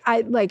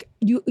like,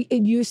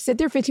 you sit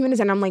there 15 minutes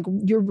and I'm like,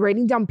 you're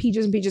writing down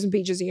pages and pages and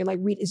pages and you're like,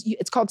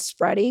 it's called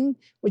spreading,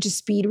 which is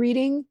speed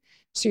reading.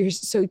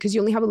 So because you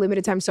only have a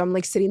limited time. So I'm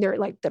like sitting there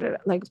like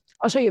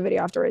I'll show you a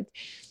video afterwards.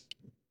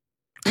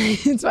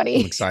 It's funny.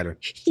 I'm excited.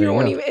 You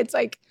won't even, it's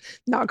like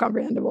not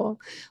comprehensible.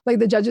 Like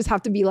the judges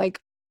have to be like,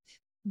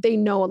 they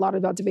know a lot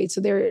about debate. So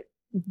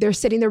they're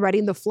sitting there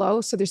writing the flow.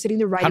 So they're sitting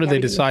there writing. How do they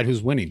decide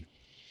who's winning?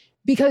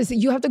 Because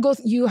you have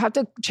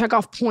to check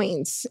off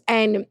points.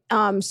 And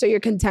so your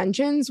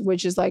contentions,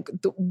 which is like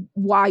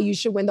why you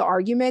should win the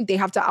argument, they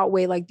have to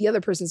outweigh like the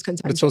other person's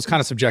contention. So it's kind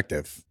of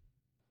subjective.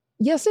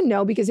 Yes and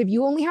no, because if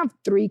you only have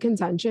 3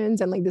 contentions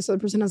and like this other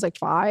person has like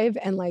 5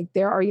 and like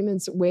their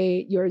arguments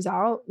weigh yours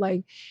out,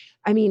 like,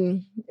 I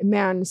mean,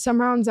 man, some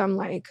rounds I'm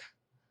like,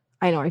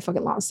 I know I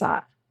fucking lost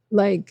that.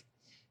 Like,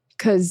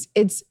 cause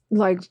it's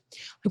like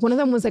one of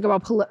them was like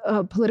about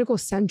political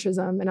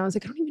centrism. And I was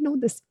like, I don't even know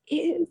what this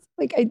is.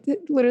 Like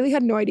literally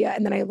had no idea.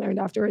 And then I learned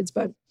afterwards,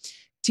 but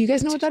do you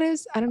guys know what that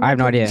is? I don't know. I have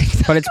no idea,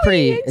 but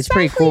it's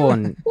pretty cool.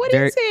 And what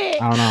is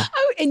it? I don't know.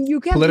 Oh, and you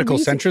can't political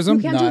centrism?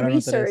 You can't do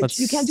research.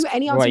 You can't do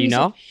any else. You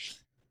know?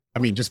 I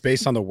mean, just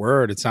based on the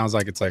word, it sounds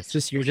like it's like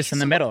you're just in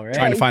the middle, right?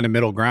 Trying to find a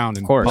middle ground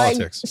in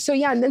politics. So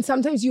yeah, and then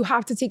sometimes you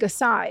have to take a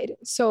side.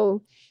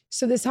 So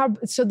this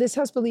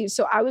has beliefs.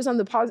 So I was on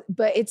the pause,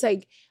 but it's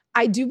like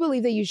I do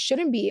believe that you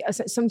shouldn't be.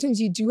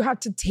 Sometimes you do have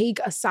to take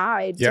a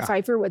side to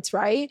fight for what's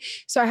right.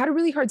 So I had a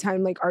really hard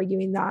time like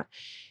arguing that.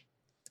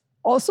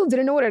 Also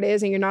didn't know what it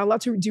is and you're not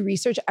allowed to do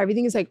research.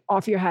 Everything is like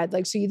off your head.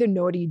 Like, so you either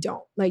know it or you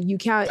don't. Like you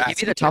can't.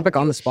 Give you the topic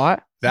on the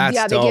spot?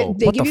 That's dope.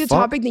 They give you the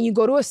topic, then you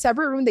go to a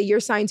separate room that you're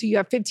assigned to. You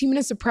have 15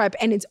 minutes to prep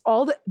and it's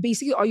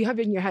basically all you have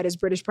in your head is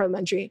British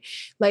parliamentary.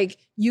 Like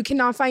you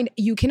cannot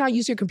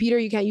use your computer,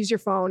 you can't use your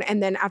phone.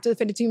 And then after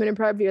the 15-minute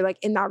prep, you're like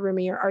in that room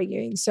and you're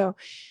arguing. So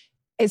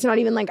it's not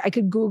even like I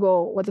could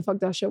Google what the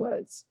fuck that shit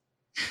was.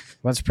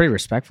 Well, that's pretty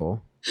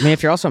respectful. I mean,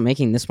 if you're also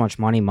making this much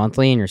money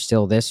monthly and you're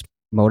still this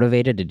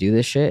motivated to do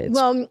this shit.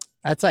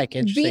 That's like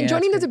interesting.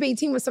 Joining the debate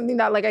team was something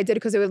that like I did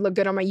because it would look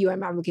good on my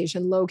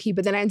application, low key.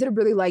 But then I ended up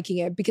really liking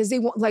it because they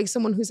want like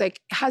someone who's like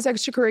has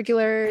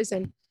extracurriculars,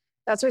 and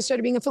that's why I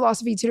started being a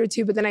philosophy tutor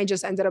too. But then I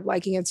just ended up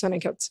liking it, so then I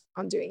kept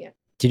on doing it.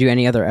 Did you do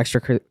any other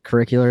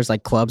extracurriculars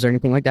like clubs or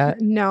anything like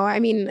that? No, I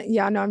mean,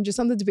 I'm just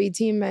on the debate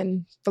team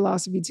and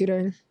philosophy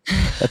tutor.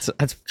 That's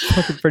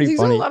fucking pretty it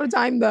takes funny. a lot of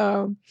time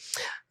though.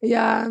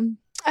 Yeah,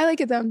 I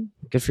like it though.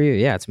 Good for you.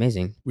 Yeah, it's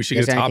amazing. We should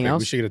get a topic.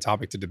 We should get a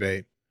topic to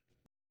debate.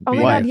 Oh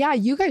my God, yeah,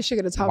 you guys should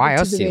get a topic. Why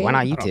to us debate. two? Why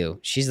not you two?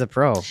 She's the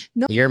pro.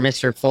 No, you're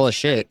Mr. Full of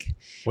shit.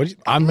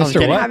 I'm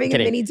Mr. What? Having a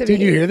mini debate. Dude,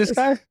 you hear this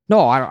guy?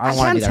 No, I don't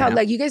want to do that. Tell,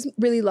 like you guys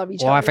really love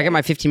each other. Well, if I get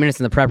my 15 minutes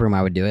in the prep room,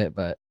 I would do it,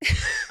 but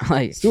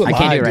like do it I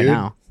can't do it right dude.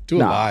 now.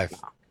 Do it live.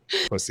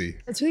 Pussy.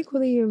 It's really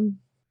cool that you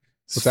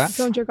What's that?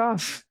 don't jerk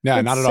off.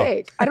 Yeah, That's not at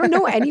sick. I don't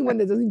know anyone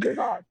that doesn't jerk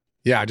off.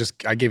 Yeah,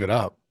 I gave it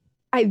up.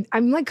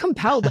 I'm like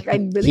compelled. Like I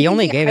really. He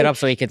only gave it up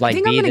so he could like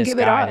be this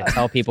guy to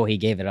tell people he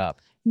gave it up.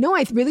 No,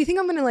 I really think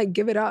I'm gonna like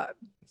give it up.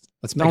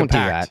 Let's make a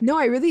pact. No,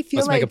 I really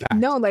feel like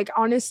no, like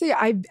honestly,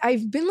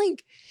 I've been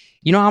like.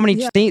 You know how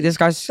many this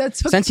guy's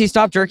since he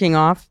stopped jerking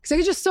off? Because I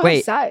could just still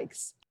have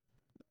sex.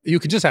 You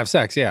could just have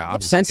sex, yeah.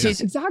 Since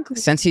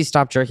he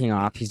stopped jerking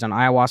off, he's done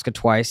ayahuasca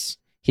twice.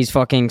 He's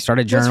fucking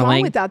started journaling. What's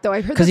wrong with that though?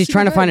 I heard because he's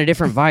trying to find a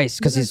different vice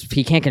because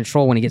he can't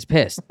control when he gets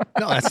pissed.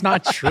 No, that's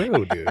not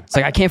true, dude. It's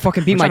like I can't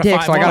fucking beat my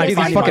dick, so I gotta do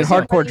these fucking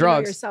hardcore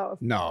drugs.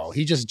 No,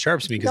 he just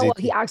chirps me because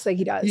he acts like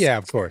he does. Yeah,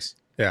 of course.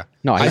 Yeah.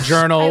 No, I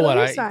journal and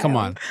I come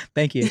on.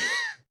 Thank you.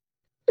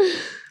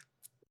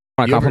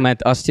 Want to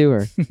compliment us too,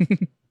 or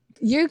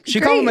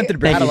she complimented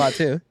Brad a lot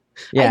too.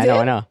 Yeah,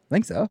 I know. I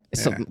think so.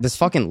 This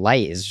fucking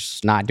light is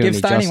just not doing me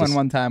justice. Give Steiny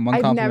one time.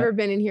 I've never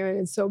been in here and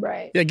it's so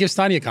bright. Yeah, give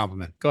Steiny a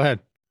compliment. Go ahead.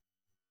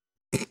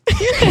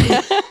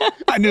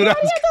 I knew that.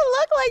 Why does it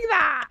look like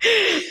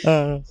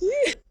that?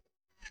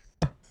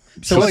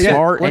 So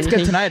what's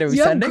good tonight? Are we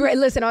sending? Great.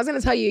 Listen, I was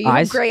gonna tell you, you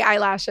have great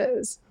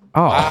eyelashes.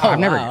 Oh, I've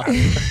never.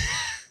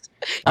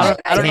 I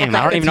don't even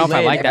know if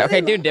I like that.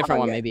 Okay, do a different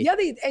one maybe. Yeah,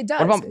 it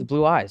does. What about the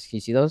blue eyes? Can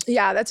you see those?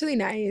 Yeah, that's really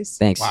nice.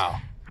 Thanks. Wow.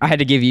 I had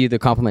to give you the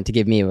compliment to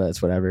give me, but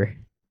it's whatever.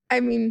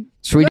 I mean,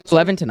 should we do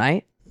 11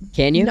 tonight?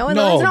 Can you? No,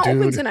 No, it's not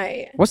open dude.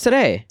 tonight. What's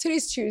today?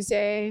 Today's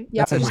Tuesday.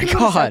 Yeah. Oh we're my just gonna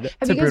go to God. Have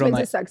It's you a guys brutal been to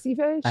night. Sexy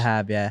Fish? I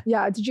have, yeah.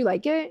 Yeah. Did you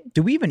like it?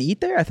 Do we even eat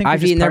there? I think we I've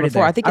just eaten there partied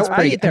before. I think it's I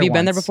pretty. ate Have you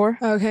been there once. before?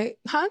 Okay.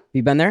 Huh? Have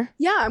you been there?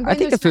 Yeah. I'm going I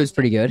think there the food's soon.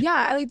 pretty good.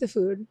 Yeah, I like the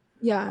food.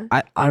 Yeah.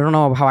 I don't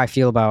know how I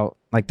feel about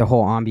like the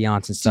whole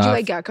ambiance and stuff. Did you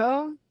like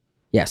Gecko?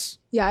 Yes.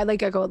 Yeah, I like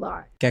Gecko a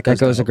lot.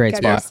 Gecko's a great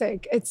Gecko's spot.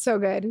 sick. It's so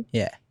good.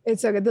 Yeah.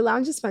 It's so good. The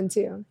lounge is fun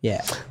too.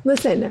 Yeah.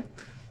 Listen,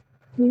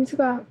 we need to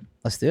go out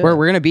Let's do it.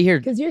 We're gonna be here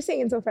because you're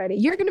staying until Friday.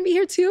 You're gonna be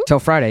here too. till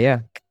Friday. Yeah.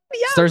 Yeah.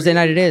 It's Thursday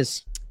night. It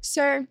is.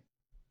 Sir,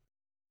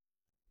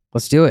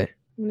 Let's do it.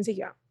 I'm gonna take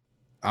you out.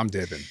 I'm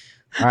dipping.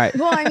 All right.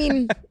 Well, I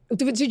mean,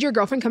 did your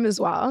girlfriend come as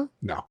well?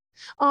 No.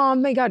 Oh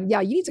my God. Yeah,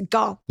 you need to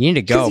go. You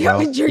need to go, You bro.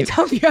 haven't drank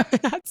up. You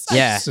haven't had sex.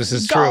 Yeah. This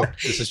is Go. true.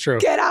 This is true.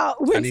 Get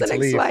out. When's need the to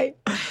next leave. flight?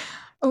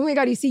 Oh my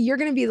God. You see, you're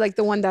going to be like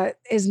the one that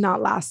is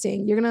not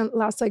lasting. You're going to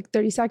last like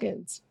 30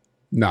 seconds.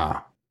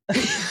 Nah.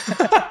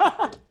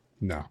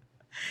 No.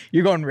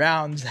 You're going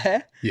rounds,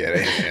 eh?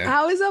 Yeah.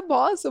 How is that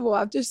possible?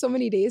 After so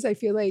many days, I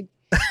feel like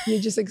you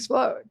just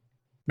explode.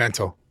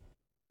 Mental.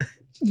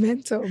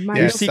 Mental. Yeah,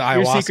 You're, it's the you're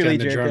ayahuasca secretly in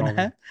the dripping, journal.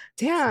 huh?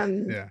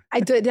 Damn. Yeah.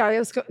 Did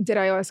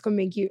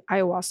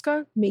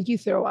ayahuasca make you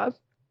throw up?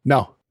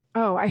 No.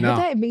 Oh, I heard No.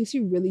 that it makes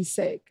you really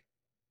sick.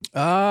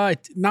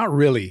 Not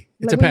really.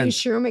 It Like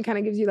depends. when you shroom, it kind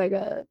of gives you like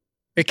a.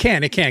 It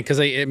can, because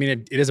I mean,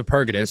 it is a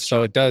purgative,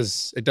 so it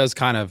does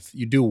kind of.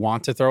 You do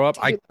want to throw up.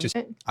 I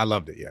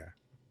loved it. Yeah.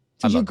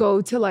 Did you loved it.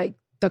 go to like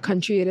the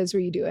country it is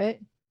where you do it?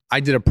 I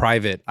did a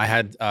private. I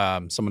had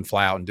someone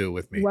fly out and do it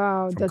with me.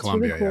 Wow, from that's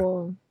Colombia, really yeah.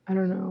 cool. I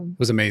don't know. It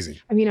was amazing.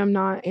 I mean, I'm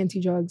not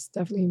anti-drugs.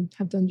 Definitely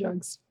have done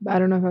drugs, but I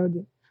don't know if I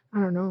would. I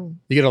don't know.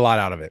 You get a lot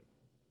out of it,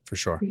 for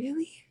sure.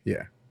 Really?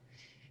 Yeah.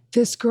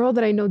 This girl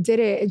that I know did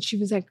it, and she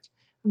was like,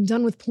 "I'm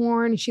done with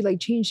porn." She like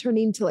changed her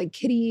name to like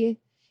Kitty,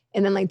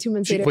 and then like 2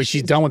 months later,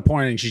 She's done with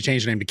porn and she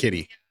changed her name to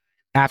Kitty.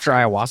 After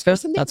ayahuasca.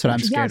 something, That's what I'm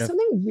scared yeah, of.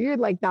 something weird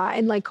like that,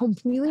 and like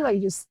completely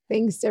like just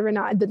things different.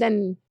 But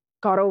then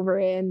got over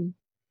it, and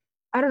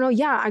I don't know.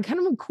 Yeah, I kind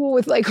of am cool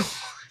with like.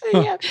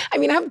 Yeah, I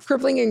mean, I have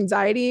crippling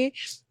anxiety.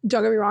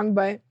 Don't get me wrong,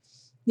 but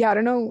yeah, I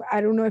don't know.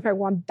 I don't know if I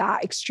want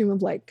that extreme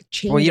of like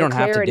change. Well, you or don't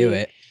have to do clarity.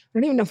 it. I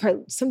don't even know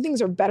if some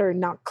things are better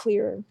not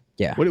clear.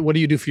 Yeah. What do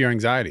you do for your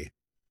anxiety?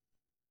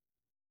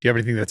 Do you have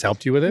anything that's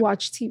helped you with it?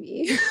 Watch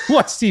TV.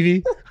 Watch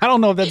TV. I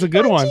don't know if that's a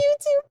good Watch one.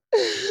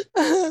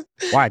 YouTube.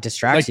 Why? It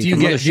distracts Like, you.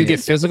 do you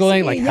get physical,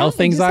 like Yeah, health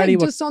anxiety?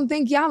 Just don't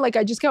think. Yeah, like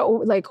I just get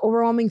like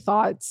overwhelming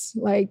thoughts.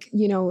 Like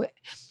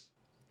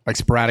Like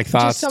sporadic just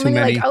thoughts, so too many.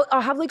 many, Like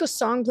I'll have like a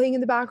song playing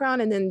in the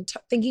background, and then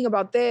thinking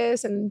about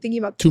this and thinking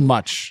about too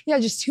much. yeah,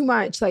 just too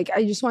much. Like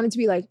I just want it to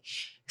be like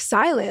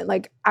silent.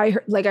 Like I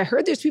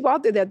heard there's people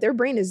out there that their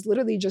brain is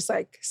literally just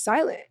like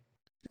silent.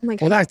 I'm like,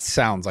 Well, that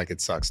sounds like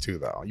it sucks too,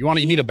 though. You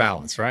need a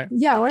balance, right?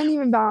 yeah, I wasn't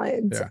even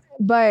balance. Yeah.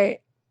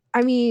 But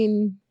I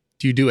mean,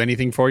 Do you do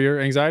anything for your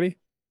anxiety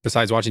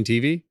besides watching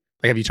TV?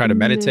 Like, have you tried to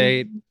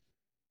meditate?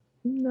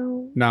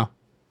 no. No.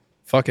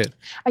 Fuck it.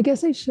 I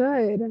guess I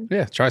should.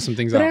 Yeah, try some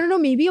things But I out. don't know.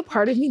 Maybe a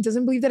part of me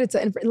doesn't believe that it's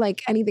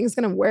like anything's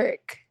gonna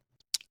work.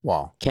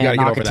 Wow. Can't gotta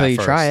get knock over until that you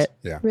try first.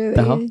 it. Yeah. Really?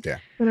 The hell? Yeah.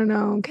 I don't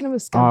know. I'm kind of a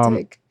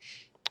skeptic.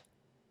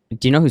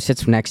 Do you know who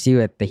sits next to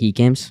you at the Heat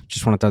games?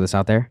 Just want to throw this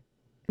out there.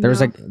 There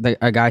was No. like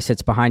a guy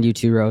sits behind you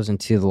 2 rows and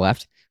to the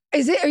left.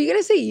 Is it? Are you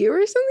gonna say you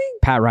or something?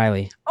 Pat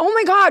Riley. Oh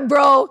my god,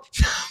 bro!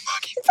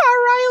 Fucking Pat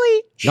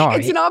Riley. No,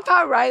 It's not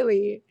Pat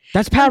Riley.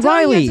 that's I'm Pat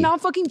telling you, Riley. it's not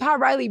fucking Pat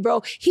Riley,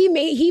 bro. He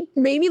made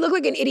me look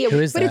like an idiot.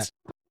 Who is but that?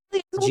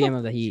 it's GM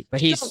of the Heat,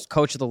 but he's don't-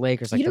 coach of the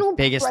Lakers, like you don't know the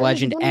biggest Pat Riley?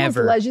 legend You don't know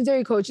ever,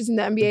 legendary coaches in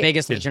the NBA. the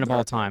biggest legend of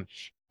all time.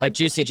 Like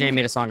Juicy J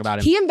made a song about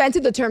him. He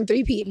invented the term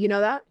three-peat. You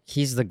know that?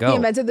 He's the He goat.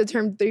 invented the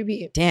term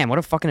three-peat. Damn, what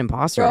a fucking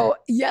imposter. Bro,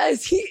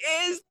 yes, he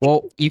is.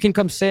 Well, you can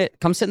come sit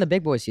in the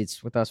big boy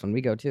seats with us when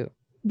we go too.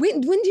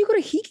 When do you go to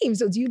Heat games?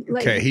 So do you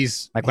like? Okay,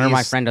 he's Like whenever my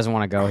he's- friend doesn't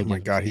want to go. Oh he my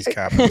can- god, he's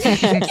capping.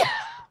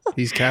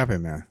 He's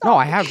capping, man. No,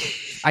 I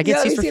get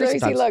Yo, seats for let free me see.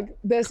 sometimes. Look,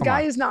 this Come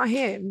guy on. is not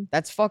him.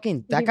 That's fucking.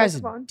 Did That you guy's guys a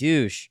respond?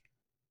 douche.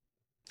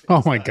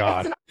 Oh my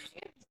god.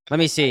 Let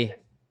me see.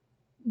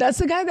 That's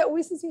the guy that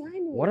always sits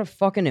behind me. What a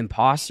fucking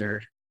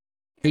imposter.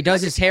 He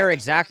does his hair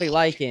exactly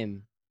like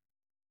him.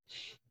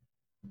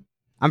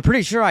 I'm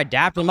pretty sure I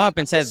dapped him up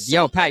and said,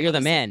 "Yo, Pat, you're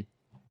the man."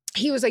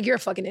 He was like, "You're a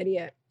fucking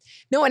idiot."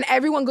 No, and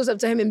everyone goes up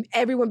to him and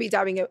everyone be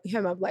dabbing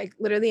him up, like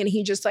literally, and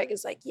he just like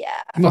is like, "Yeah,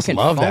 He must Fucking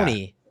love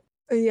phony.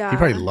 yeah." that. He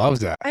probably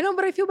loves that. I know,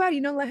 but I feel bad.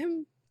 You know, let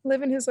him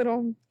live in his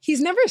little.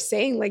 He's never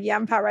saying like, "Yeah,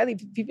 I'm Pat Riley."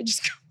 People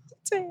just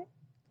go to it.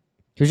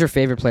 Who's your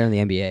favorite player in the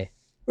NBA?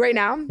 Right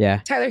now,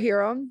 Yeah, Tyler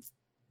Hero.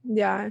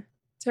 Yeah,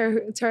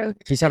 Tyler.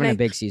 he's having And a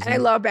big season. And I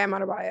love Bam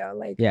Adebayo.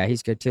 Like Yeah,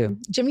 he's good too.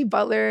 Jimmy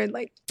Butler.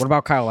 Like, What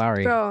about Kyle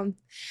Lowry? bro,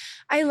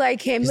 I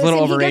like him. He's a little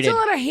He gets overrated. a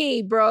lot of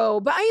hate, bro.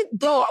 But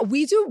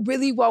we do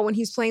really well when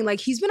he's playing. Like,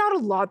 he's been out a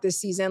lot this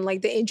season.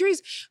 Like the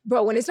injuries,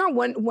 bro. When it's not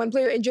one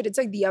player injured, it's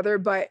like the other.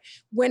 But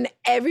when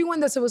everyone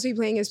that's supposed to be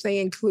playing is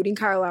playing, including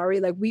Kyle Lowry,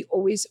 like we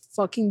always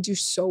fucking do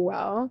so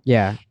well.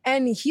 Yeah,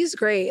 And he's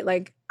great.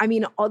 Like, I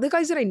mean, all the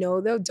guys that I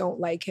know though don't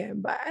like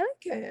him, but I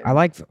like him. I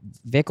like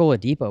Vic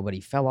Oladipo, but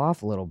he fell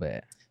off a little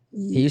bit.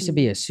 He used to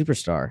be a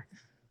superstar.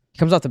 He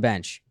comes off the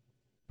bench.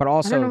 But know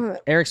also, who-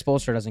 Eric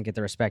Spoelstra doesn't get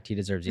the respect he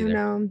deserves I either.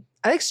 know.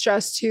 I like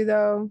Stress too,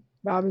 though.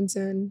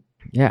 Robinson.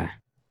 Yeah.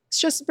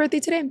 Stress's birthday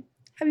today.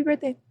 Happy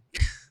birthday.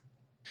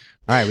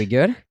 All right, we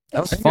good?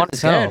 That was fun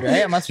as Good, hell.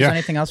 right? Unless there's Yeah.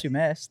 anything else we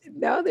missed.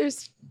 No,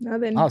 there's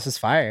nothing. Oh, this is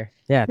fire.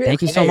 Yeah,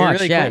 thank you so Hey, you're much.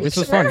 really Yeah, cool. this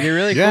was fun. You're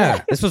really Yeah.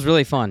 cool. This was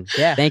really fun.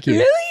 Yeah. Thank you.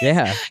 Really?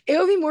 Yeah. It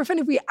would be more fun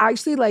if we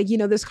actually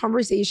this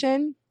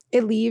conversation,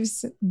 it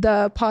leaves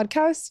the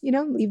podcast,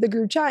 leave the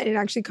group chat and it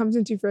actually comes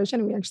into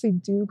fruition and we actually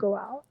do go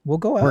out. We'll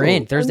go out. We're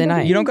in Thursday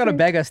night. You don't gotta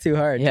beg us too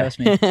hard. Yeah. Trust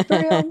me.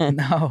 real?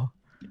 No.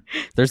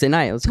 Thursday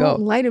night. Let's Don't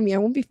go. lie to me. I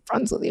won't be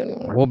friends with you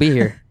anymore. We'll be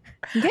here.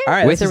 Okay. All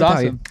right. With This is or without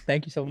awesome.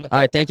 Thank you so much. All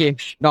right. Thank you.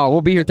 No,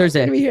 we'll be here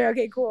Thursday. Gonna be here.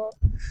 Okay, cool.